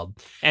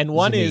Grindelwald. And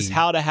one is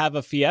how to have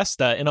a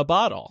fiesta in a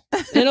bottle.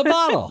 In a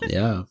bottle.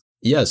 Yeah.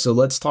 Yeah, so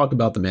let's talk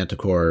about the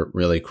Manticore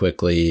really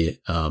quickly.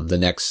 The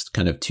next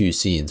kind of two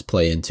scenes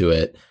play into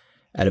it.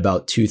 At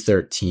about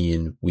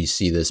 2:13, we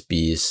see this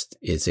beast.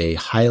 It's a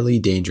highly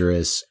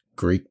dangerous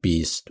Greek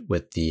beast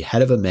with the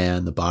head of a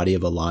man, the body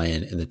of a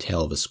lion, and the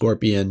tail of a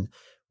scorpion.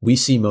 We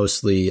see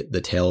mostly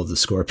the tail of the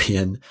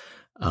scorpion.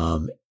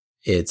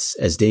 It's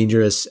as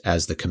dangerous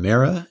as the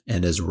Chimera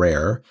and as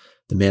rare.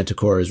 The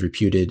Manticore is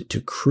reputed to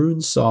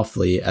croon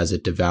softly as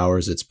it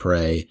devours its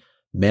prey.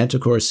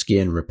 Manticore's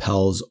skin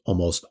repels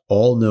almost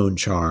all known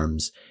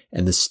charms,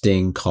 and the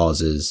sting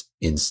causes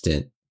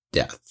instant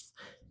death.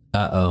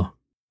 Uh-oh.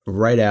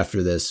 right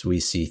after this, we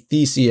see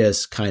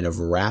Theseus kind of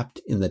wrapped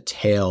in the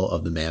tail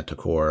of the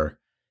Manticore,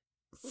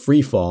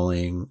 free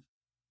falling,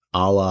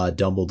 a la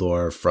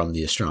Dumbledore from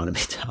the astronomy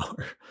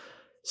tower.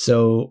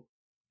 So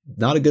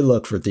not a good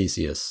look for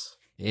Theseus.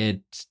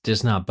 It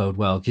does not bode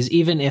well, because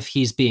even if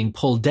he's being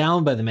pulled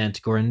down by the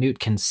Manticore and Newt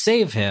can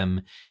save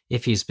him,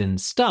 if he's been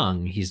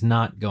stung, he's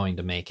not going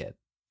to make it.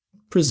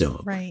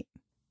 Presumably. Right.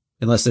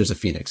 Unless there's a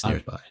phoenix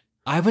nearby.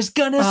 I was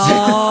gonna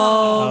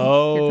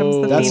say. Here comes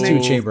the That's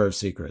phoenix. 2 Chamber of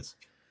Secrets.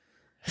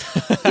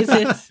 Is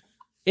it?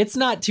 It's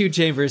not 2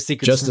 Chamber of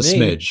Secrets. Just a for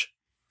me. smidge.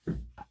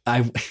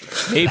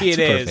 Maybe it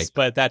is, perfect.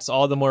 but that's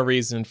all the more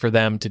reason for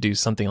them to do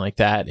something like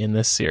that in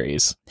this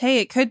series. Hey,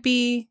 it could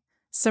be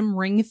some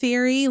ring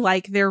theory,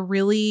 like they're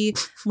really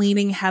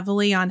leaning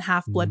heavily on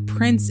Half-Blood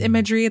Prince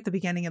imagery at the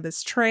beginning of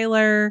this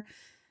trailer.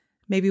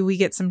 Maybe we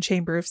get some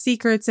Chamber of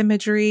Secrets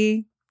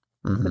imagery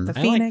with the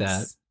I Phoenix. like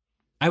that.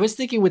 I was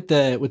thinking with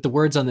the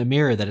words on the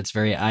mirror that it's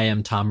very I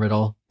am Tom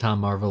Riddle,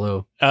 Tom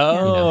Marvolo.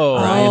 Oh, or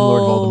I am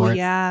Lord Voldemort.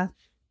 Yeah.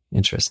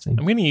 Interesting.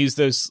 I'm going to use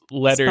those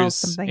letters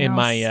something in else.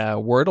 my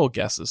Wordle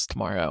guesses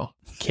tomorrow.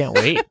 Can't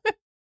wait.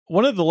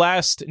 One of the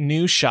last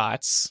new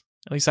shots,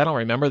 at least I don't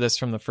remember this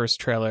from the first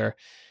trailer,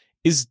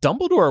 is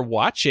Dumbledore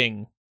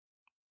watching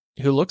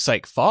who looks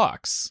like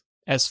Fawkes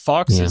as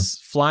Fawkes is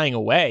flying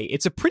away.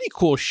 It's a pretty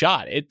cool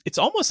shot. It's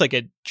almost like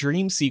a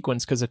dream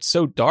sequence because it's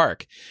so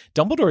dark.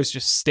 Dumbledore is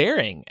just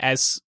staring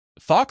as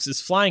Fawkes is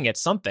flying at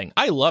something.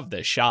 I love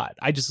this shot.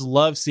 I just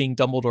love seeing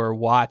Dumbledore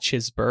watch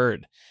his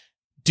bird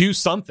do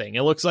something.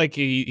 It looks like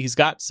he's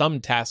got some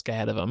task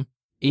ahead of him.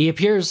 He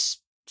appears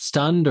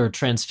stunned or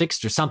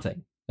transfixed or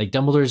something. Like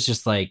Dumbledore's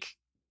just like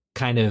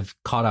kind of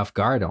caught off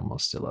guard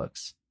almost, it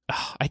looks.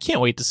 I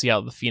can't wait to see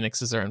how the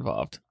Phoenixes are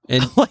involved.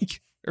 And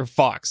Or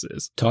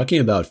Foxes. talking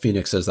about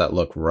Phoenixes that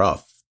look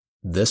rough,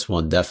 this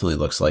one definitely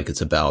looks like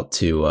it's about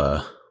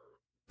to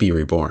be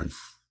reborn.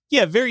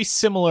 Yeah, very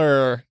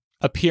similar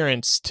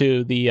appearance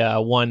to the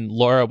one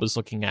Laura was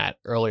looking at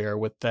earlier,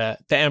 with the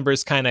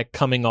embers kind of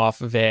coming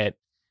off of it,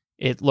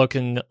 it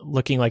looking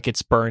like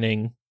it's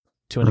burning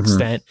to an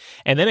extent.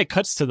 And then it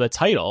cuts to the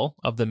title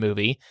of the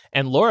movie,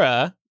 and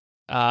Laura,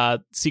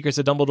 Secrets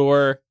of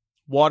Dumbledore,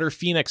 water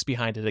phoenix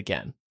behind it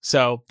again.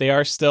 So they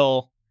are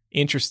still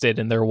interested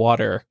in their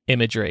water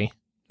imagery.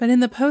 But in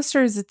the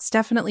posters, it's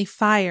definitely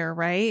fire,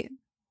 right?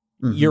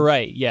 You're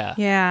right, yeah.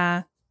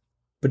 Yeah.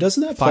 But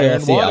doesn't that Fire play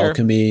and off the water.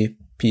 alchemy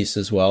piece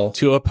as well?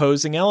 Two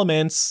opposing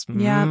elements.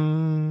 Yeah.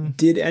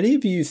 Did any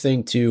of you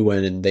think too,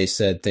 when they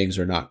said things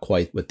are not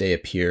quite what they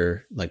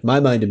appear, like my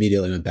mind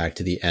immediately went back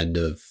to the end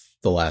of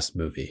the last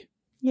movie?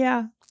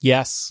 Yeah.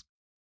 Yes.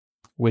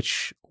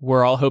 Which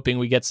we're all hoping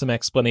we get some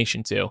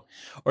explanation to.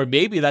 Or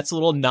maybe that's a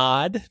little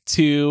nod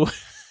to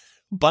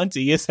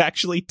Bunty is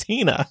actually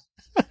Tina.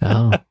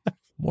 Oh.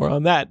 More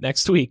on that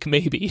next week,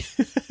 maybe.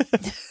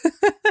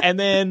 And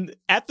then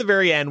at the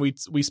very end,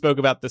 we spoke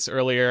about this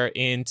earlier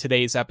in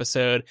today's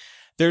episode.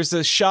 There's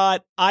a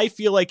shot, I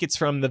feel like it's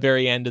from the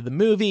very end of the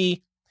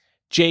movie.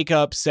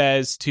 Jacob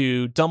says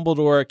to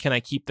Dumbledore, "Can I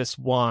keep this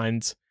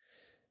wand?"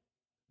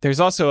 There's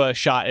also a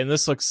shot, and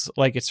this looks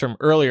like it's from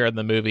earlier in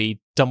the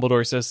movie.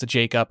 Dumbledore says to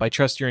Jacob, "I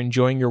trust you're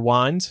enjoying your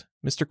wand,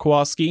 Mr.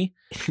 Kowalski."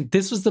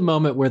 This was the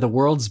moment where the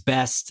world's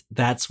best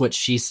 "That's what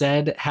she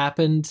said"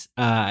 happened.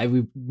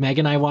 Meg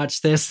and I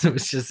watched this. It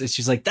was just,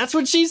 she's like, "That's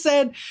what she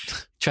said."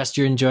 Trust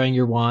you're enjoying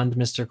your wand,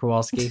 Mr.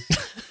 Kowalski.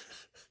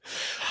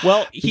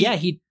 Well,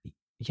 he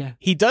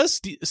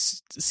does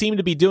seem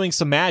to be doing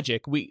some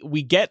magic.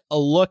 We get a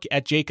look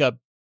at Jacob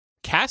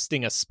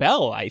casting a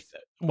spell.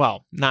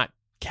 Well, not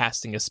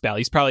casting a spell.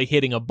 He's probably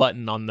hitting a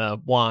button on the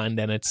wand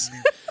and it's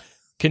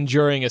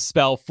conjuring a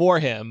spell for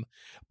him.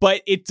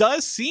 But it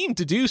does seem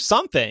to do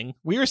something.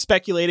 We were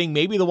speculating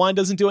maybe the wand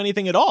doesn't do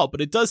anything at all,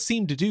 but it does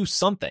seem to do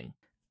something.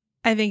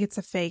 I think it's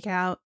a fake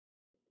out.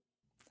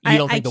 You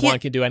don't think the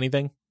wand can do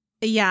anything?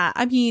 Yeah.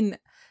 I mean,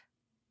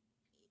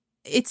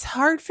 it's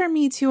hard for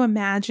me to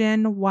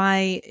imagine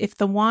why, if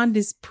the wand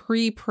is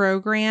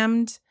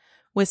pre-programmed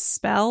with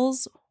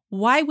spells,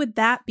 why would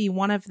that be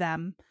one of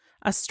them?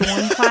 A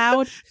storm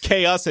cloud?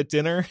 Chaos at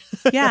dinner?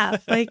 Yeah.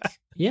 Like,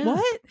 Yeah.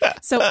 what?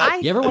 So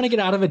You ever want to get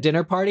out of a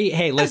dinner party?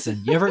 Hey,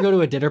 listen, you ever go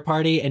to a dinner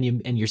party and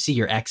you see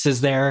your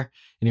exes there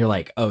and you're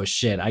like, "Oh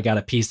shit, I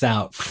gotta peace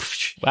out."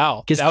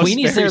 Wow. Because that was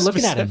Queenie's very there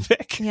looking at him.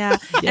 specific. Yeah.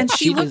 Yeah, And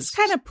she looks does.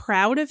 kind of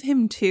proud of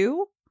him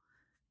too,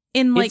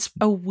 in like It's-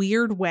 a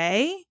weird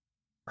way.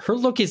 Her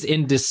look is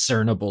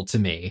indiscernible to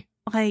me.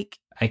 Like,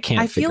 I can't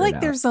I figure feel like it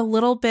out. there's a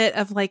little bit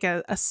of like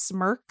a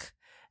smirk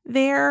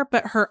there,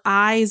 but her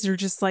eyes are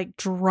just like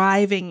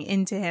driving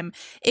into him.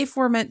 If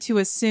we're meant to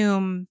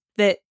assume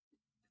that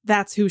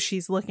that's who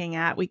she's looking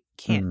at, we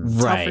can't tell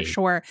for Right.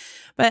 sure.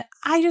 But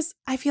I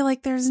feel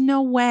like there's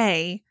no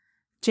way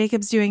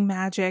Jacob's doing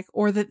magic,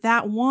 or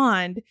that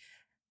wand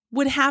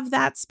would have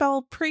that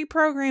spell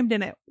pre-programmed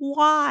in it.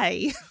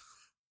 Why?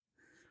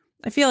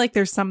 I feel like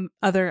there's some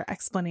other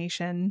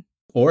explanation.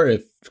 Or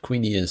if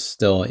Queenie is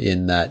still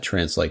in that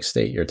trance-like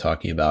state you're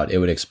talking about, it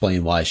would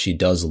explain why she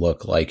does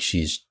look like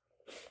she's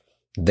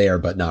there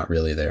but not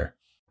really there.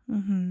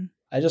 Mm-hmm.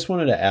 I just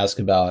wanted to ask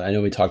about, I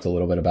know we talked a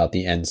little bit about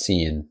the end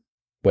scene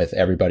with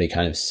everybody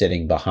kind of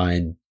sitting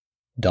behind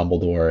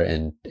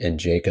Dumbledore and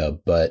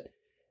Jacob, but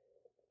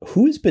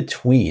who is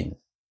between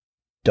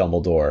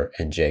Dumbledore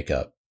and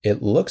Jacob?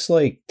 It looks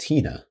like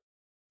Tina.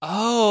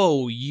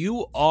 Oh,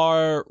 you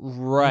are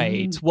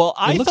right. Well,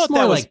 I thought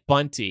that was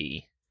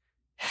Bunty.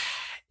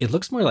 It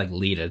looks more like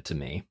Lita to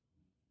me.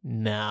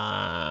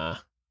 Nah.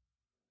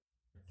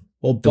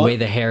 Well, the way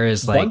the hair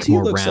is like Bunty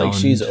more looks round. like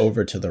she's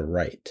over to the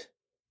right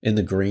in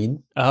the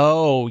green.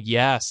 Oh,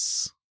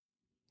 yes.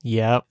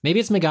 Yep. Maybe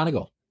it's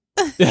McGonagall.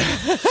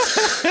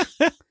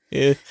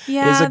 It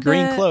is a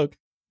green cloak.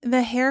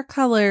 The hair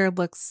color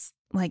looks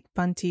like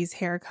Bunty's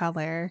hair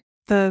color.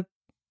 The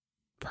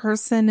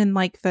person in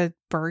like the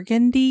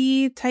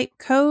burgundy type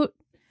coat,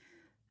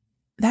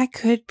 that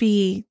could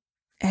be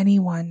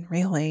anyone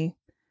really.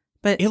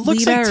 But it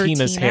looks Lita like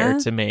Tina's Tina? hair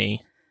to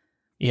me.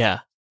 Yeah.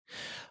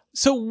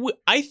 So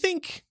I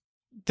think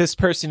this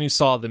person who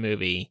saw the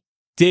movie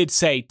did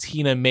say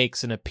Tina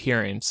makes an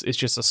appearance. It's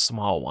just a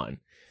small one.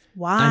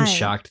 Why? I'm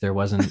shocked there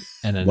wasn't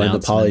an announcement. When the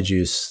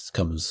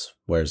polyjuice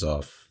wears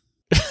off.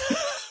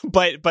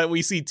 But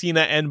we see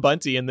Tina and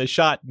Bunty in the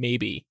shot,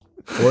 maybe.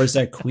 Or is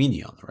that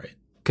Queenie on the right?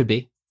 Could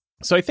be.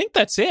 So I think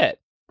that's it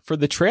for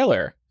the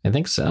trailer. I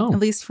think so. At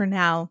least for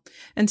now.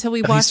 Until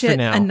we watch it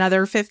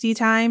another 50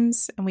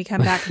 times and we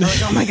come back and we're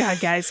like, oh my God,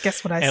 guys,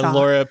 guess what I saw? And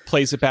Laura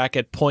plays it back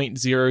at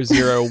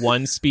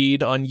 0.001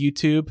 speed on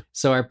YouTube.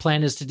 So our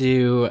plan is to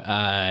do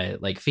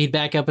like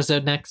feedback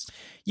episode next.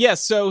 Yeah,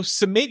 so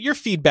submit your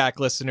feedback,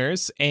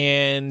 listeners,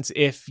 and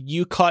if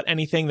you caught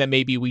anything that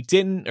maybe we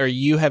didn't, or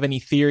you have any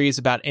theories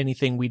about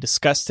anything we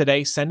discussed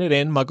today, send it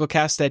in.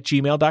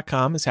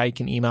 mugglecast@gmail.com is how you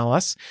can email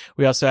us.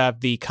 We also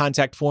have the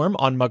contact form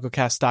on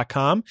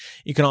mugglecast.com.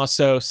 You can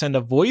also send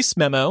a voice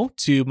memo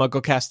to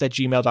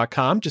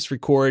mugglecast@gmail.com. Just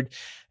record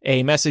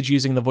a message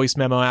using the voice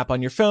memo app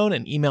on your phone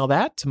and email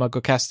that to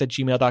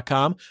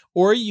mugglecast@gmail.com.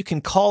 Or you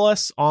can call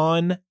us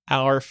on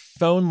our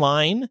phone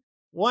line,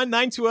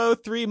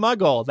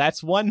 1-920-3-MUGGLE.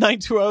 That's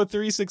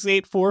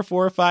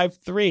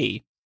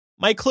 1-920-368-4453.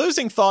 My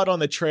closing thought on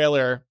the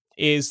trailer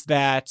is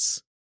that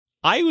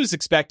I was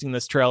expecting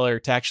this trailer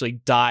to actually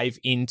dive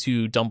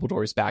into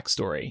Dumbledore's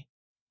backstory.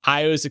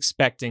 I was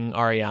expecting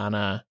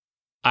Ariana.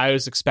 I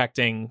was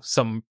expecting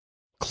some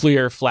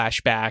clear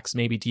flashbacks,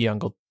 maybe to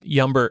young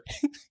Dumbledore.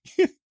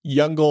 We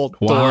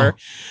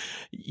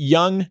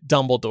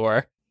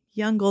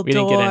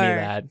didn't get any of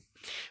that.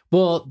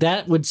 Well,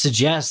 that would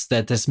suggest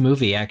that this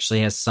movie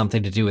actually has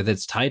something to do with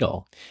its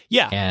title.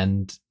 Yeah.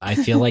 And I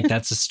feel like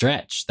that's a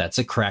stretch. That's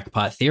a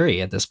crackpot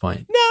theory at this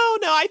point. No,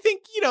 I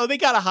think, they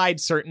got to hide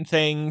certain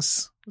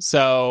things.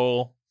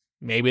 So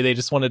maybe they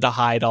just wanted to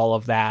hide all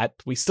of that.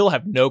 We still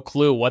have no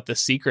clue what the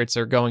secrets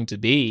are going to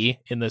be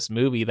in this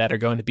movie that are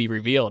going to be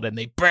revealed, and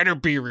they better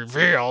be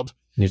revealed.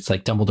 And it's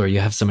like, Dumbledore, you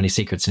have so many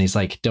secrets. And he's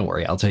like, don't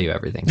worry, I'll tell you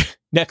everything.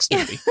 Next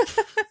movie.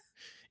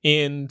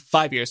 In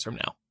 5 years from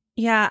now.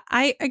 Yeah,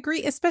 I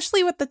agree,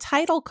 especially with the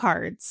title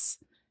cards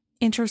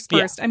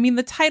interspersed. Yeah. I mean,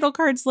 the title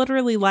card's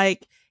literally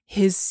like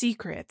his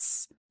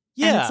secrets.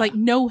 Yeah. And it's like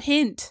no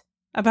hint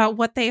about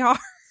what they are.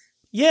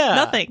 Yeah.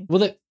 Nothing.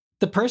 Well,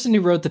 the person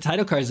who wrote the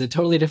title card is a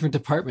totally different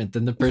department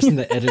than the person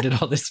that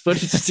edited all this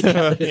footage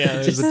together.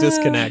 Yeah, there's a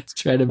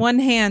disconnect. One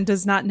hand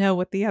does not know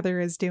what the other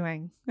is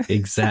doing.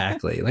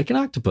 Exactly. Like an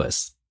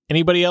octopus.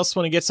 Anybody else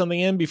want to get something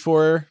in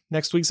before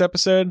next week's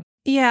episode?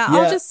 Yeah,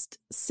 I'll just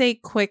say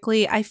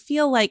quickly, I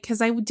feel like,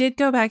 because I did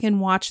go back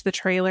and watch the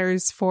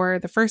trailers for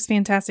the first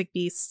Fantastic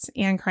Beasts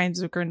and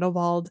Crimes of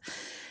Grindelwald,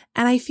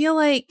 and I feel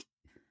like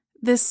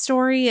this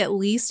story at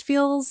least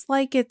feels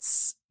like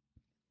it's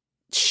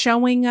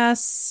showing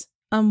us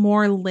a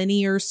more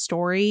linear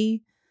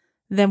story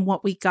than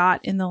what we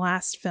got in the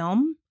last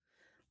film.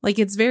 Like,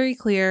 it's very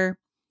clear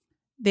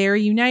they're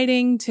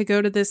uniting to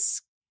go to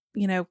this,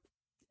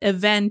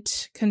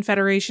 event,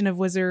 Confederation of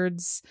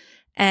Wizards,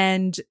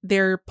 and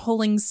they're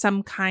pulling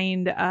some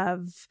kind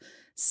of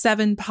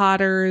Seven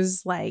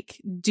Potters, like,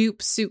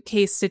 dupe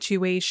suitcase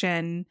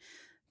situation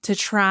to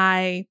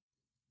try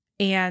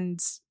and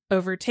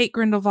overtake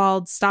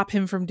Grindelwald, stop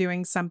him from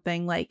doing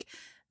something. Like,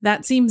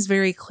 that seems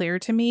very clear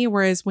to me.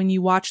 Whereas when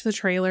you watch the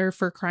trailer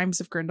for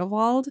Crimes of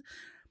Grindelwald,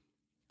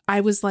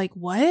 I was like,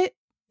 what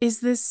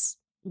is this?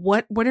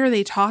 What are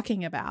they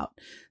talking about?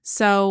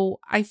 So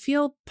I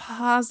feel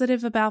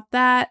positive about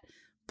that.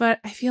 But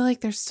I feel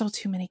like there's still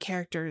too many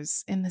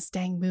characters in this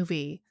dang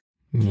movie.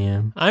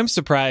 Yeah. I'm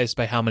surprised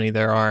by how many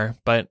there are,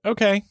 but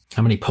okay.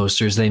 How many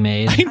posters they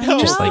made? I know.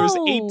 Just like There's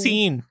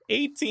 18.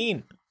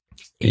 18.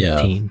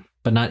 Yeah.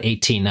 But not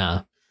 18.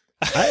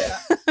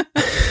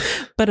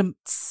 But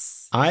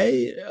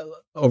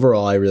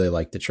overall, I really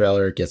like the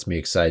trailer. It gets me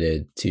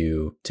excited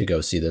to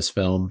go see this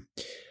film.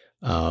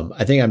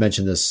 I think I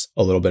mentioned this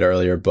a little bit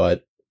earlier,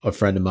 but a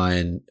friend of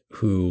mine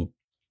who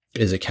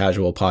is a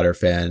casual Potter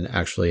fan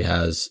actually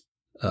has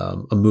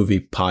a movie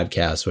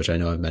podcast, which I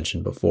know I've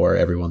mentioned before.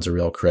 Everyone's a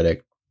Real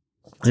Critic.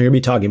 They're going to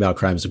be talking about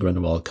Crimes of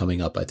Grindelwald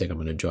coming up. I think I'm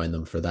going to join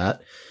them for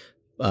that.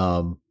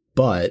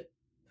 But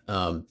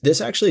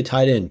This actually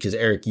tied in because,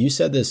 Eric, you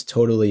said this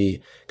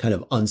totally kind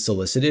of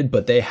unsolicited,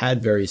 but they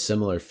had very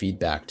similar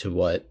feedback to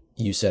what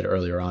you said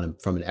earlier on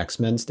from an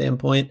X-Men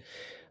standpoint.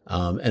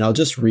 And I'll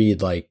just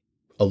read like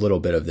a little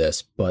bit of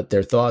this, but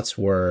their thoughts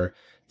were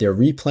they're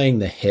replaying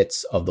the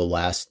hits of the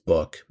last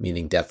book,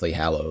 meaning Deathly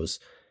Hallows.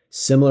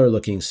 Similar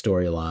looking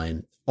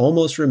storyline.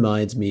 Almost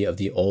reminds me of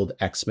the old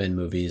X-Men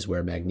movies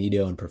where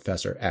Magneto and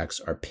Professor X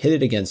are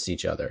pitted against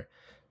each other.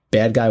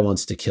 Bad guy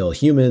wants to kill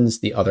humans.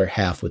 The other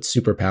half with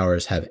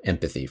superpowers have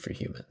empathy for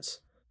humans.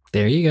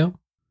 There you go.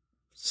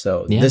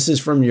 So This is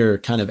from your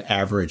kind of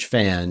average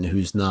fan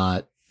who's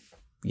not,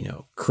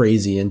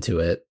 crazy into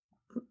it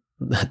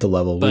at the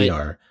level we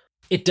are.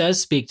 It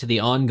does speak to the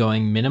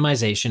ongoing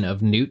minimization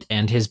of Newt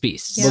and his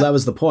beasts. Well, that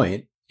was the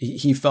point.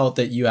 He felt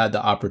that you had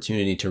the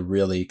opportunity to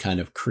really kind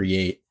of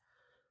create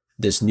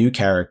this new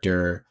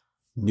character,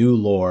 new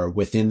lore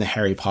within the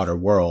Harry Potter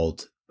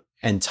world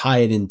and tie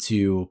it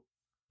into,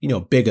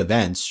 big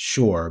events,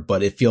 sure.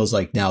 But it feels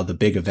like now the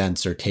big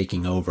events are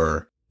taking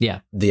over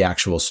the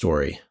actual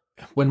story.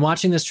 When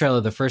watching this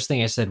trailer, the first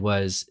thing I said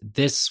was,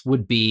 this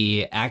would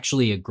be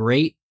actually a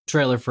great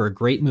trailer for a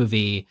great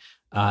movie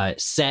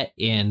set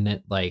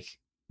in like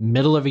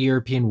middle of a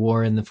European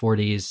war in the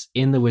 40s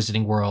in the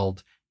Wizarding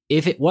World.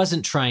 If it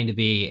wasn't trying to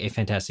be a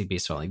Fantastic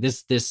Beasts film, like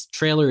this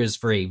trailer is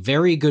for a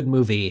very good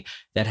movie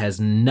that has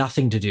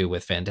nothing to do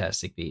with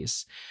Fantastic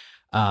Beasts.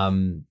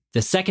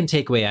 The second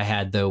takeaway I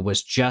had, though,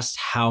 was just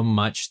how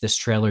much this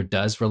trailer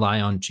does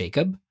rely on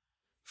Jacob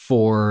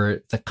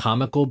for the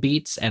comical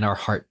beats and our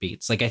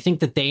heartbeats. Like, I think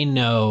that they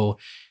know,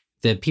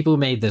 the people who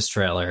made this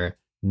trailer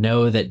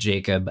know that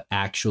Jacob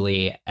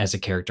actually, as a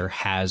character,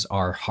 has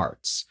our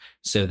hearts.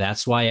 So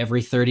that's why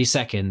every 30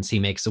 seconds he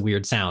makes a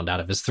weird sound out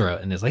of his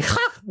throat and is like,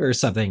 ha! Or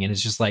something. And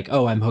it's just like,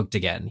 oh, I'm hooked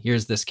again.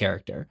 Here's this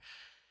character.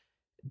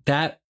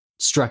 That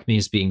struck me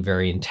as being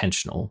very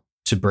intentional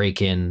to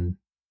break in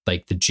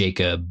like the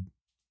Jacob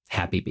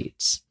happy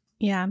beats.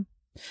 Yeah.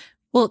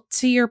 Well,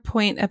 to your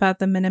point about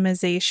the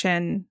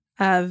minimization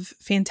of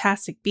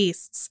Fantastic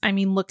Beasts, I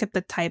mean, look at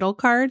the title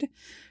card.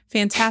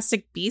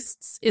 Fantastic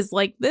Beasts is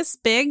like this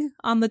big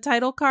on the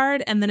title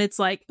card, and then it's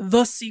like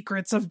The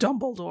Secrets of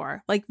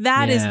Dumbledore. Like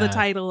that is the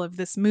title of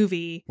this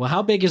movie. Well,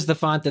 how big is the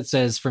font that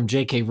says from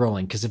J.K.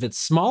 Rowling? Because if it's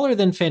smaller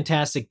than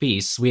Fantastic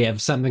Beasts, we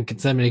have something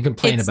to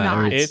complain It's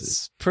about. not.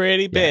 It's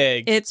pretty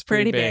big. It's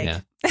pretty big.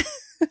 Yeah.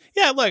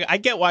 Yeah, look, I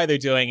get why they're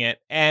doing it,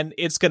 and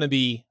it's going to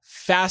be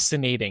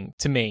fascinating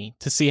to me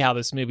to see how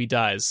this movie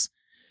does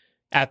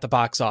at the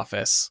box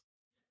office.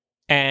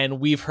 And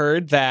we've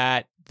heard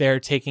that they're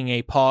taking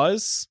a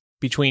pause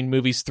between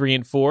movies 3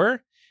 and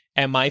 4.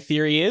 And my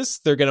theory is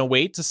they're going to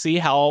wait to see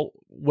how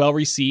well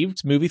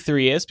received movie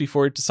 3 is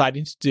before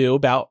deciding to do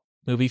about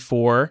movie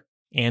 4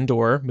 and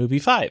or movie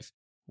 5.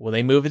 Will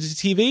they move it to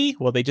TV?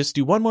 Will they just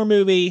do one more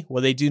movie?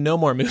 Will they do no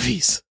more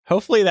movies?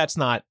 Hopefully that's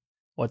not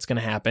what's going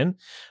to happen.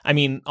 I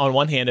mean, on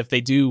one hand, if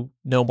they do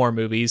no more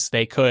movies,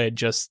 they could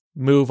just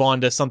move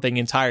on to something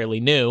entirely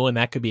new, and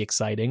that could be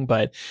exciting.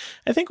 But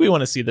I think we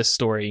want to see this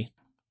story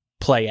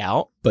play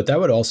out. But that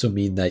would also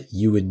mean that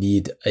you would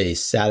need a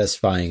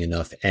satisfying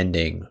enough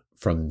ending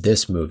from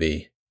this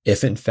movie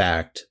if, in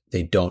fact,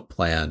 they don't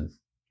plan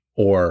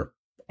or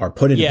are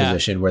put in a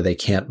position where they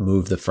can't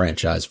move the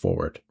franchise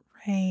forward.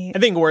 Right. I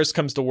think worst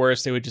comes to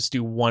worst, they would just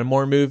do one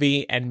more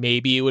movie, and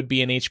maybe it would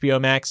be an HBO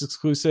Max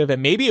exclusive,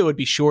 and maybe it would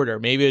be shorter.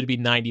 Maybe it would be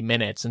 90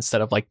 minutes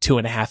instead of like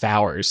 2.5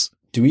 hours.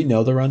 Do we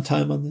know the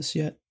runtime on this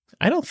yet?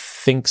 I don't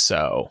think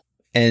so.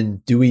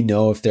 And do we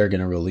know if they're going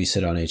to release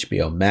it on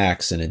HBO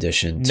Max in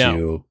addition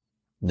to...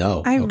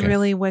 No. I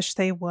really wish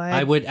they would.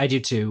 I do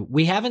too.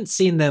 We haven't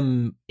seen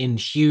them in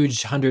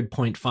huge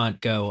 100-point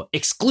font go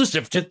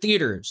exclusive to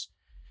theaters.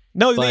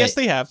 No, yes,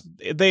 they have.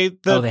 The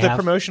have?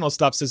 promotional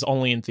stuff says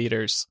only in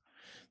theaters.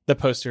 The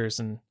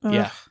posters and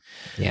yeah.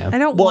 I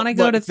don't want to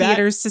go to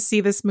theaters to see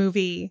this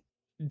movie.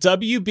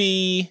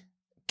 WB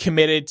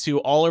committed to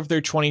all of their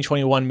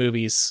 2021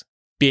 movies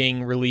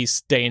being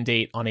released day and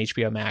date on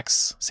HBO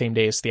Max, same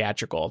day as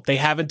theatrical. They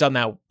haven't done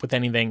that with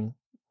anything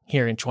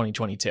here in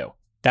 2022.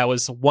 That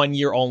was 1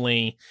 year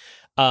only.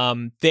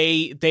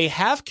 They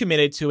have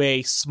committed to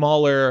a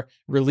smaller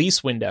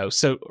release window,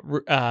 so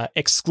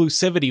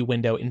exclusivity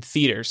window in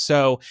theaters.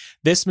 So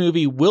this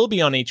movie will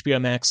be on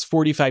HBO Max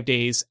 45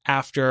 days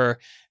after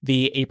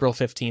the April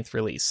 15th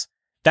release.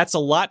 That's a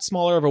lot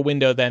smaller of a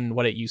window than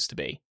what it used to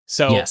be.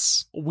 So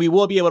we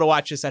will be able to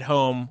watch this at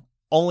home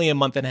only a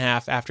month and a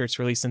half after it's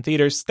released in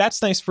theaters.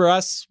 That's nice for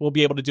us. We'll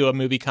be able to do a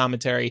movie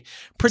commentary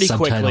pretty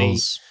quickly.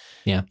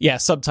 Yeah,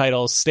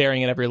 subtitles,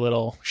 staring at every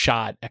little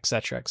shot,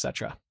 etc.,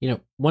 etc.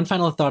 One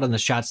final thought on the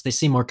shots. They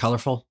seem more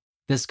colorful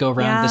this go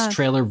around. Yeah. This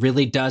trailer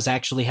really does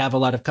actually have a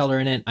lot of color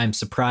in it. I'm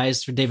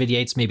surprised for David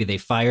Yates. Maybe they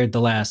fired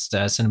the last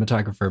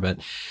cinematographer, but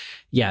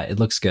yeah, it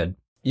looks good.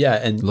 Yeah,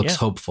 and it looks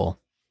hopeful.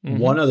 Mm-hmm.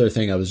 One other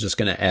thing I was just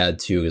going to add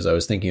too, because I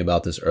was thinking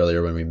about this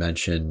earlier when we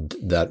mentioned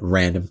that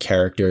random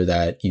character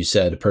that you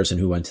said a person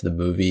who went to the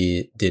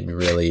movie didn't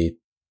really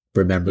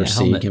remember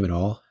seeing him at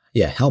all.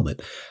 Yeah,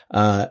 Helmet.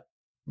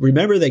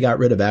 Remember, they got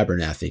rid of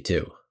Abernathy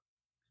too.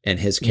 and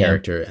his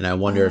character. And I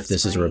wonder if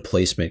this is a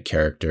replacement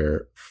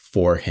character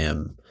for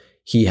him.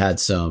 He had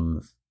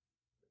some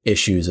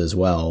issues as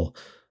well,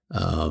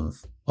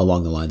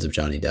 along the lines of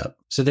Johnny Depp.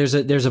 So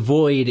there's a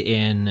void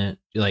in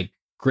like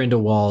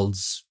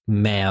Grindelwald's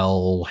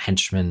male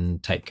henchman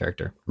type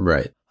character.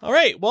 Right. All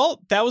right.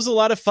 Well, that was a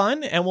lot of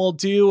fun, and we'll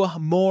do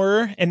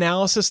more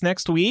analysis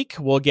next week.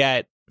 We'll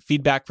get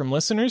feedback from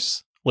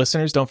listeners.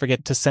 Listeners, don't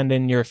forget to send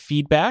in your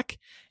feedback.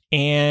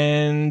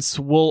 And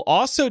we'll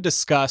also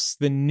discuss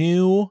the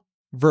new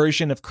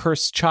version of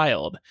Cursed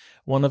Child.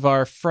 One of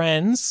our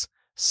friends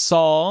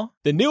saw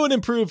the new and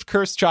improved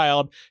Cursed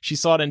Child. She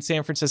saw it in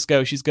San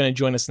Francisco. She's going to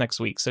join us next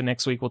week. So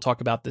next week, we'll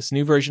talk about this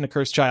new version of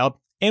Cursed Child,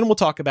 and we'll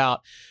talk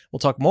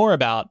more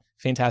about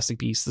Fantastic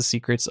Beasts: The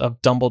Secrets of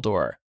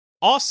Dumbledore.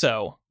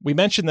 Also, we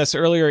mentioned this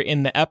earlier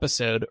in the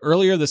episode.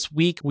 Earlier this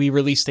week, we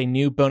released a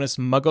new bonus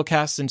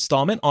MuggleCast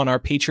installment on our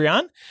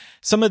Patreon.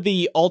 Some of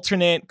the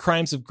alternate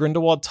Crimes of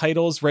Grindelwald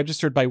titles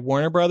registered by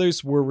Warner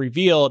Brothers were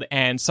revealed,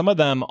 and some of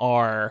them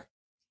are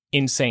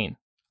insane.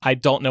 I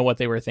don't know what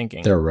they were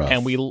thinking. They're rough.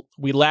 And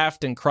we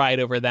laughed and cried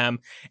over them,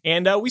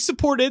 and we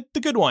supported the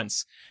good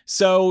ones.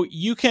 So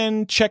you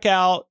can check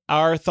out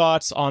our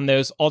thoughts on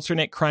those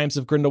alternate Crimes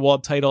of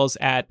Grindelwald titles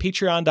at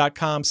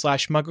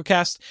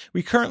patreon.com/MuggleCast.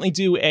 We currently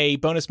do a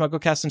bonus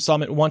MuggleCast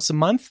installment once a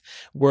month.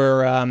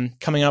 We're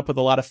coming up with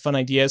a lot of fun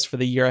ideas for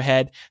the year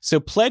ahead. So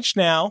pledge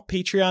now,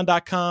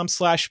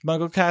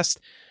 patreon.com/MuggleCast.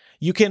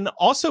 You can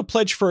also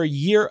pledge for a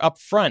year up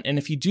front, and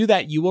if you do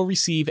that, you will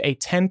receive a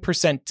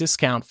 10%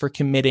 discount for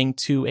committing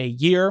to a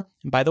year.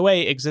 And by the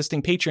way,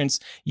 existing patrons,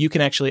 you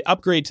can actually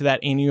upgrade to that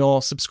annual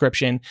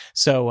subscription,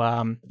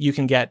 so you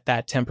can get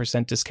that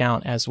 10%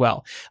 discount as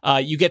well.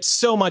 You get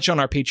so much on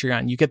our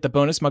Patreon. You get the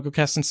bonus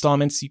MuggleCast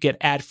installments, you get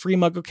ad-free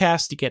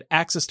MuggleCast, you get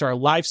access to our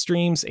live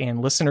streams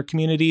and listener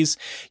communities,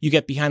 you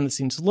get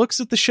behind-the-scenes looks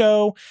at the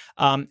show,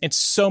 and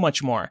so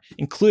much more,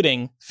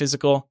 including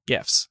physical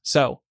gifts.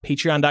 So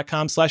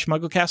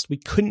patreon.com/MuggleCast. We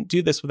couldn't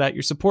do this without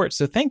your support,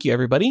 so thank you,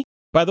 everybody.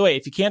 By the way,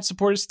 if you can't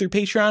support us through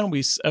Patreon,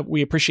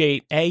 we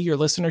appreciate A, your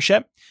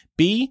listenership,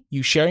 B,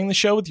 you sharing the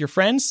show with your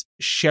friends,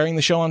 sharing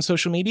the show on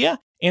social media,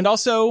 and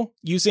also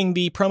using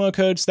the promo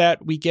codes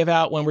that we give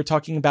out when we're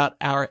talking about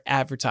our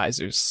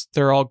advertisers.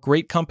 They're all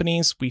great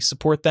companies. We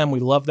support them. We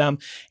love them.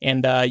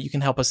 And you can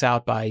help us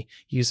out by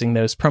using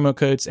those promo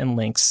codes and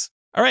links.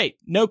 All right,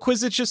 no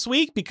Quizzitch this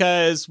week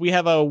because we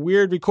have a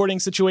weird recording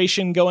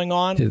situation going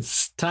on.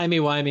 It's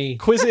timey-wimey.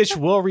 Quizzitch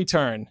will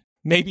return.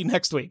 Maybe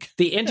next week.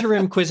 The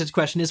interim Quizzitch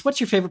question is, what's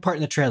your favorite part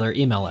in the trailer?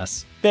 Email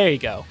us. There you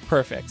go.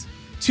 Perfect.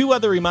 2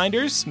 other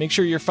reminders. Make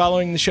sure you're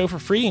following the show for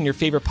free in your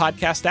favorite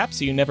podcast app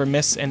so you never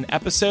miss an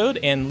episode,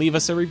 and leave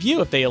us a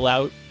review if they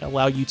allow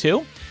you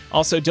to.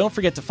 Also, don't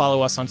forget to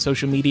follow us on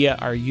social media.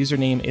 Our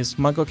username is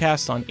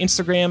MuggleCast on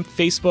Instagram,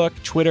 Facebook,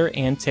 Twitter,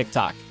 and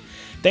TikTok.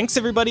 Thanks,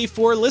 everybody,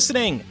 for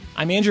listening.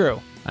 I'm Andrew.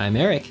 I'm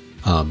Eric.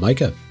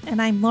 Micah. And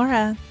I'm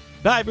Laura.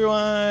 Bye,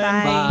 everyone.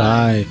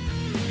 Bye. Bye.